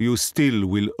 you still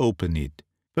will open it."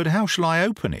 "But how shall I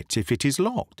open it if it is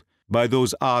locked?" "By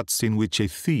those arts in which a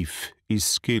thief is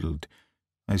skilled.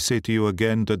 I say to you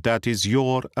again that that is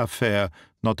your affair,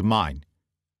 not mine."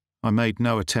 I made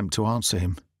no attempt to answer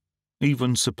him.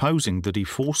 even supposing that he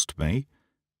forced me,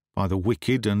 by the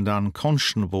wicked and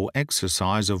unconscionable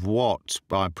exercise of what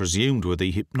I presumed were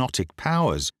the hypnotic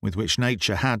powers with which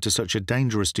nature had to such a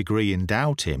dangerous degree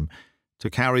endowed him, to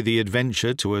carry the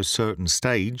adventure to a certain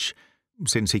stage,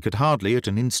 since he could hardly at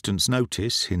an instant's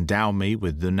notice endow me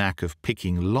with the knack of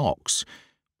picking locks,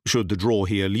 should the drawer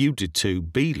he alluded to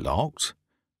be locked,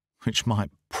 which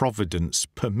might Providence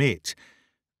permit.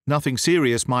 Nothing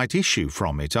serious might issue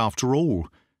from it, after all.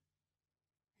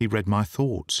 He read my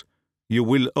thoughts. "You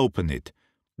will open it.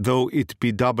 Though it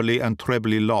be doubly and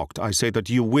trebly locked, I say that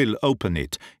you will open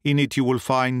it. In it you will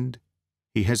find—"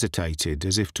 He hesitated,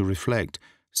 as if to reflect.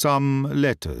 "Some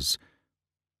letters.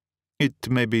 It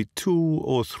may be 2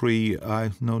 or 3,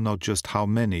 I know not just how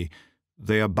many.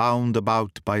 They are bound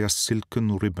about by a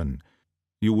silken ribbon.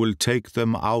 You will take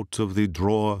them out of the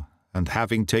drawer, and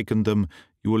having taken them,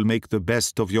 you will make the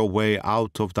best of your way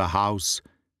out of the house,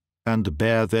 and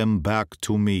bear them back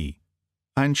to me."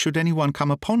 "And should anyone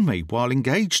come upon me while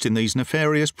engaged in these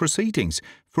nefarious proceedings?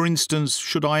 For instance,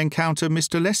 should I encounter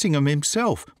Mr. Lessingham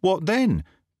himself? What then?"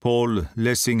 "Paul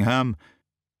Lessingham?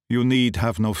 You need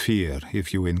have no fear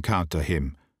if you encounter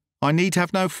him." "I need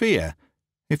have no fear?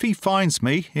 If he finds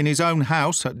me in his own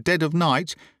house at dead of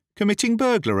night, committing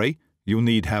burglary?" "You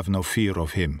need have no fear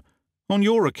of him." "On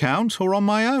your account or on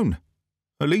my own?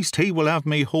 At least he will have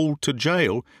me hauled to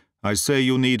jail." "I say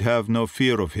you need have no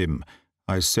fear of him.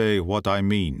 I say what I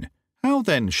mean." "How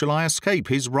then shall I escape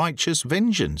his righteous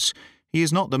vengeance? He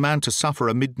is not the man to suffer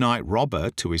a midnight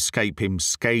robber to escape him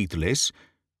scatheless.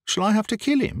 Shall I have to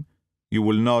kill him?" "You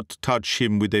will not touch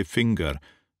him with a finger,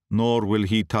 nor will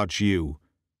he touch you."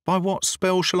 "By what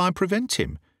spell shall I prevent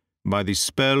him?" "By the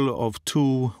spell of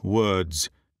 2 words."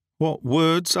 "What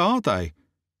words are they?"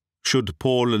 "Should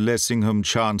Paul Lessingham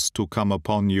chance to come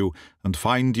upon you, and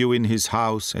find you in his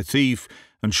house, a thief,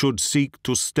 and should seek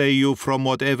to stay you from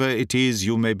whatever it is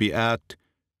you may be at,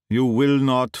 you will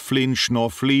not flinch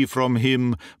nor flee from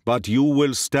him, but you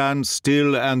will stand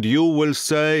still, and you will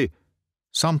say—"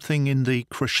 Something in the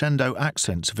crescendo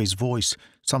accents of his voice,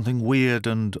 something weird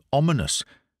and ominous,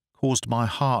 caused my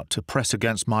heart to press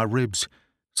against my ribs,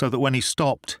 so that when he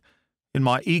stopped, in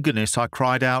my eagerness I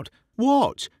cried out,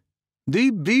 "What?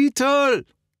 The Beetle!"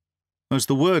 As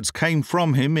the words came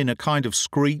from him in a kind of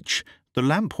screech, the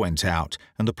lamp went out,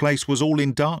 and the place was all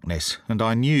in darkness, and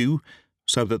I knew,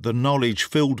 so that the knowledge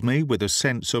filled me with a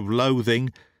sense of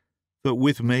loathing, that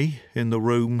with me in the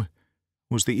room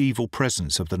was the evil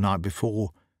presence of the night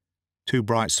before. 2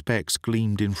 bright specks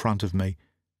gleamed in front of me.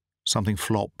 Something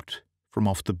flopped from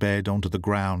off the bed onto the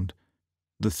ground.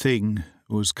 The thing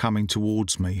was coming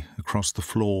towards me across the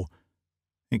floor.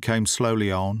 It came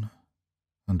slowly on,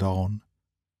 and on,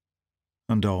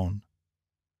 and on.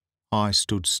 I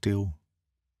stood still,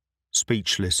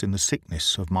 speechless in the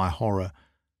sickness of my horror,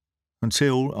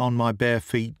 until, on my bare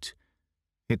feet,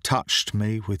 it touched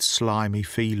me with slimy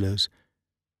feelers,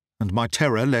 and my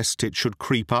terror lest it should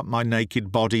creep up my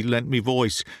naked body lent me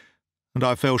voice, and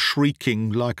I fell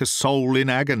shrieking like a soul in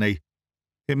agony.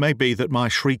 It may be that my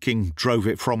shrieking drove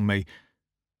it from me.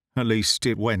 At least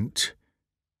it went.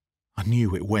 I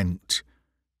knew it went,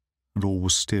 and all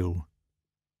was still,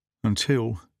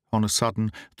 until, on a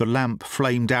sudden, the lamp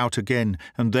flamed out again,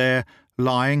 and there,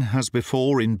 lying as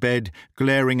before in bed,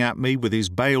 glaring at me with his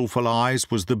baleful eyes,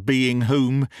 was the being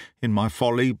whom, in my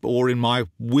folly or in my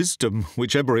wisdom,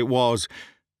 whichever it was,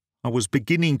 I was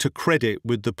beginning to credit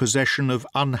with the possession of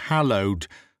unhallowed,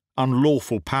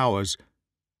 unlawful powers.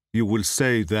 You will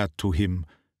say that to him,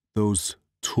 those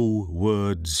 2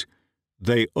 words,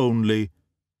 they only,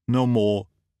 no more,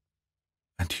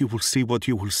 and you will see what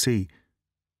you will see.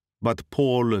 But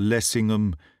Paul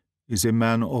Lessingham is a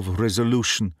man of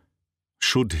resolution.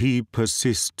 Should he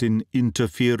persist in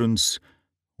interference,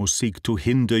 or seek to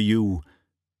hinder you,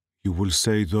 you will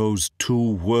say those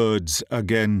 2 words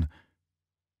again.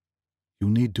 You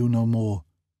need do no more.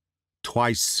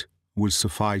 Twice will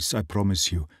suffice, I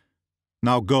promise you.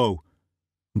 Now go.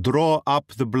 Draw up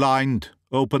the blind,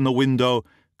 open the window,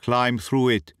 climb through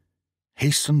it.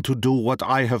 Hasten to do what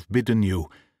I have bidden you.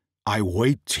 I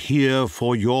wait here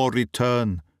for your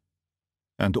return,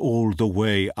 and all the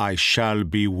way I shall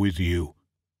be with you.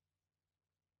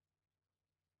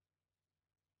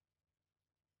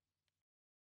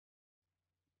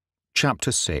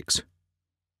 Chapter 6.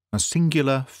 A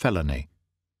Singular Felony.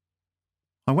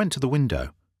 I went to the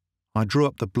window. I drew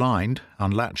up the blind,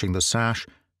 unlatching the sash.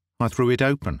 I threw it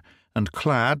open, and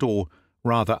clad, or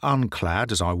rather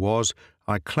unclad as I was,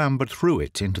 I clambered through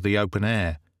it into the open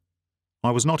air.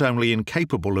 I was not only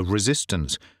incapable of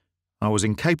resistance, I was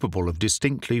incapable of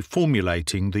distinctly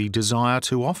formulating the desire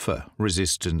to offer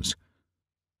resistance.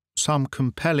 Some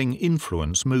compelling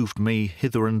influence moved me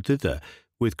hither and thither,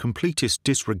 with completest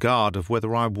disregard of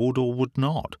whether I would or would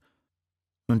not.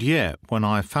 And yet, when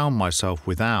I found myself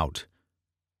without,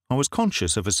 I was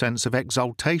conscious of a sense of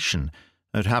exultation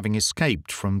at having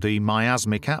escaped from the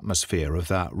miasmic atmosphere of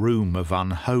that room of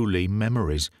unholy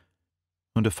memories,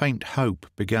 and a faint hope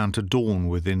began to dawn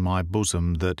within my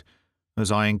bosom that,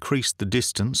 as I increased the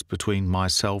distance between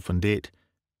myself and it,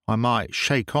 I might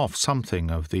shake off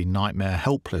something of the nightmare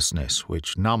helplessness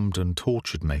which numbed and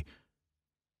tortured me.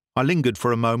 I lingered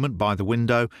for a moment by the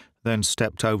window, then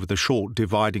stepped over the short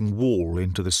dividing wall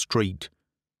into the street.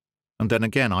 And then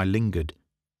again I lingered.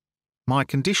 My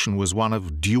condition was one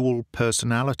of dual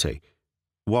personality.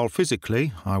 While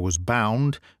physically I was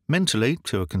bound, mentally,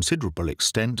 to a considerable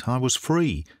extent, I was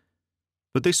free.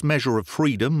 But this measure of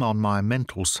freedom on my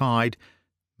mental side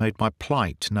made my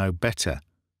plight no better.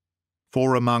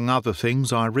 For among other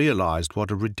things I realized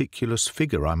what a ridiculous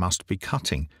figure I must be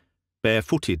cutting,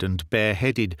 barefooted and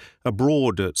bareheaded,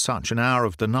 abroad at such an hour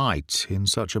of the night, in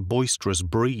such a boisterous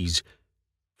breeze,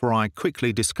 for I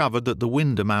quickly discovered that the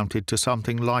wind amounted to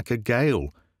something like a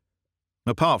gale.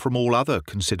 Apart from all other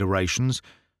considerations,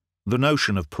 the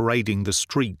notion of parading the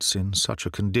streets in such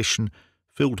a condition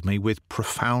filled me with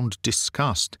profound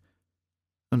disgust,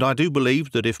 and I do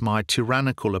believe that if my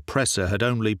tyrannical oppressor had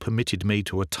only permitted me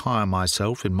to attire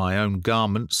myself in my own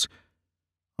garments,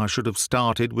 I should have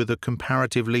started with a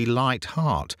comparatively light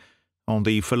heart on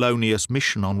the felonious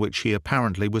mission on which he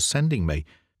apparently was sending me.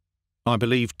 I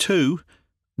believe, too,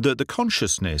 that the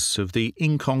consciousness of the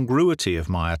incongruity of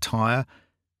my attire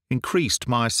increased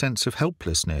my sense of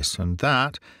helplessness, and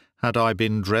that, had I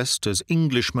been dressed as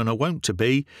Englishmen are wont to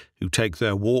be, who take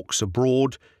their walks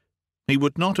abroad, he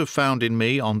would not have found in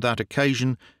me on that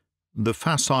occasion the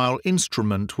facile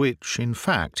instrument which, in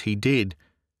fact, he did.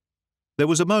 There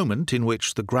was a moment in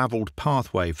which the gravelled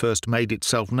pathway first made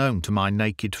itself known to my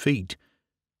naked feet,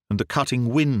 and the cutting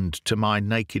wind to my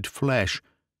naked flesh,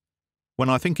 when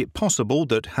I think it possible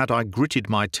that had I gritted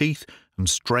my teeth and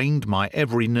strained my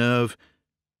every nerve,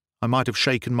 I might have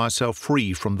shaken myself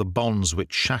free from the bonds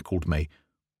which shackled me,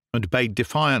 and bade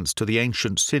defiance to the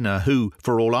ancient sinner who,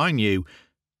 for all I knew,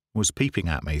 was peeping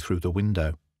at me through the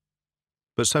window.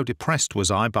 But so depressed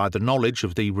was I by the knowledge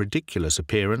of the ridiculous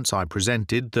appearance I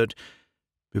presented that,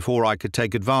 before I could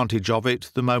take advantage of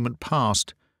it, the moment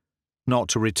passed, not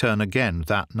to return again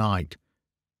that night.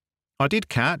 I did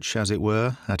catch, as it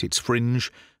were, at its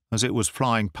fringe, as it was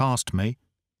flying past me,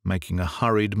 making a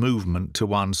hurried movement to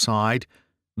one side,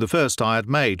 the first I had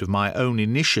made of my own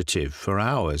initiative for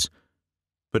hours.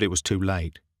 But it was too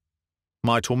late.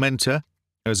 My tormentor,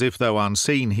 as if though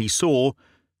unseen he saw,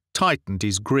 tightened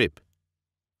his grip.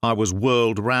 I was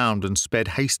whirled round and sped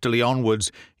hastily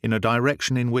onwards in a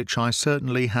direction in which I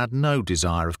certainly had no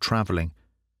desire of travelling.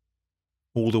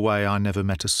 All the way I never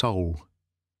met a soul.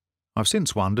 I've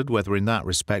since wondered whether in that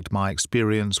respect my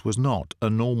experience was not a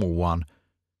normal one,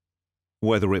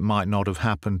 whether it might not have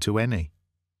happened to any.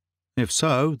 If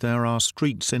so, there are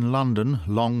streets in London,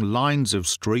 long lines of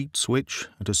streets which,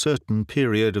 at a certain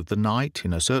period of the night,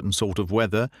 in a certain sort of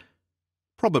weather,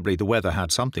 probably the weather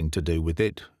had something to do with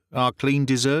it, are clean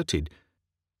deserted,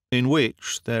 in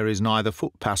which there is neither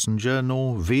foot-passenger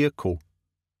nor vehicle,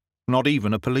 not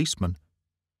even a policeman.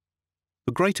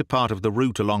 The greater part of the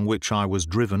route along which I was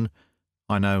driven,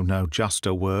 I know no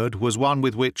juster word, was one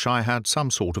with which I had some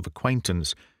sort of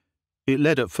acquaintance. It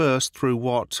led at first through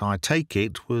what, I take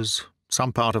it, was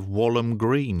some part of Walham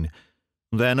Green,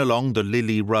 then along the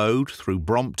Lily Road, through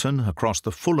Brompton, across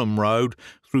the Fulham Road,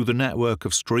 through the network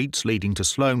of streets leading to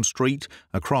Sloane Street,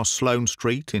 across Sloane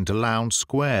Street into Lowndes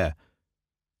Square.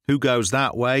 Who goes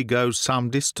that way goes some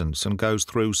distance and goes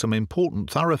through some important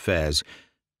thoroughfares,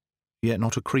 yet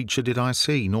not a creature did I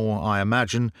see, nor, I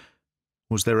imagine,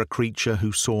 was there a creature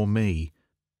who saw me.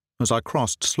 As I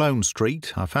crossed Sloane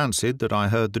Street, I fancied that I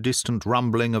heard the distant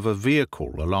rumbling of a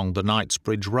vehicle along the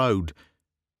Knightsbridge Road,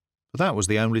 but that was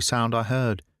the only sound I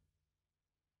heard.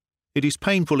 It is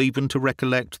painful even to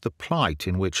recollect the plight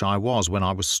in which I was when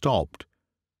I was stopped,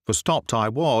 for stopped I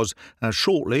was as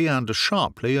shortly and as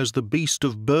sharply as the beast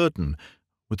of burden,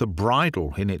 with a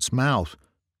bridle in its mouth,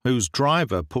 whose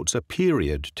driver puts a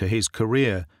period to his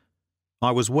career.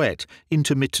 I was wet,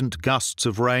 intermittent gusts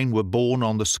of rain were borne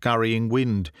on the scurrying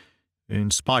wind.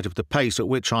 In spite of the pace at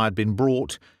which I had been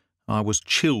brought, I was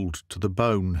chilled to the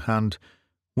bone, and,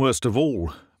 worst of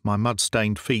all, my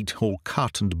mud-stained feet, all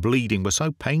cut and bleeding, were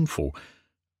so painful,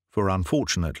 for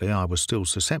unfortunately I was still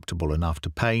susceptible enough to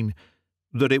pain,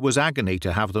 that it was agony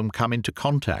to have them come into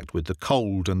contact with the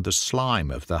cold and the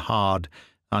slime of the hard,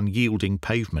 unyielding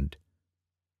pavement.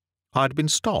 I had been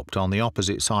stopped on the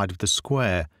opposite side of the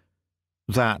square,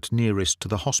 that nearest to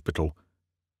the hospital,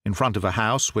 in front of a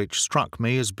house which struck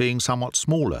me as being somewhat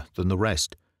smaller than the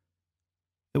rest.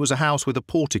 It was a house with a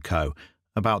portico.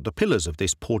 About the pillars of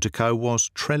this portico was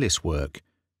trellis work,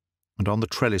 and on the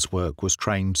trellis work was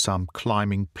trained some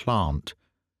climbing plant.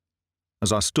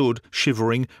 As I stood,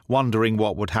 shivering, wondering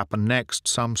what would happen next,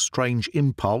 some strange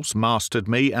impulse mastered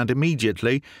me, and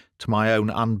immediately, to my own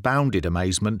unbounded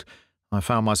amazement, I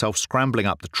found myself scrambling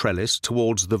up the trellis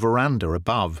towards the veranda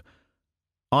above.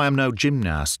 I am no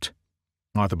gymnast,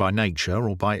 either by nature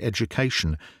or by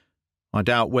education. I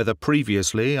doubt whether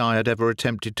previously I had ever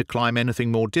attempted to climb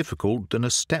anything more difficult than a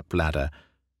step-ladder.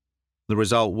 The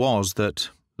result was that,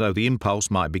 though the impulse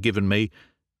might be given me,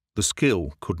 the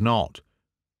skill could not,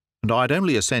 and I had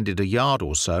only ascended a yard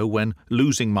or so when,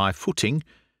 losing my footing,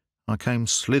 I came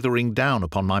slithering down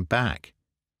upon my back.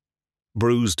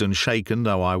 Bruised and shaken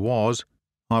though I was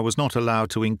not allowed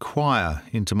to inquire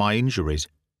into my injuries.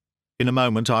 In a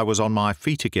moment I was on my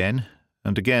feet again,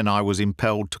 and again I was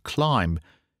impelled to climb,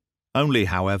 only,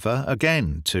 however,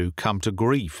 again to come to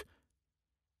grief.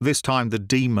 This time the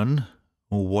demon,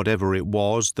 or whatever it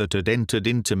was that had entered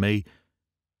into me,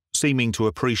 seeming to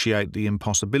appreciate the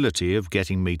impossibility of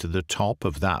getting me to the top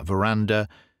of that veranda,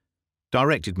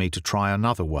 directed me to try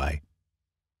another way.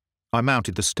 I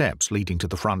mounted the steps leading to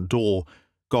the front door,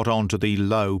 got on to the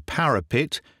low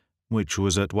parapet, which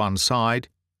was at one side,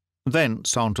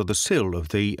 thence onto the sill of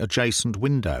the adjacent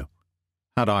window.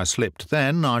 Had I slipped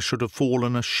then, I should have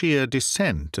fallen a sheer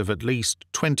descent of at least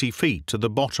 20 feet to the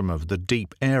bottom of the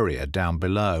deep area down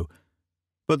below.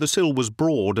 But the sill was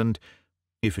broad, and,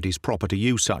 if it is proper to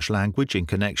use such language in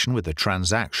connection with a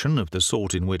transaction of the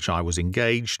sort in which I was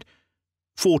engaged,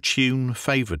 fortune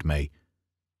favoured me.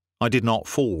 I did not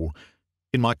fall.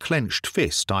 In my clenched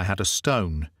fist I had a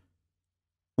stone.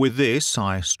 With this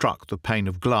I struck the pane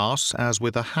of glass as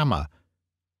with a hammer.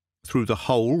 Through the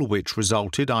hole which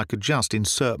resulted I could just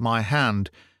insert my hand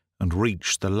and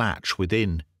reach the latch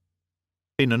within.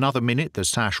 In another minute the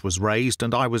sash was raised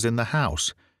and I was in the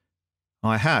house.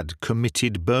 I had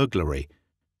committed burglary.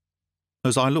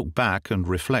 As I look back and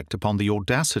reflect upon the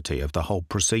audacity of the whole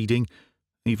proceeding,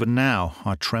 even now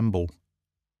I tremble.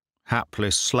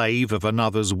 Hapless slave of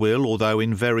another's will, although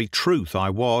in very truth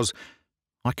I was,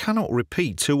 I cannot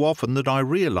repeat too often that I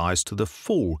realised to the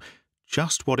full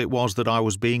just what it was that I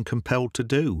was being compelled to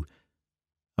do,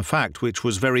 a fact which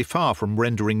was very far from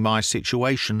rendering my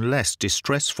situation less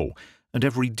distressful, and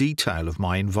every detail of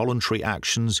my involuntary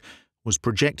actions was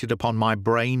projected upon my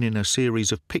brain in a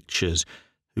series of pictures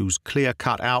whose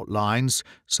clear-cut outlines,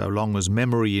 so long as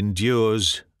memory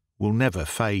endures, will never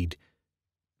fade.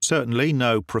 Certainly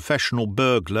no professional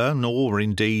burglar, nor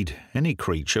indeed any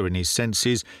creature in his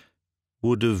senses,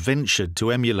 would have ventured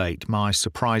to emulate my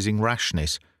surprising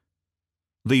rashness.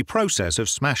 The process of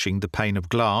smashing the pane of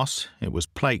glass, it was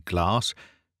plate glass,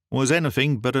 was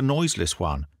anything but a noiseless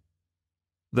one.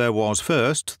 There was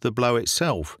first the blow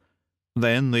itself,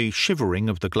 then the shivering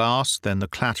of the glass, then the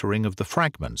clattering of the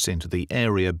fragments into the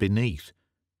area beneath.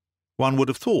 One would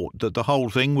have thought that the whole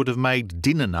thing would have made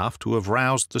din enough to have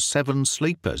roused the 7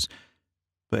 sleepers,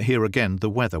 but here again the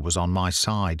weather was on my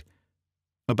side.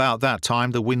 About that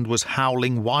time the wind was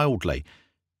howling wildly.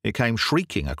 It came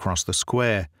shrieking across the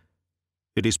square.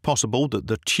 It is possible that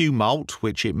the tumult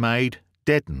which it made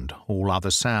deadened all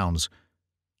other sounds.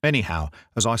 Anyhow,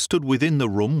 as I stood within the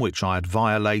room which I had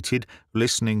violated,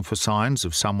 listening for signs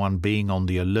of someone being on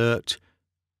the alert,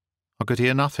 I could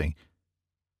hear nothing.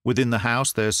 Within the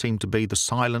house there seemed to be the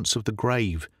silence of the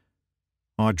grave.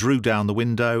 I drew down the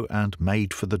window and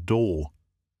made for the door.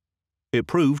 It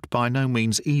proved by no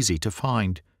means easy to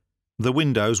find. The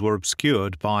windows were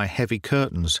obscured by heavy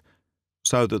curtains,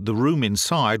 so that the room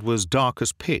inside was dark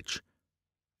as pitch.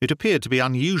 It appeared to be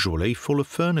unusually full of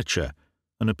furniture,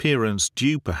 an appearance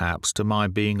due perhaps to my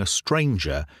being a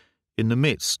stranger in the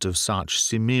midst of such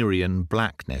Cimmerian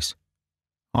blackness.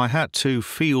 I had to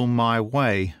feel my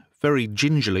way, very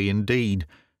gingerly indeed,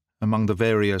 among the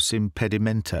various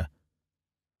impedimenta.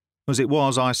 As it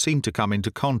was, I seemed to come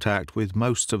into contact with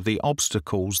most of the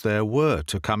obstacles there were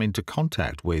to come into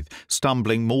contact with,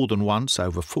 stumbling more than once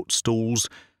over footstools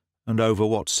and over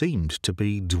what seemed to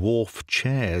be dwarf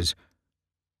chairs.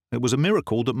 It was a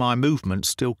miracle that my movements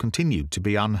still continued to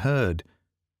be unheard,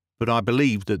 but I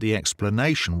believed that the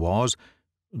explanation was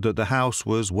that the house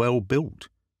was well built,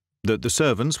 that the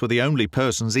servants were the only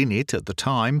persons in it at the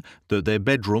time, that their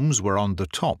bedrooms were on the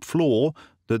top floor,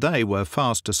 that they were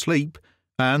fast asleep,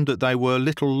 and that they were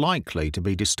little likely to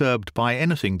be disturbed by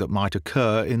anything that might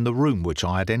occur in the room which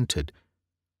I had entered.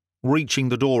 Reaching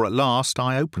the door at last,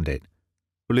 I opened it,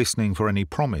 listening for any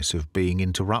promise of being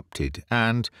interrupted,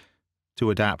 and, to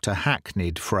adapt a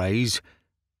hackneyed phrase,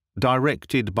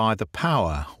 directed by the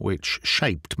power which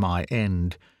shaped my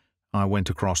end, I went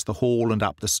across the hall and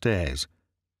up the stairs.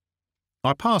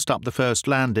 I passed up the first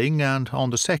landing and, on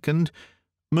the second,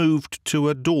 moved to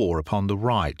a door upon the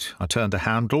right. I turned the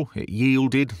handle, it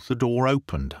yielded, the door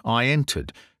opened. I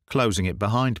entered, closing it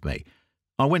behind me.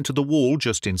 I went to the wall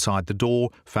just inside the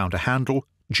door, found a handle,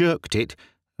 jerked it,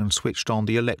 and switched on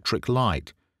the electric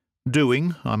light.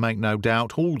 Doing, I make no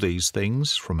doubt, all these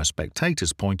things, from a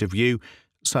spectator's point of view,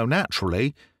 so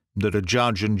naturally that a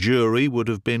judge and jury would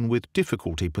have been with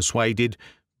difficulty persuaded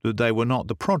that they were not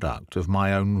the product of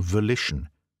my own volition.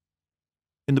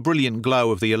 In the brilliant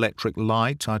glow of the electric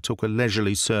light, I took a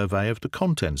leisurely survey of the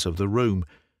contents of the room.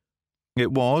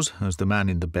 It was, as the man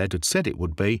in the bed had said it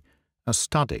would be, a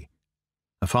study.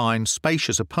 A fine,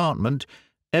 spacious apartment,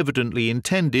 evidently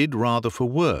intended rather for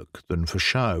work than for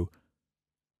show.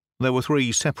 There were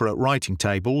 3 separate writing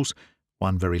tables,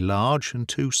 one very large and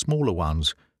 2 smaller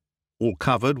ones, all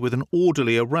covered with an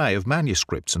orderly array of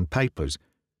manuscripts and papers.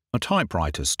 A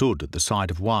typewriter stood at the side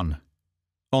of one.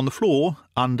 On the floor,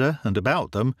 under and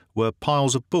about them, were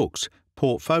piles of books,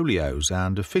 portfolios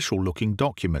and official-looking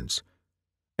documents.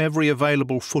 Every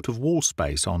available foot of wall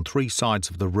space on 3 sides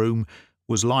of the room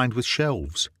was lined with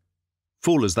shelves,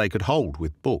 full as they could hold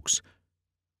with books.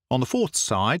 On the 4th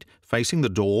side, facing the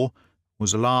door,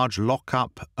 was a large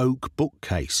lock-up oak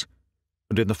bookcase,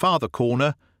 and in the farther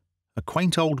corner, a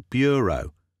quaint old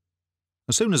bureau.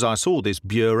 As soon as I saw this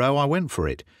bureau, I went for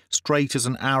it, straight as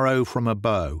an arrow from a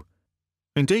bow.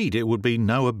 Indeed, it would be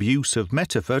no abuse of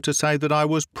metaphor to say that I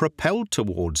was propelled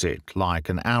towards it like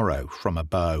an arrow from a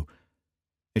bow.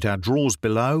 It had drawers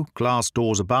below, glass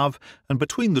doors above, and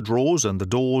between the drawers and the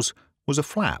doors was a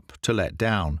flap to let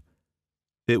down.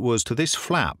 It was to this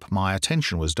flap my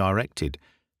attention was directed.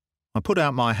 I put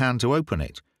out my hand to open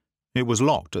it. It was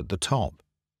locked at the top.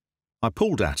 I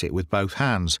pulled at it with both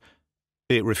hands.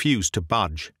 It refused to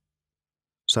budge.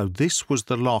 So this was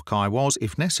the lock I was,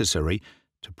 if necessary,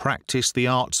 to practice the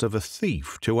arts of a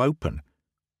thief to open.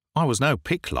 I was no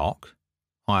picklock.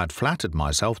 I had flattered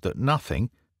myself that nothing,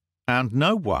 and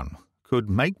no one, could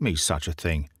make me such a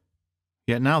thing.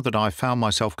 Yet now that I found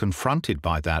myself confronted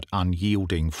by that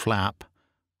unyielding flap,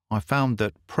 I found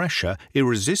that pressure,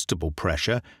 irresistible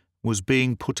pressure, was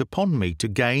being put upon me to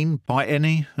gain, by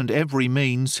any and every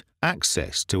means,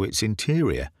 access to its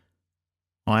interior.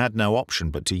 I had no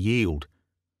option but to yield.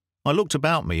 I looked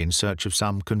about me in search of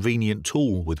some convenient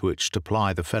tool with which to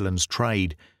ply the felon's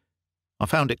trade. I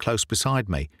found it close beside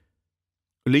me.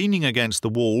 Leaning against the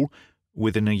wall,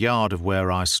 within a yard of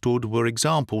where I stood, were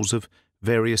examples of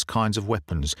various kinds of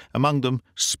weapons, among them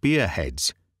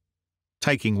spearheads.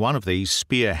 Taking one of these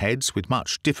spearheads with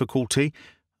much difficulty,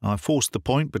 I forced the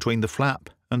point between the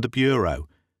flap and the bureau.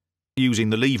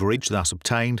 Using the leverage thus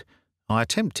obtained, I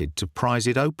attempted to prise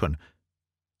it open.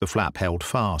 The flap held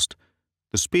fast.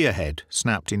 The spearhead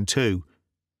snapped in 2.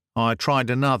 I tried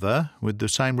another with the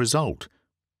same result.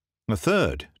 A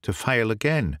third to fail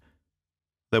again.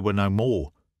 There were no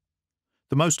more.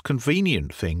 The most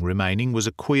convenient thing remaining was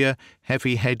a queer,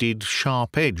 heavy-headed,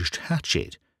 sharp-edged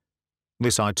hatchet.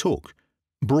 This I took,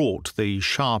 brought the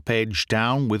sharp edge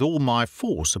down with all my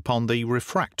force upon the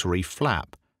refractory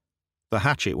flap. The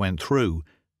hatchet went through.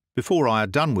 Before I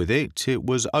had done with it, it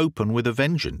was open with a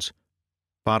vengeance.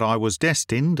 But I was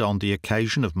destined, on the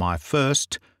occasion of my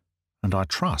first, and I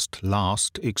trust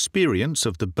last, experience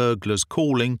of the burglar's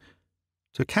calling,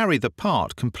 to carry the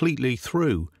part completely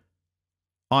through.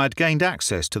 I had gained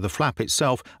access to the flap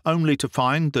itself, only to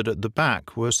find that at the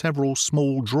back were several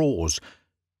small drawers,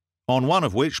 on one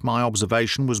of which my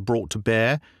observation was brought to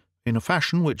bear in a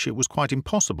fashion which it was quite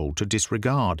impossible to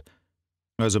disregard.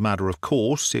 As a matter of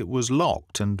course, it was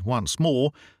locked, and once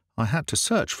more I had to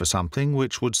search for something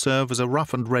which would serve as a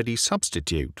rough-and-ready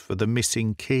substitute for the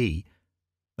missing key.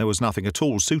 There was nothing at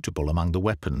all suitable among the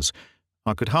weapons.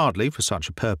 I could hardly, for such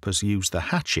a purpose, use the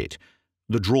hatchet.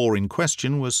 The drawer in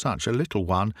question was such a little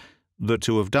one that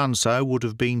to have done so would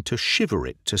have been to shiver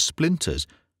it to splinters.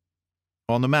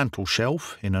 On the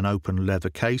mantel-shelf, in an open leather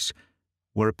case,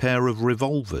 were a pair of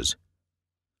revolvers.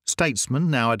 Statesmen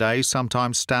nowadays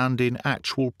sometimes stand in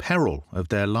actual peril of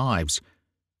their lives.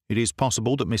 It is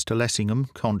possible that Mr. Lessingham,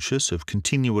 conscious of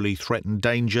continually threatened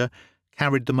danger,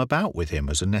 carried them about with him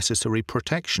as a necessary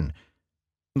protection.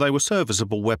 They were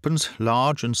serviceable weapons,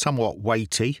 large and somewhat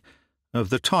weighty, of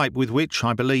the type with which,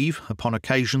 I believe, upon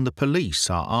occasion the police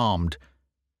are armed.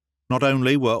 Not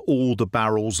only were all the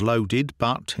barrels loaded,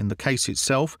 but, in the case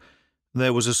itself,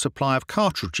 there was a supply of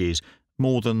cartridges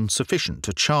more than sufficient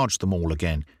to charge them all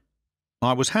again.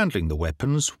 I was handling the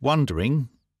weapons, wondering,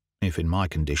 if in my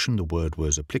condition the word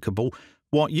was applicable,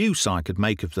 what use I could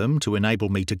make of them to enable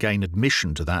me to gain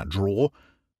admission to that drawer,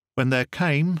 when there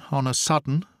came, on a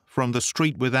sudden, from the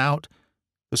street without,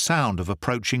 the sound of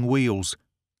approaching wheels.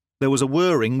 There was a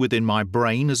whirring within my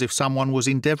brain as if someone was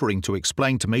endeavouring to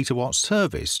explain to me to what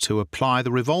service to apply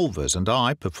the revolvers, and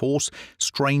I, perforce,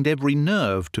 strained every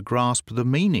nerve to grasp the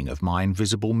meaning of my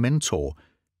invisible mentor.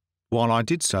 While I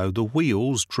did so, the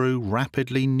wheels drew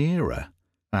rapidly nearer,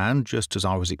 and, just as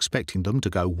I was expecting them to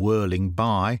go whirling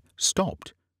by,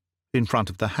 stopped, in front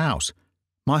of the house.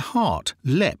 My heart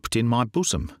leapt in my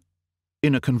bosom.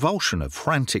 In a convulsion of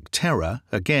frantic terror,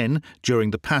 again,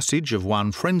 during the passage of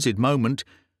one frenzied moment,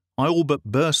 I all but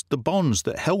burst the bonds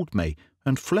that held me,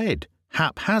 and fled,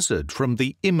 haphazard, from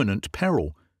the imminent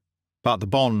peril. But the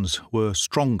bonds were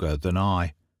stronger than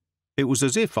I. It was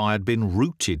as if I had been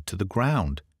rooted to the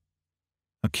ground.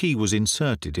 A key was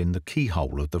inserted in the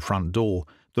keyhole of the front door.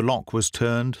 The lock was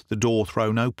turned, the door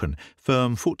thrown open.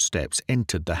 Firm footsteps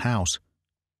entered the house.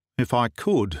 If I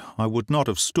could, I would not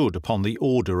have stood upon the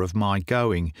order of my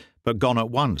going, but gone at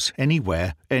once,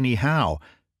 anywhere, anyhow.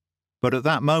 But at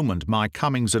that moment my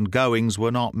comings and goings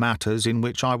were not matters in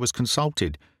which I was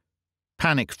consulted.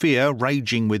 Panic fear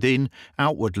raging within,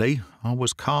 outwardly, I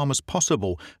was calm as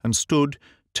possible, and stood,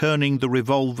 turning the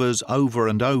revolvers over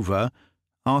and over,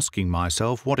 asking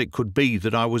myself what it could be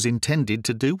that I was intended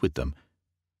to do with them.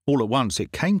 All at once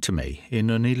it came to me, in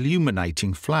an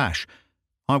illuminating flash,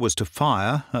 I was to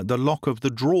fire at the lock of the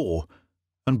drawer,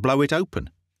 and blow it open.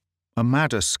 A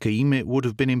madder scheme it would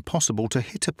have been impossible to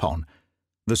hit upon.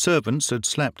 The servants had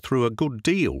slept through a good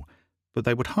deal, but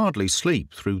they would hardly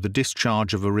sleep through the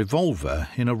discharge of a revolver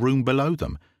in a room below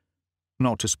them,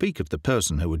 not to speak of the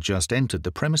person who had just entered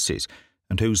the premises,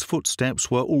 and whose footsteps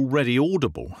were already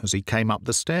audible as he came up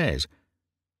the stairs.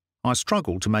 I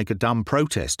struggled to make a dumb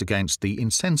protest against the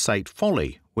insensate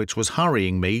folly which was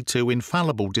hurrying me to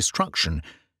infallible destruction,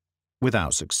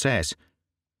 without success.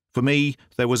 For me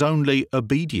there was only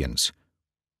obedience.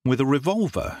 With a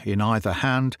revolver in either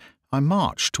hand, I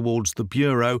marched towards the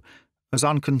bureau as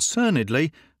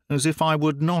unconcernedly as if I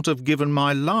would not have given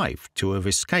my life to have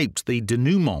escaped the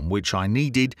denouement which I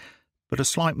needed, but a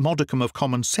slight modicum of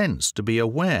common sense to be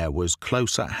aware was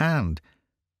close at hand.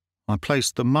 I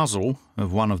placed the muzzle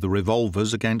of one of the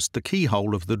revolvers against the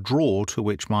keyhole of the drawer to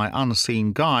which my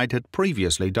unseen guide had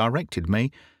previously directed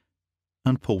me,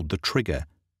 and pulled the trigger.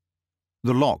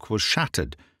 The lock was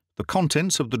shattered. The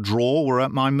contents of the drawer were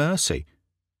at my mercy.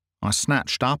 I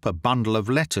snatched up a bundle of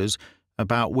letters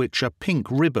about which a pink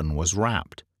ribbon was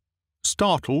wrapped.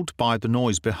 Startled by the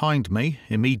noise behind me,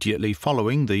 immediately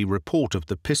following the report of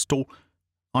the pistol,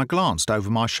 I glanced over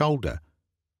my shoulder.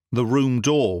 The room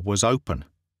door was open,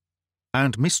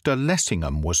 and Mr.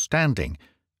 Lessingham was standing,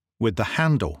 with the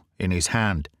handle in his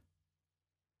hand.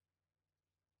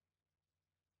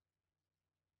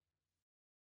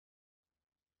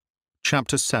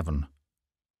 Chapter 7.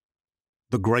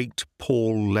 The Great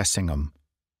Paul Lessingham.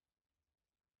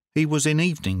 He was in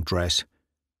evening dress.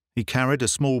 He carried a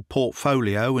small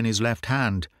portfolio in his left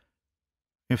hand.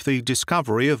 If the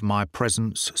discovery of my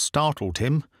presence startled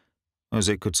him, as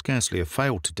it could scarcely have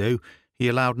failed to do, he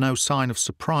allowed no sign of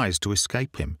surprise to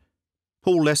escape him.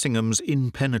 Paul Lessingham's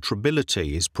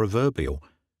impenetrability is proverbial.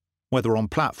 Whether on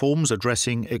platforms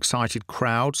addressing excited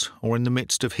crowds or in the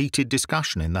midst of heated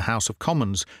discussion in the House of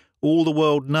Commons, all the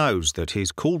world knows that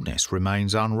his coolness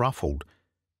remains unruffled.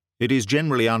 It is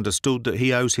generally understood that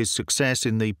he owes his success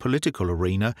in the political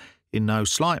arena in no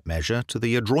slight measure to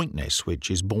the adroitness which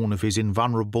is born of his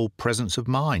invulnerable presence of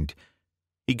mind.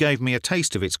 He gave me a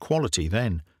taste of its quality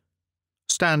then.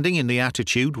 Standing in the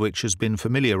attitude which has been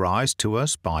familiarised to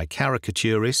us by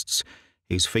caricaturists,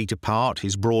 his feet apart,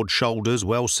 his broad shoulders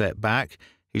well set back,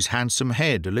 his handsome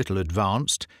head a little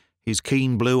advanced, his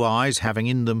keen blue eyes having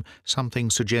in them something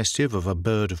suggestive of a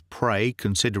bird of prey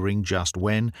considering just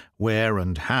when, where,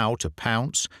 and how to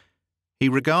pounce, he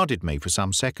regarded me for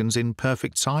some seconds in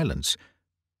perfect silence.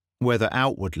 Whether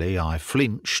outwardly I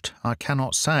flinched, I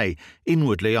cannot say.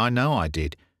 Inwardly I know I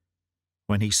did.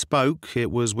 When he spoke, it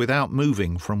was without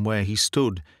moving from where he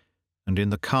stood, and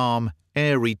in the calm,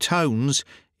 airy tones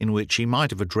in which he might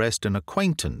have addressed an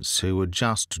acquaintance who had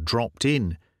just dropped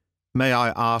in. "May I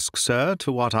ask, sir,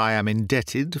 to what I am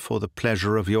indebted for the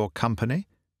pleasure of your company?"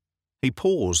 He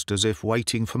paused as if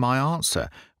waiting for my answer.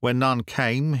 When none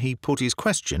came, he put his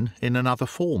question in another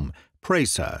form. "Pray,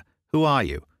 sir, who are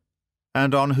you?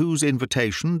 And on whose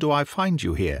invitation do I find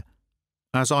you here?"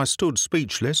 As I stood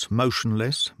speechless,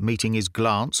 motionless, meeting his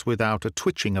glance without a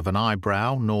twitching of an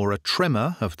eyebrow nor a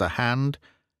tremor of the hand,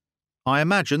 I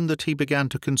imagined that he began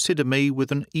to consider me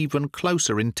with an even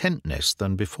closer intentness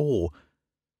than before.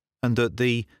 and that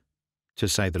the, to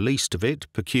say the least of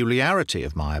it, peculiarity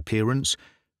of my appearance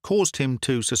caused him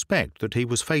to suspect that he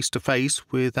was face to face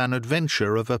with an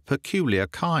adventure of a peculiar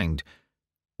kind.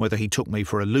 Whether he took me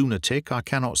for a lunatic I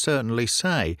cannot certainly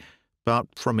say, but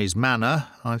from his manner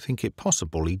I think it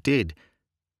possible he did.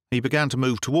 He began to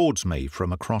move towards me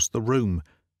from across the room,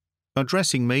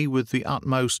 addressing me with the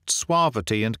utmost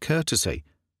suavity and courtesy.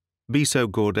 "Be so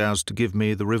good as to give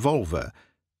me the revolver,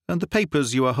 and the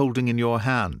papers you are holding in your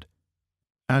hand."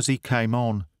 As he came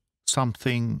on,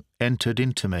 something entered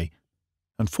into me,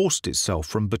 and forced itself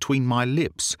from between my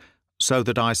lips, so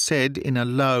that I said in a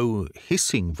low,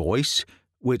 hissing voice,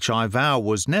 which I vow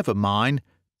was never mine,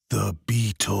 "The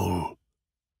Beetle."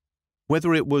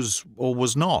 Whether it was or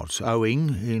was not owing,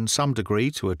 in some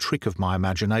degree, to a trick of my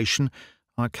imagination,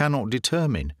 I cannot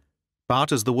determine.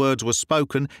 But as the words were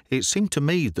spoken, it seemed to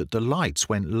me that the lights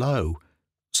went low,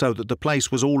 so that the place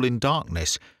was all in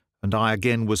darkness, and I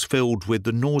again was filled with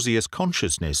the nauseous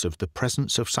consciousness of the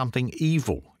presence of something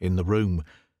evil in the room.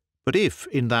 But if,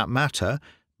 in that matter,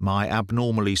 my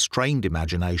abnormally strained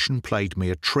imagination played me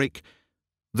a trick,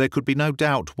 there could be no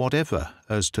doubt whatever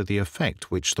as to the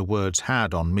effect which the words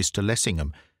had on Mr.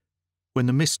 Lessingham. When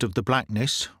the mist of the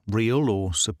blackness, real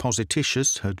or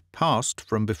supposititious, had passed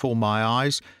from before my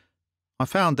eyes, I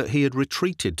found that he had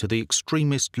retreated to the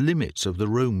extremest limits of the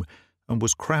room, and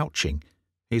was crouching,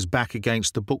 his back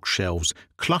against the bookshelves,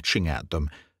 clutching at them,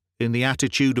 in the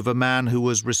attitude of a man who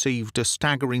has received a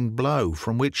staggering blow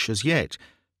from which, as yet,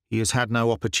 he has had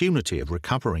no opportunity of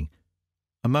recovering.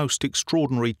 A most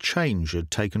extraordinary change had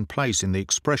taken place in the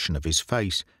expression of his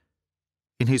face.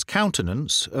 In his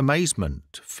countenance,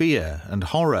 amazement, fear, and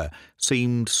horror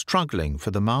seemed struggling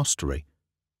for the mastery.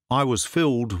 I was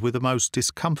filled with a most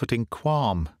discomforting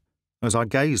qualm as I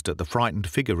gazed at the frightened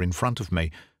figure in front of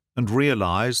me, and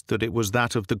realized that it was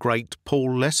that of the great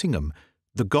Paul Lessingham,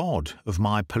 the god of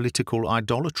my political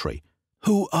idolatry.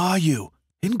 "Who are you?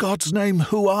 In God's name,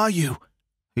 who are you?"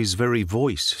 His very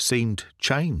voice seemed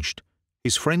changed.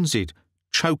 His frenzied,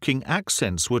 choking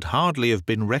accents would hardly have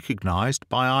been recognized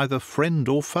by either friend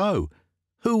or foe.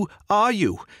 "Who are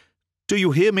you? Do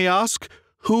you hear me ask?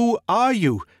 Who are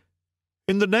you?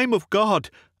 In the name of God,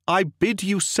 I bid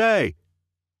you say."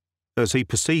 As he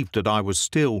perceived that I was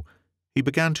still, he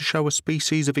began to show a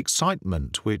species of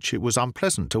excitement which it was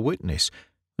unpleasant to witness,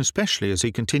 especially as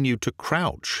he continued to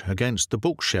crouch against the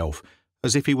bookshelf,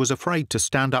 as if he was afraid to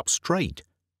stand up straight.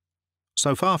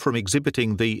 So far from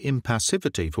exhibiting the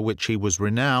impassivity for which he was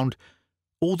renowned,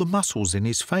 all the muscles in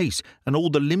his face and all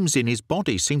the limbs in his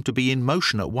body seemed to be in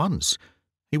motion at once.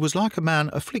 He was like a man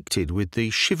afflicted with the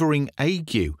shivering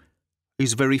ague.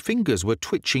 His very fingers were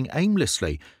twitching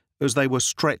aimlessly as they were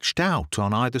stretched out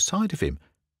on either side of him,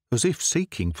 as if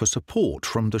seeking for support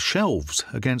from the shelves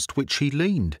against which he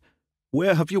leaned.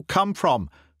 "Where have you come from?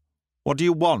 What do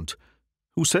you want?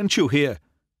 Who sent you here?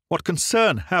 What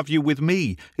concern have you with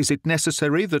me? Is it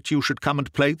necessary that you should come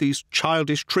and play these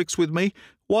childish tricks with me?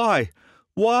 Why?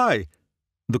 Why?"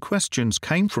 The questions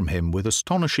came from him with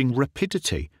astonishing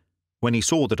rapidity. When he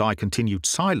saw that I continued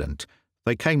silent,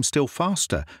 they came still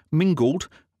faster, mingled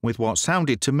with what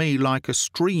sounded to me like a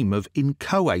stream of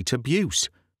inchoate abuse.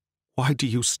 "Why do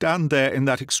you stand there in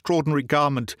that extraordinary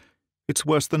garment? It's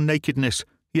worse than nakedness.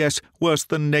 Yes, worse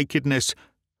than nakedness.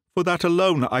 For that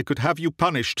alone I could have you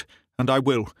punished, and I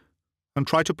will. And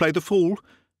try to play the fool?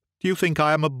 Do you think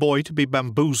I am a boy to be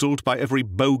bamboozled by every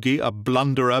bogey a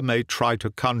blunderer may try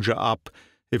to conjure up?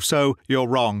 If so, you're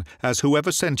wrong, as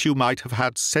whoever sent you might have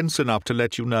had sense enough to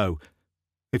let you know.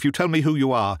 If you tell me who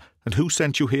you are, and who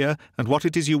sent you here, and what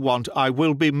it is you want, I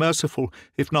will be merciful.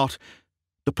 If not,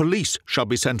 the police shall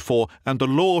be sent for, and the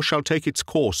law shall take its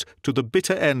course to the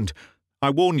bitter end. I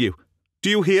warn you. Do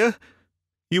you hear?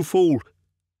 You fool!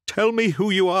 Tell me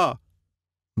who you are."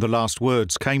 The last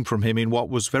words came from him in what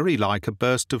was very like a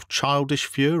burst of childish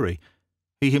fury.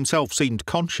 He himself seemed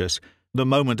conscious, the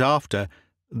moment after,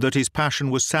 that his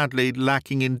passion was sadly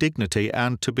lacking in dignity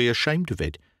and to be ashamed of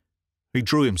it. He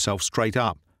drew himself straight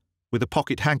up. With a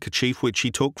pocket handkerchief which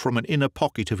he took from an inner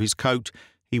pocket of his coat,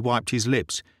 he wiped his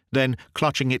lips. Then,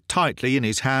 clutching it tightly in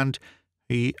his hand,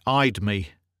 he eyed me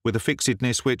with a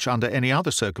fixedness which, under any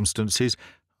other circumstances,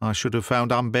 I should have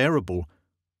found unbearable.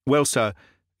 "Well, sir,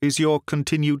 is your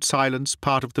continued silence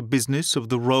part of the business of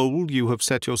the rôle you have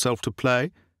set yourself to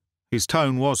play?" His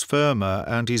tone was firmer,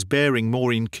 and his bearing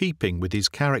more in keeping with his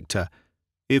character.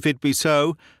 "If it be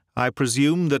so, I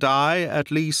presume that I,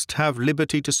 at least, have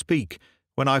liberty to speak,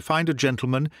 when I find a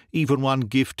gentleman, even one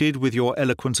gifted with your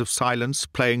eloquence of silence,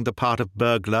 playing the part of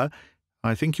burglar.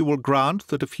 I think you will grant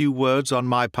that a few words on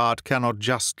my part cannot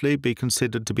justly be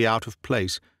considered to be out of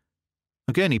place."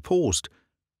 Again he paused,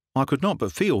 I could not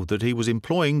but feel that he was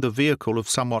employing the vehicle of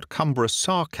somewhat cumbrous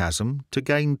sarcasm to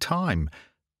gain time,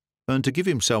 and to give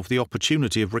himself the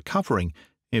opportunity of recovering,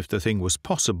 if the thing was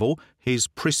possible, his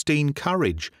pristine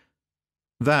courage.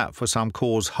 That, for some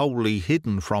cause wholly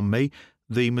hidden from me,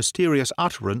 the mysterious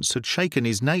utterance had shaken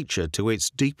his nature to its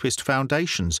deepest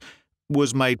foundations,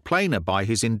 was made plainer by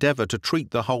his endeavour to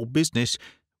treat the whole business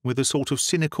with a sort of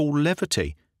cynical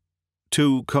levity.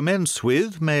 "To commence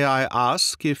with, may I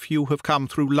ask if you have come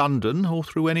through London or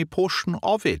through any portion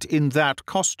of it in that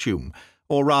costume,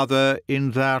 or rather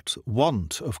in that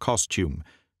want of costume?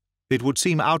 It would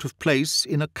seem out of place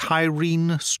in a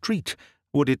Cairene street,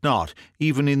 would it not?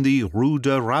 Even in the Rue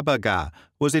de Rabagat,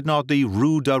 was it not the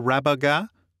Rue de Rabagat?"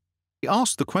 He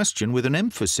asked the question with an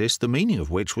emphasis the meaning of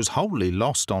which was wholly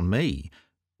lost on me.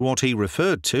 What he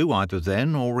referred to, either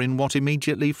then or in what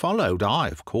immediately followed, I,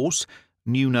 of course,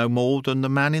 knew no more than the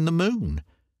man in the moon,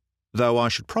 though I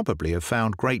should probably have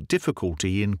found great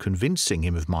difficulty in convincing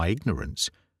him of my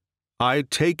ignorance. "I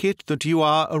take it that you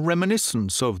are a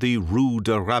reminiscence of the Rue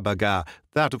de Rabagat,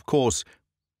 that, of course.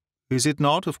 Is it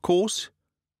not, of course?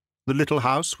 The little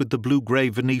house with the blue-grey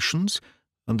Venetians,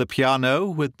 and the piano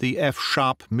with the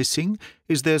F-sharp missing.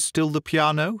 Is there still the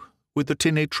piano, with the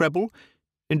tinny treble?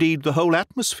 Indeed, the whole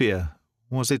atmosphere,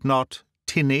 was it not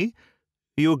tinny?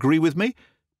 You agree with me?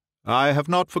 I have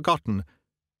not forgotten.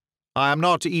 I am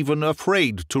not even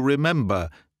afraid to remember.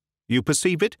 You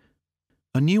perceive it?"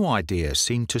 A new idea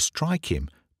seemed to strike him,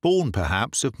 born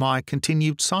perhaps of my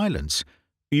continued silence.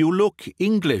 "You look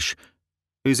English.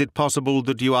 Is it possible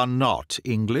that you are not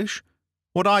English?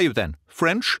 What are you then?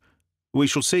 French? We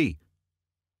shall see."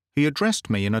 He addressed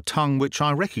me in a tongue which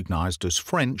I recognized as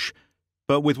French,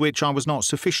 but with which I was not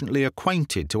sufficiently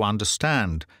acquainted to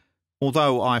understand,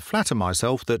 although I flatter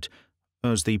myself that,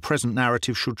 as the present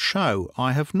narrative should show,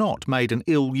 I have not made an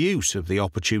ill use of the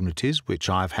opportunities which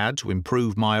I have had to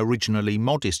improve my originally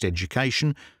modest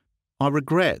education. I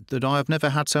regret that I have never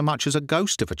had so much as a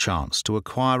ghost of a chance to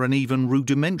acquire an even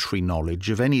rudimentary knowledge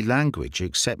of any language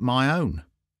except my own.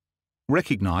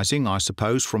 Recognising, I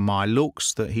suppose, from my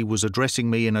looks that he was addressing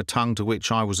me in a tongue to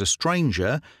which I was a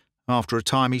stranger, after a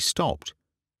time he stopped,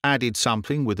 added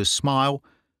something with a smile,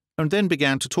 and then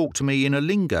began to talk to me in a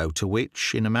lingo to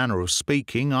which, in a manner of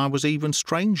speaking, I was even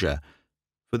stranger,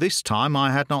 for this time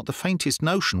I had not the faintest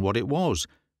notion what it was.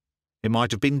 It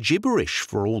might have been gibberish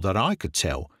for all that I could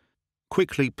tell.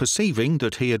 Quickly perceiving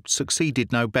that he had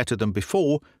succeeded no better than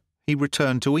before, he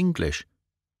returned to English.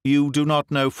 "You do not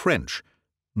know French,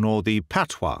 nor the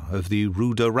patois of the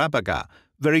Rue de Rabagat.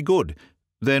 Very good.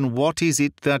 Then what is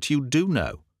it that you do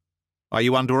know? Are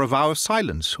you under a vow of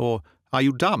silence, or are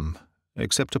you dumb,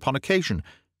 except upon occasion?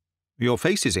 Your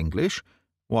face is English.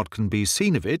 What can be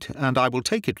seen of it, and I will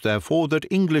take it, therefore, that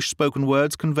English-spoken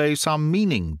words convey some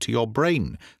meaning to your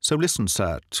brain. So listen,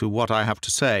 sir, to what I have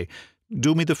to say.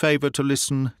 Do me the favour to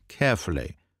listen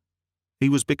carefully." He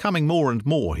was becoming more and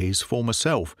more his former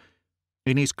self.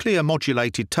 In his clear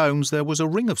modulated tones there was a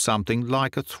ring of something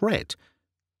like a threat,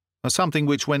 a something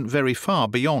which went very far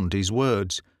beyond his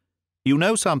words. "You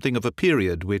know something of a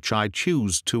period which I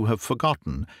choose to have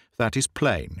forgotten. That is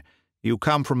plain. You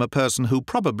come from a person who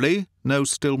probably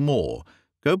knows still more.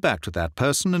 Go back to that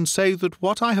person and say that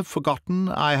what I have forgotten,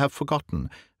 I have forgotten.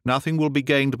 Nothing will be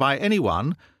gained by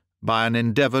anyone by an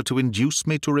endeavour to induce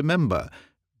me to remember.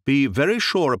 Be very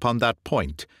sure upon that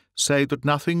point. Say that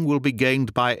nothing will be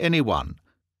gained by anyone.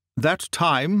 That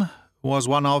time was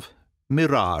one of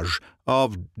mirage,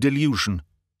 of delusion,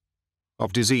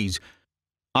 of disease.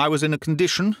 I was in a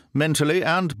condition, mentally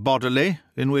and bodily,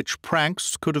 in which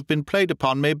pranks could have been played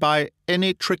upon me by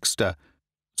any trickster.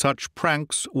 Such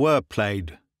pranks were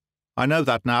played. I know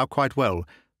that now quite well.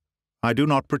 I do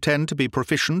not pretend to be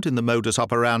proficient in the modus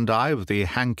operandi of the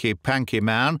hanky-panky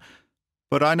man,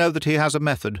 but I know that he has a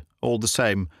method, all the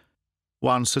same.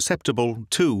 One susceptible,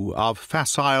 too, of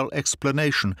facile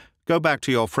explanation. Go back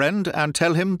to your friend and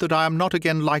tell him that I am not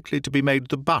again likely to be made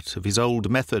the butt of his old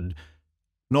method,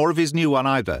 nor of his new one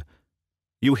either.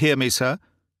 You hear me, sir?"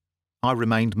 I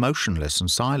remained motionless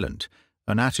and silent,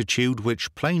 an attitude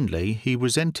which plainly he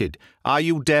resented. "Are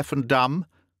you deaf and dumb?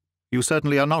 You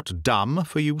certainly are not dumb,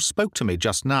 for you spoke to me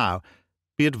just now.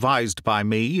 Be advised by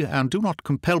me, and do not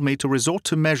compel me to resort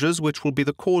to measures which will be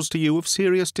the cause to you of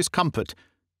serious discomfort.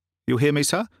 You hear me,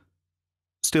 sir?"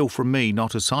 Still from me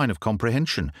not a sign of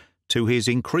comprehension, to his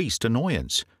increased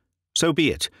annoyance. "So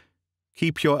be it.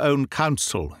 Keep your own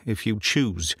counsel, if you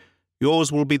choose.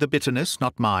 Yours will be the bitterness,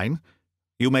 not mine.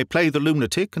 You may play the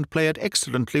lunatic and play it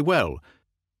excellently well,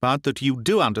 but that you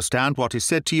do understand what is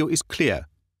said to you is clear.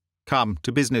 Come,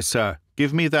 to business, sir.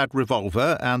 Give me that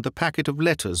revolver and the packet of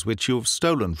letters which you have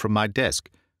stolen from my desk."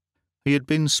 He had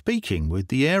been speaking with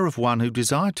the air of one who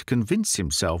desired to convince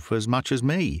himself as much as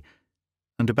me,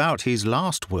 and about his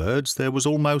last words there was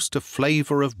almost a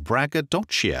flavour of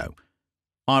braggadocio.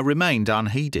 I remained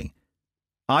unheeding.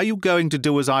 "Are you going to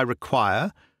do as I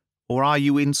require, or are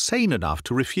you insane enough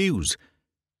to refuse?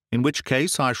 In which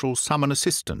case I shall summon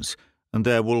assistance, and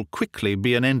there will quickly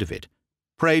be an end of it.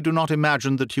 Pray do not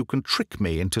imagine that you can trick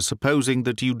me into supposing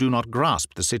that you do not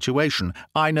grasp the situation.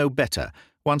 I know better.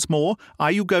 Once more,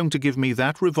 are you going to give me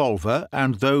that revolver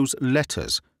and those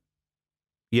letters?"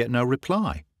 Yet no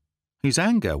reply. His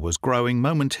anger was growing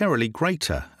momentarily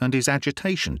greater, and his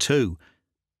agitation too.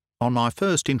 On my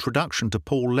first introduction to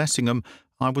Paul Lessingham,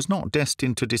 I was not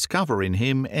destined to discover in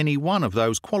him any one of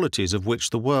those qualities of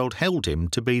which the world held him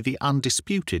to be the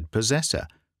undisputed possessor.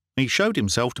 He showed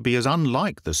himself to be as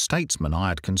unlike the statesman I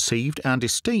had conceived and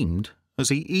esteemed as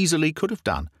he easily could have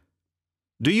done.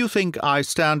 "Do you think I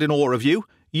stand in awe of you?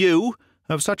 You?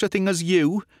 Of such a thing as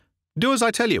you? Do as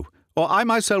I tell you, or I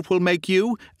myself will make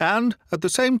you, and, at the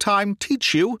same time,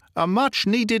 teach you a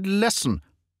much-needed lesson."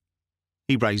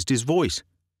 He raised his voice.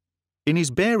 In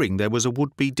his bearing there was a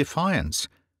would-be defiance.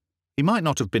 He might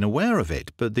not have been aware of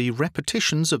it, but the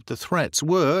repetitions of the threats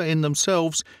were, in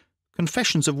themselves,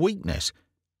 confessions of weakness.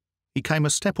 He came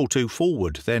a step or two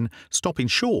forward, then, stopping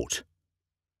short,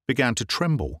 began to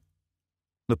tremble.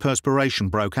 The perspiration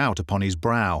broke out upon his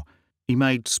brow. He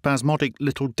made spasmodic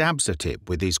little dabs at it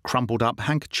with his crumpled-up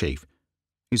handkerchief.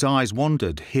 His eyes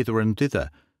wandered hither and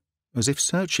thither, as if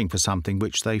searching for something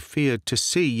which they feared to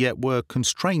see yet were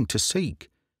constrained to seek.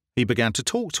 He began to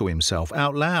talk to himself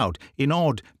out loud in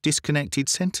odd, disconnected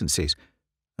sentences,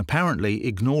 apparently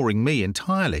ignoring me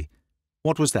entirely.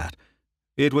 What was that?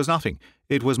 It was nothing.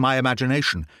 It was my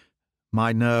imagination.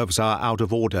 My nerves are out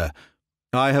of order.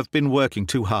 I have been working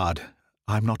too hard.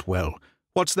 I'm not well.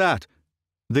 What's that?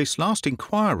 This last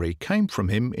inquiry came from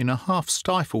him in a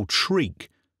half-stifled shriek,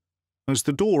 as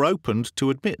the door opened to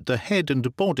admit the head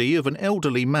and body of an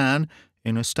elderly man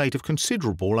in a state of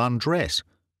considerable undress.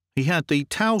 He had the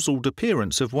tousled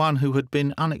appearance of one who had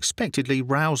been unexpectedly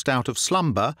roused out of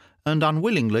slumber and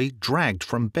unwillingly dragged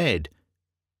from bed.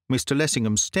 Mr.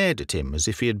 Lessingham stared at him as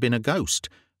if he had been a ghost,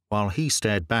 while he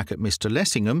stared back at Mr.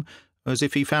 Lessingham as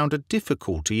if he found a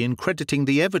difficulty in crediting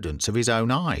the evidence of his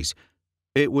own eyes.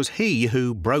 It was he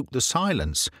who broke the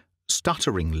silence,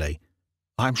 stutteringly.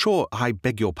 "I'm sure I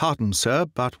beg your pardon, sir,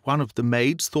 but one of the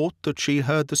maids thought that she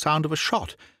heard the sound of a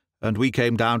shot, and we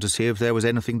came down to see if there was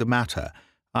anything the matter.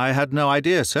 I had no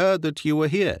idea, sir, that you were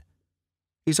here."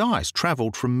 His eyes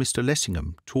travelled from Mr.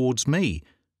 Lessingham towards me,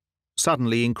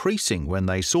 suddenly increasing when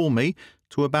they saw me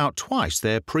to about twice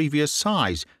their previous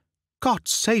size. "God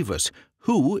save us!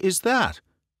 Who is that?"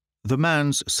 The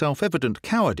man's self-evident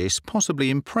cowardice possibly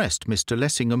impressed Mr.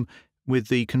 Lessingham with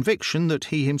the conviction that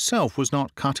he himself was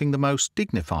not cutting the most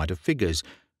dignified of figures.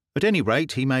 At any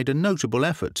rate, he made a notable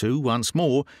effort to, once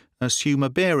more, assume a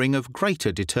bearing of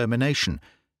greater determination.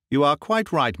 "You are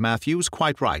quite right, Matthews,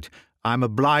 quite right. I am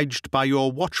obliged by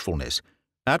your watchfulness.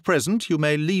 At present you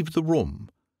may leave the room.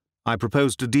 I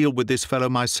propose to deal with this fellow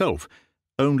myself.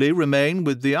 Only remain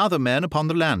with the other men upon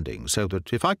the landing, so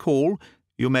that, if I call,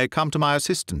 you may come to my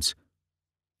assistance."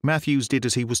 Matthews did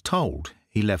as he was told.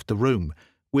 He left the room,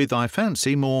 with, I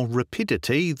fancy, more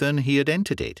rapidity than he had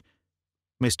entered it.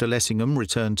 Mr. Lessingham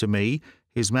returned to me,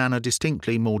 his manner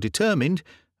distinctly more determined,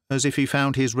 as if he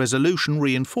found his resolution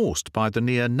reinforced by the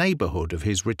near neighbourhood of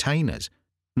his retainers.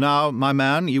 "Now, my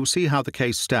man, you see how the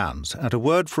case stands. At a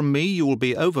word from me you will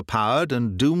be overpowered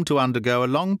and doomed to undergo a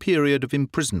long period of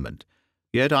imprisonment.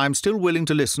 Yet I am still willing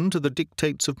to listen to the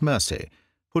dictates of mercy.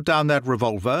 Put down that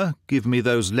revolver, give me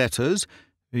those letters.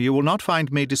 You will not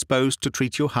find me disposed to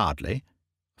treat you hardly."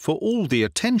 For all the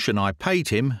attention I paid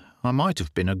him, I might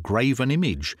have been a graven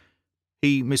image.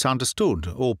 He misunderstood,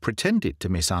 or pretended to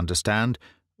misunderstand,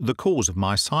 the cause of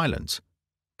my silence.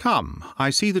 "Come, I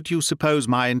see that you suppose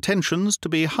my intentions to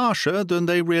be harsher than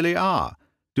they really are.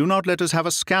 Do not let us have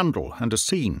a scandal and a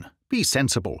scene. Be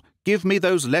sensible. Give me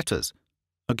those letters."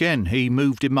 Again he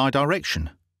moved in my direction.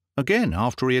 Again,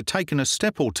 after he had taken a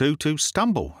step or two, to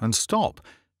stumble and stop,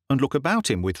 and look about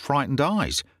him with frightened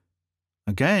eyes.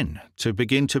 Again, to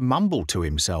begin to mumble to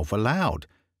himself aloud.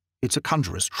 "It's a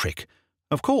conjurer's trick.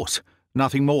 Of course.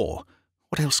 Nothing more.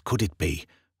 What else could it be?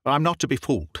 I'm not to be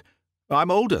fooled. I'm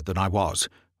older than I was.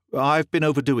 I've been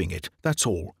overdoing it, that's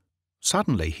all."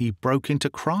 Suddenly he broke into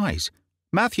cries.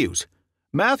 "Matthews!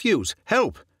 Matthews!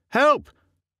 Help! Help!"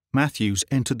 Matthews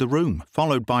entered the room,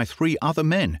 followed by 3 other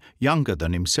men, younger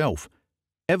than himself.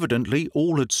 Evidently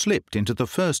all had slipped into the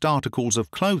first articles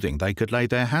of clothing they could lay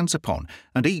their hands upon,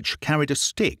 and each carried a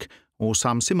stick or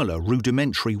some similar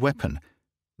rudimentary weapon.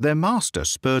 Their master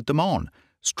spurred them on.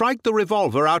 "Strike the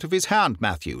revolver out of his hand,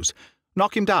 Matthews.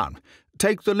 Knock him down.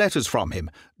 Take the letters from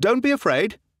him. Don't be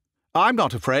afraid. I'm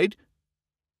not afraid."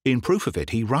 In proof of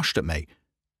it, he rushed at me,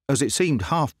 as it seemed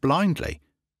half blindly.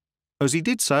 As he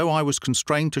did so, I was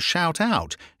constrained to shout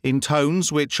out, in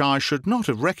tones which I should not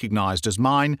have recognised as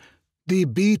mine, "The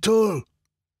Beetle!"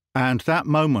 And that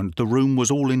moment the room was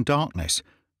all in darkness,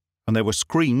 and there were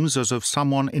screams as of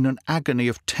someone in an agony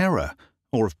of terror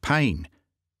or of pain.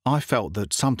 I felt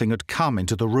that something had come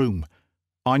into the room.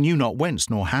 I knew not whence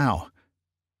nor how.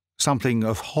 Something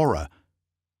of horror.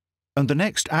 And the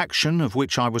next action of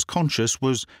which I was conscious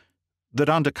was that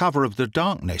under cover of the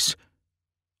darkness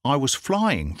I was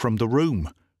flying from the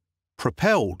room,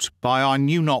 propelled by I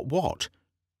knew not what.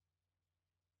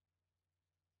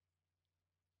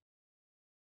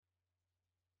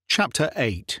 Chapter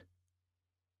 8.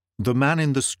 The Man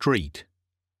in the Street.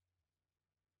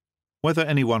 Whether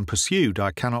anyone pursued,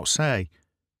 I cannot say.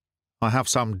 I have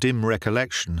some dim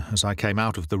recollection, as I came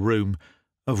out of the room,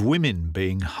 of women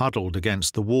being huddled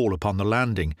against the wall upon the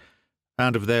landing,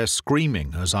 and of their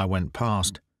screaming as I went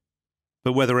past.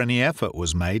 But whether any effort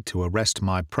was made to arrest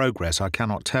my progress, I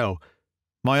cannot tell.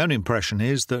 My own impression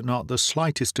is that not the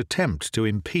slightest attempt to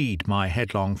impede my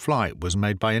headlong flight was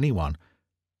made by anyone.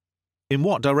 In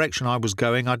what direction I was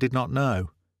going I did not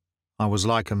know. I was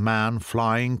like a man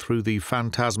flying through the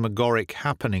phantasmagoric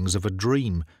happenings of a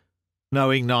dream,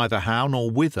 knowing neither how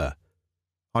nor whither.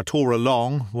 I tore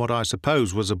along what I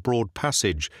suppose was a broad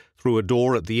passage, through a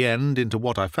door at the end into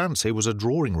what I fancy was a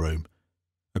drawing-room.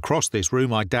 Across this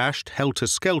room I dashed,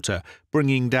 helter-skelter,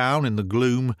 bringing down in the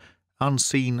gloom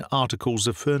unseen articles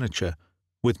of furniture,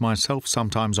 with myself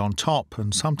sometimes on top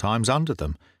and sometimes under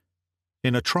them.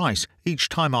 In a trice, each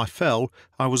time I fell,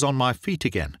 I was on my feet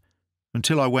again,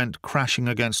 until I went crashing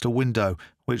against a window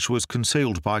which was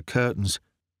concealed by curtains.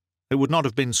 It would not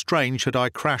have been strange had I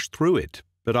crashed through it,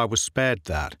 but I was spared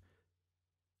that.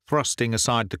 Thrusting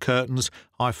aside the curtains,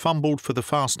 I fumbled for the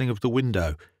fastening of the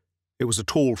window. It was a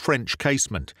tall French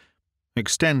casement,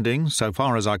 extending, so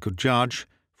far as I could judge,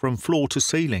 from floor to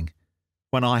ceiling.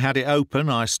 When I had it open,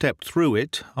 I stepped through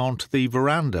it onto the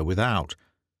veranda without,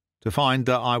 to find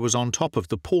that I was on top of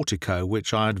the portico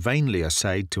which I had vainly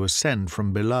essayed to ascend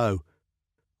from below.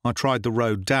 I tried the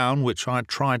road down which I had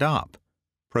tried up,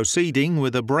 proceeding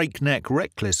with a breakneck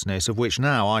recklessness of which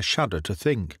now I shudder to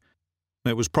think.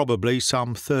 It was probably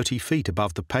some 30 feet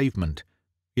above the pavement,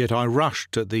 yet I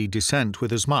rushed at the descent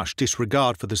with as much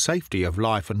disregard for the safety of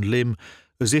life and limb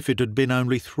as if it had been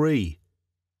only 3.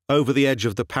 Over the edge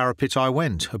of the parapet I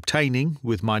went, obtaining,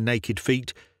 with my naked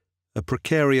feet, a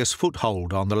precarious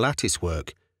foothold on the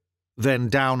lattice-work. Then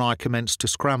down I commenced to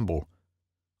scramble.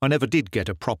 I never did get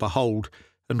a proper hold,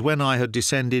 and when I had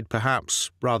descended perhaps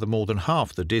rather more than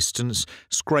half the distance,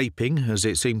 scraping, as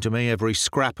it seemed to me, every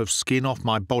scrap of skin off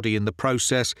my body in the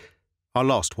process, I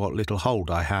lost what little hold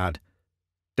I had.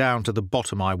 Down to the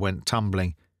bottom I went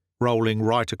tumbling, rolling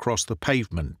right across the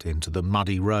pavement into the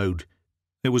muddy road.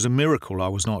 It was a miracle I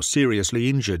was not seriously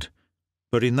injured,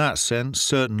 but in that sense,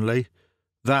 certainly,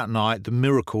 that night the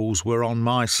miracles were on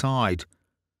my side.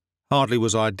 Hardly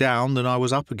was I down than I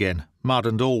was up again, mud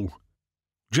and all.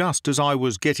 Just as I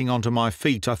was getting onto my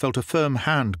feet, I felt a firm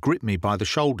hand grip me by the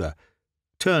shoulder.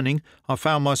 Turning, I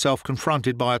found myself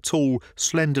confronted by a tall,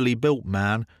 slenderly built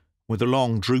man with a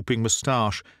long, drooping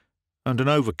moustache and an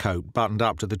overcoat buttoned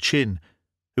up to the chin,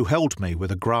 who held me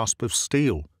with a grasp of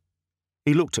steel.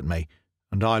 He looked at me,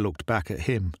 and I looked back at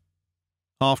him.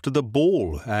 "After the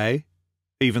ball, eh?"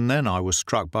 Even then I was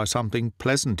struck by something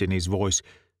pleasant in his voice,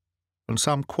 and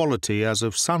some quality as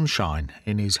of sunshine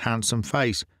in his handsome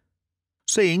face.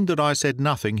 Seeing that I said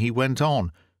nothing, he went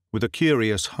on, with a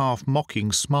curious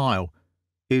half-mocking smile.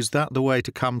 "Is that the way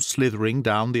to come slithering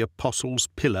down the Apostle's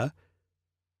Pillar?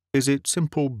 Is it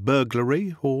simple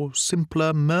burglary or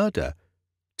simpler murder?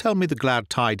 Tell me the glad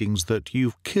tidings that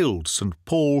you've killed St.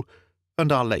 Paul,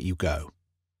 and I'll let you go."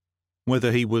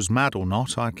 Whether he was mad or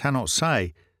not, I cannot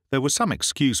say. There was some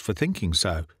excuse for thinking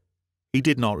so. He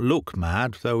did not look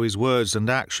mad, though his words and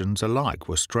actions alike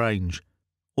were strange.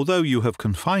 Although you have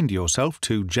confined yourself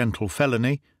to gentle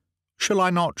felony, shall I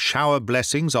not shower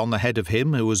blessings on the head of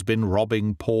him who has been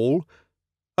robbing Paul?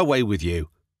 Away with you."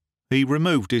 He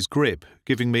removed his grip,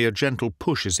 giving me a gentle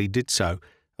push as he did so,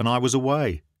 and I was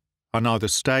away. I neither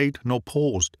stayed nor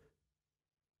paused.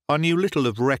 I knew little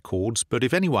of records, but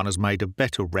if anyone has made a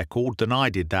better record than I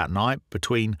did that night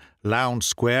between Lowndes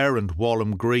Square and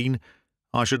Walham Green,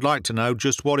 I should like to know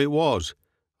just what it was.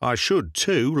 I should,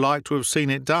 too, like to have seen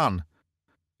it done.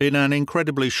 In an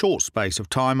incredibly short space of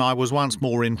time I was once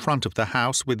more in front of the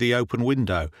house with the open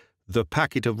window, the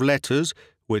packet of letters,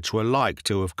 which were like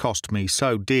to have cost me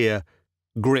so dear,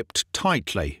 gripped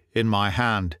tightly in my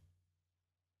hand.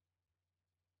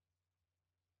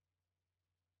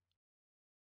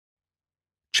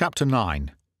 Chapter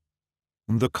 9.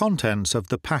 The contents of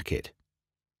the packet.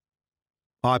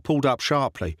 I pulled up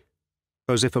sharply,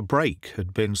 as if a brake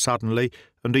had been suddenly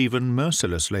and even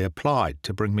mercilessly applied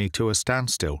to bring me to a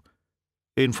standstill.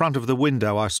 In front of the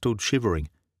window I stood shivering.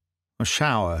 A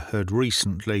shower had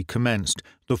recently commenced.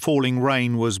 The falling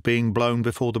rain was being blown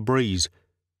before the breeze.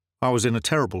 I was in a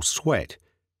terrible sweat,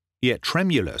 yet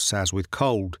tremulous as with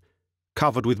cold,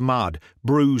 covered with mud,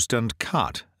 bruised and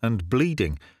cut and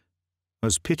bleeding,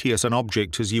 as piteous an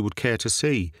object as you would care to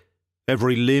see.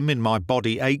 Every limb in my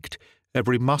body ached,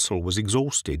 every muscle was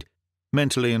exhausted.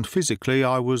 Mentally and physically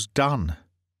I was done.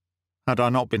 Had I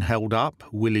not been held up,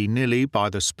 willy-nilly, by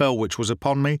the spell which was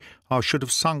upon me, I should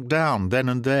have sunk down then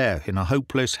and there in a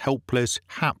hopeless, helpless,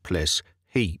 hapless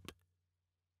heap.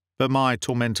 But my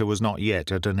tormentor was not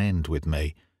yet at an end with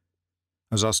me.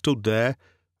 As I stood there,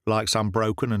 like some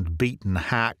broken and beaten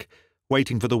hack,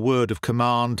 waiting for the word of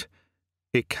command,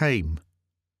 it came.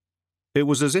 It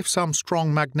was as if some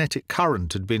strong magnetic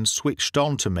current had been switched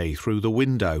on to me through the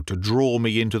window to draw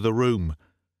me into the room.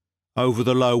 Over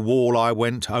the low wall I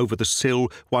went, over the sill.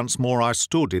 Once more I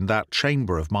stood in that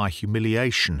chamber of my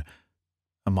humiliation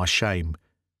and my shame.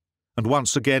 And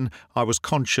once again I was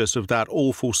conscious of that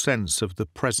awful sense of the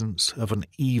presence of an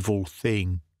evil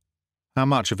thing. How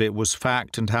much of it was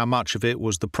fact and how much of it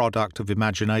was the product of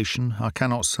imagination, I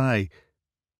cannot say.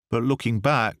 But looking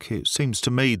back, it seems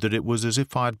to me that it was as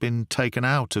if I had been taken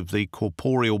out of the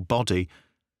corporeal body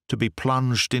to be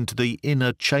plunged into the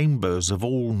inner chambers of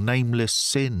all nameless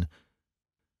sin.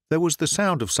 There was the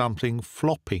sound of something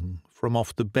flopping from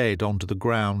off the bed onto the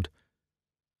ground,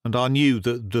 and I knew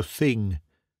that the thing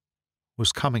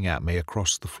was coming at me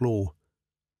across the floor.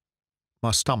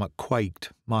 My stomach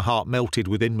quaked, my heart melted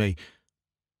within me.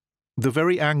 The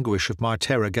very anguish of my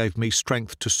terror gave me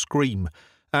strength to scream,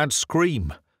 and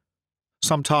scream.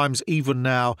 Sometimes, even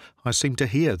now, I seem to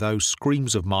hear those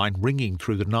screams of mine ringing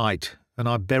through the night, and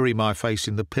I bury my face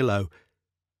in the pillow,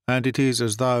 and it is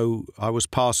as though I was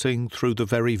passing through the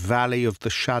very valley of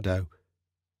the shadow.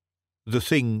 The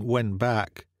thing went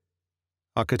back.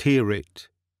 I could hear it,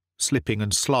 slipping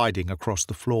and sliding across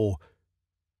the floor.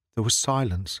 There was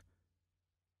silence,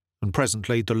 and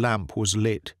presently the lamp was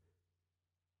lit,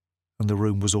 and the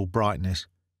room was all brightness.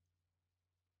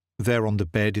 There on the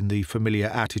bed, in the familiar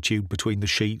attitude between the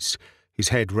sheets, his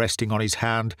head resting on his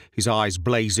hand, his eyes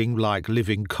blazing like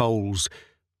living coals,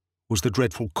 was the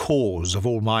dreadful cause of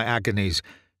all my agonies.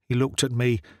 He looked at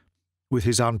me with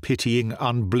his unpitying,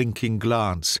 unblinking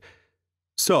glance.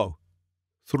 So,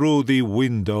 through the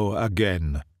window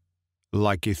again,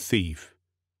 like a thief.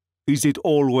 Is it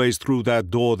always through that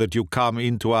door that you come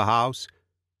into a house?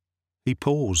 He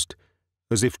paused,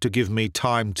 as if to give me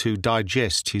time to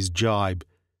digest his jibe.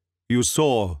 You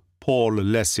saw Paul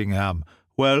Lessingham.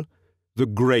 Well, the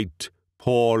great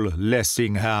Paul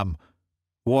Lessingham.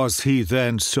 Was he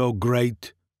then so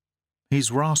great?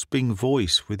 His rasping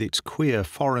voice, with its queer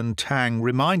foreign tang,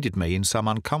 reminded me in some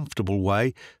uncomfortable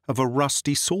way of a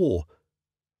rusty saw.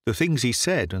 The things he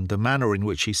said and the manner in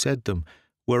which he said them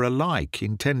were alike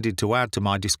intended to add to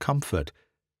my discomfort.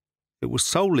 It was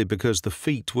solely because the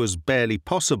feat was barely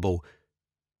possible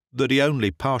that he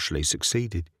only partially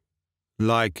succeeded.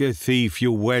 Like a thief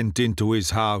you went into his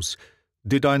house.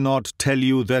 Did I not tell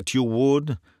you that you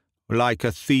would? Like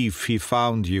a thief he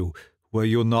found you. Were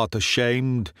you not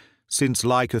ashamed? Since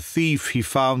like a thief he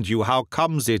found you, how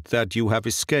comes it that you have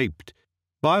escaped?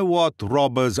 By what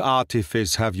robber's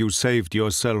artifice have you saved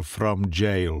yourself from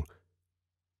jail?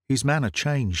 His manner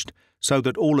changed, so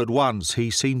that all at once he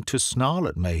seemed to snarl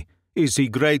at me. Is he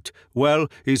great? Well,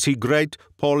 is he great?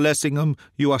 Paul Lessingham,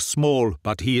 you are small,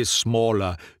 but he is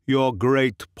smaller. Your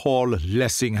great Paul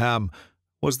Lessingham.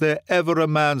 Was there ever a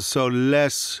man so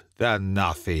less than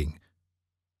nothing?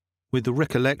 With the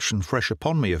recollection fresh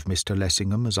upon me of Mr.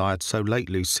 Lessingham as I had so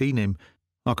lately seen him,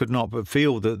 I could not but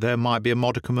feel that there might be a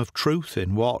modicum of truth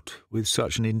in what, with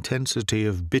such an intensity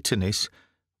of bitterness,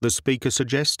 the speaker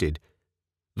suggested.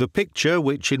 The picture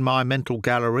which in my mental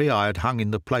gallery I had hung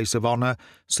in the place of honour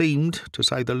seemed, to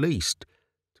say the least,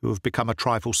 to have become a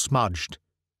trifle smudged.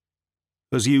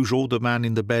 As usual, the man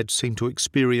in the bed seemed to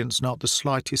experience not the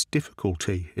slightest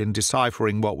difficulty in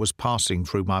deciphering what was passing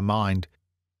through my mind.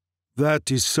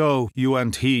 That is so. You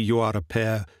and you are a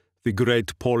pair. The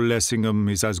great Paul Lessingham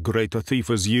is as great a thief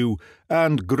as you,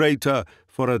 and greater,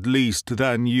 for at least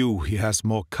than you he has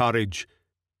more courage.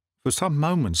 For some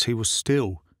moments he was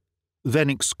still, then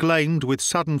exclaimed with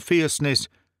sudden fierceness,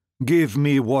 "Give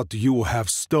me what you have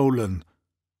stolen."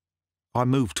 I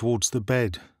moved towards the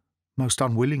bed, most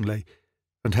unwillingly,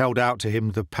 and held out to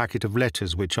him the packet of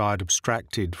letters which I had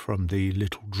abstracted from the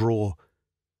little drawer.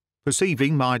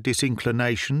 Perceiving my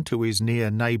disinclination to his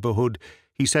near neighbourhood,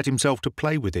 he set himself to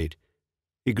play with it.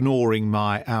 Ignoring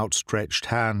my outstretched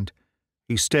hand,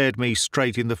 he stared me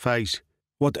straight in the face.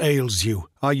 "What ails you?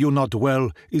 Are you not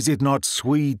well? Is it not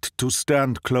sweet to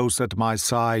stand close at my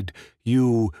side,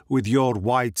 you with your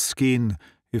white skin?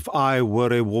 If I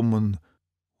were a woman,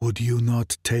 would you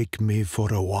not take me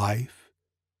for a wife?"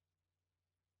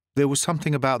 There was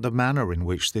something about the manner in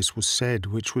which this was said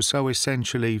which was so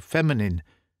essentially feminine,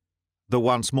 that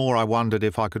once more I wondered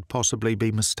if I could possibly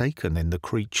be mistaken in the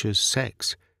creature's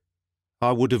sex.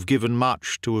 I would have given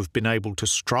much to have been able to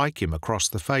strike him across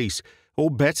the face, or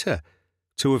better,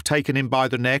 to have taken him by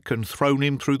the neck and thrown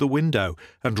him through the window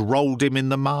and rolled him in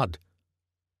the mud.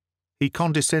 He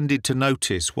condescended to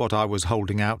notice what I was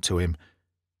holding out to him.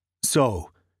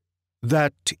 "So,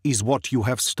 that is what you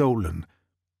have stolen.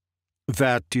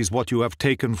 That is what you have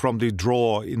taken from the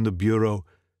drawer in the bureau,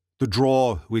 the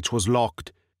drawer which was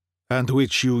locked, and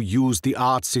which you use the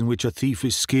arts in which a thief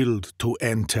is skilled to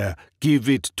enter. Give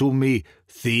it to me,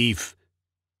 thief!"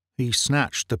 He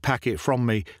snatched the packet from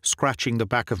me, scratching the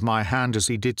back of my hand as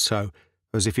he did so,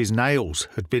 as if his nails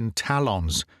had been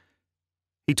talons.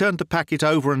 He turned the packet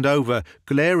over and over,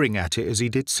 glaring at it as he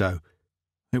did so.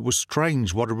 It was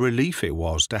strange what a relief it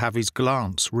was to have his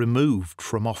glance removed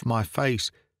from off my face.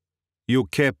 "You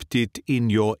kept it in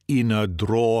your inner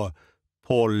drawer,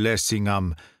 Paul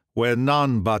Lessingham, where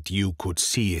none but you could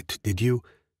see it, did you?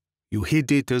 You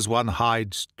hid it as one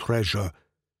hides treasure.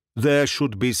 There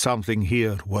should be something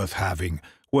here worth having,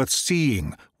 worth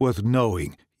seeing, worth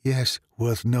knowing. Yes,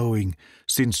 worth knowing,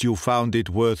 since you found it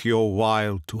worth your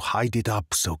while to hide it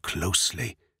up so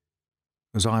closely."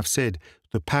 As I have said,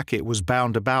 the packet was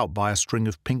bound about by a string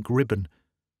of pink ribbon,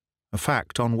 a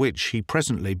fact on which he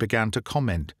presently began to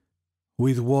comment.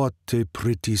 "With what a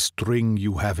pretty string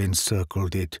you have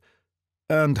encircled it,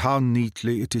 and how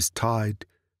neatly it is tied.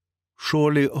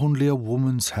 Surely only a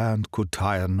woman's hand could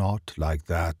tie a knot like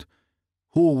that.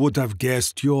 Who would have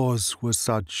guessed yours were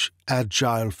such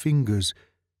agile fingers?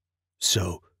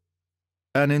 So,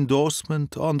 an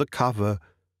endorsement on the cover.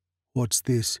 What's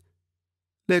this?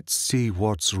 Let's see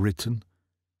what's written.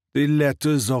 The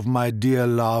letters of my dear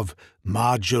love,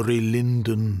 Marjorie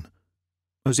Linden."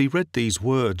 As he read these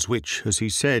words, which, as he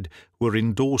said, were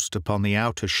endorsed upon the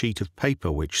outer sheet of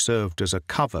paper which served as a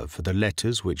cover for the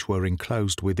letters which were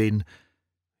enclosed within,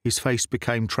 his face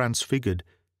became transfigured.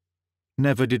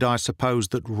 Never did I suppose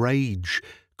that rage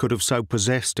could have so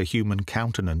possessed a human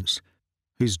countenance.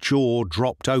 His jaw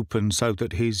dropped open so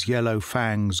that his yellow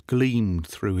fangs gleamed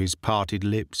through his parted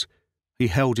lips. He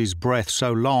held his breath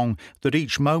so long that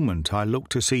each moment I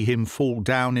looked to see him fall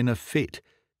down in a fit.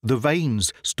 The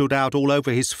veins stood out all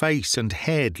over his face and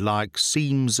head like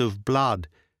seams of blood.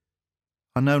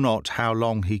 I know not how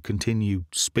long he continued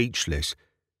speechless.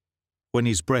 When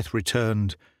his breath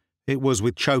returned, it was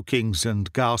with chokings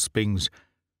and gaspings,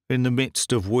 in the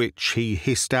midst of which he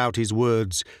hissed out his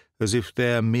words as if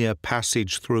their mere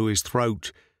passage through his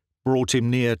throat brought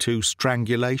him near to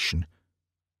strangulation.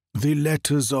 "The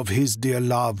letters of his dear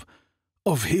love,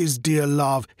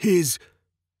 his,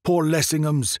 poor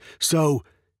Lessingham's, so...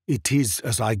 It is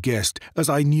as I guessed, as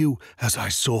I knew, as I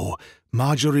saw.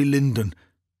 Marjorie Linden.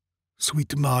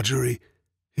 Sweet Marjorie,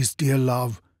 his dear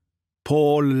love.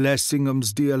 Paul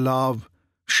Lessingham's dear love.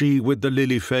 She with the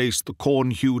lily face, the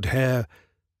corn-hued hair.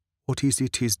 What is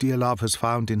it his dear love has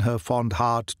found in her fond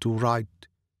heart to write?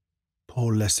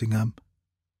 Paul Lessingham."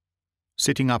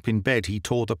 Sitting up in bed, he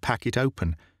tore the packet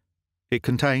open. It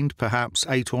contained perhaps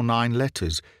 8 or 9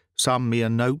 letters, some mere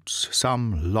notes,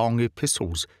 some long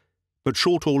epistles. But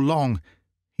short or long,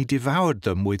 he devoured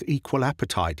them with equal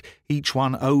appetite, each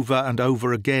one over and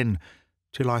over again,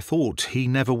 till I thought he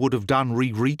never would have done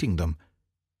rereading them.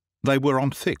 They were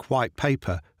on thick white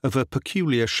paper, of a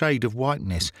peculiar shade of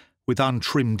whiteness, with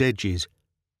untrimmed edges.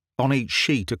 On each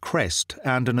sheet a crest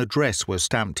and an address were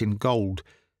stamped in gold,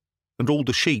 and all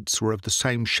the sheets were of the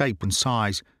same shape and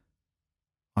size.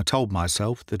 I told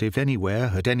myself that if anywhere,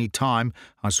 at any time,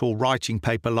 I saw writing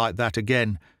paper like that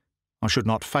again, I should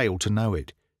not fail to know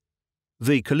it.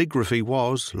 The calligraphy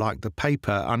was, like the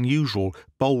paper, unusual,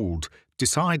 bold,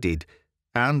 decided,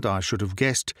 and, I should have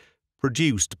guessed,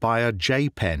 produced by a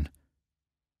J-pen.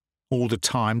 All the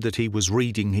time that he was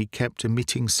reading he kept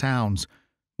emitting sounds,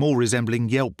 more resembling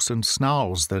yelps and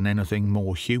snarls than anything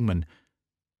more human,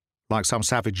 like some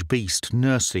savage beast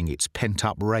nursing its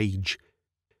pent-up rage.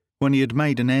 When he had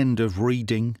made an end of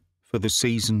reading, for the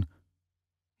season,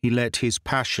 he let his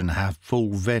passion have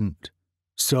full vent.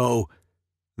 "So,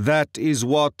 That is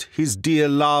what his dear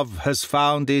love has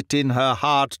found it in her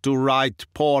heart to write,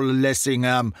 Paul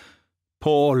Lessingham.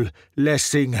 Paul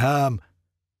Lessingham.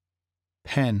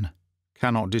 Pen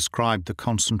cannot describe the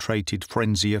concentrated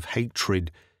frenzy of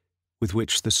hatred with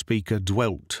which the speaker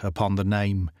dwelt upon the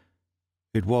name.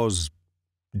 It was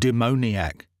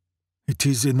demoniac. It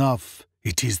is enough.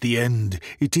 It is the end.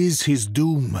 It is his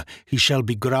doom. He shall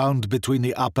be ground between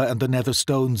the upper and the nether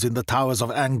stones in the towers of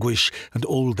anguish, and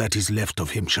all that is left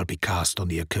of him shall be cast on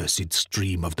the accursed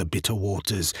stream of the bitter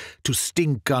waters, to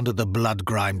stink under the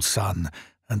blood-grimed sun.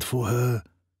 And for her,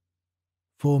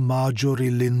 for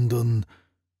Marjorie Lindon,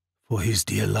 for his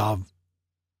dear love,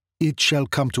 it shall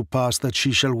come to pass that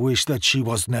she shall wish that she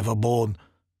was never born,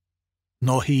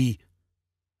 nor he,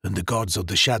 and the gods of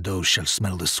the shadows shall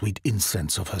smell the sweet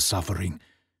incense of her suffering.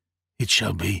 It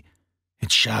shall be,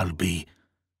 it shall be.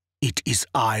 It is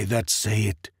I that say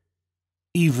it,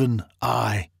 even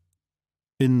I.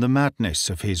 In the madness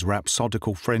of his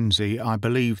rhapsodical frenzy, I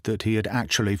believed that he had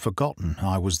actually forgotten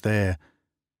I was there.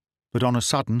 But on a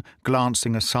sudden,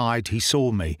 glancing aside, he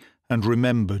saw me and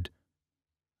remembered,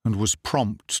 and was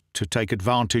prompt to take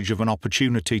advantage of an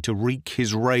opportunity to wreak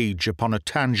his rage upon a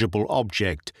tangible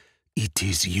object. It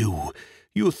is you,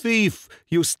 you thief,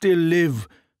 you still live,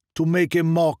 to make a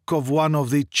mock of one of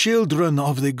the children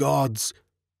of the gods.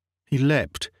 He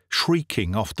leapt,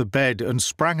 shrieking, off the bed and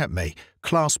sprang at me,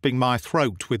 clasping my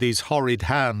throat with his horrid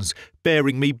hands,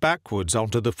 bearing me backwards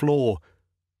onto the floor.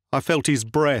 I felt his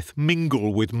breath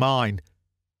mingle with mine.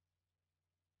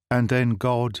 And then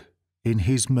God, in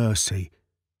his mercy,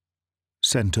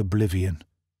 sent oblivion.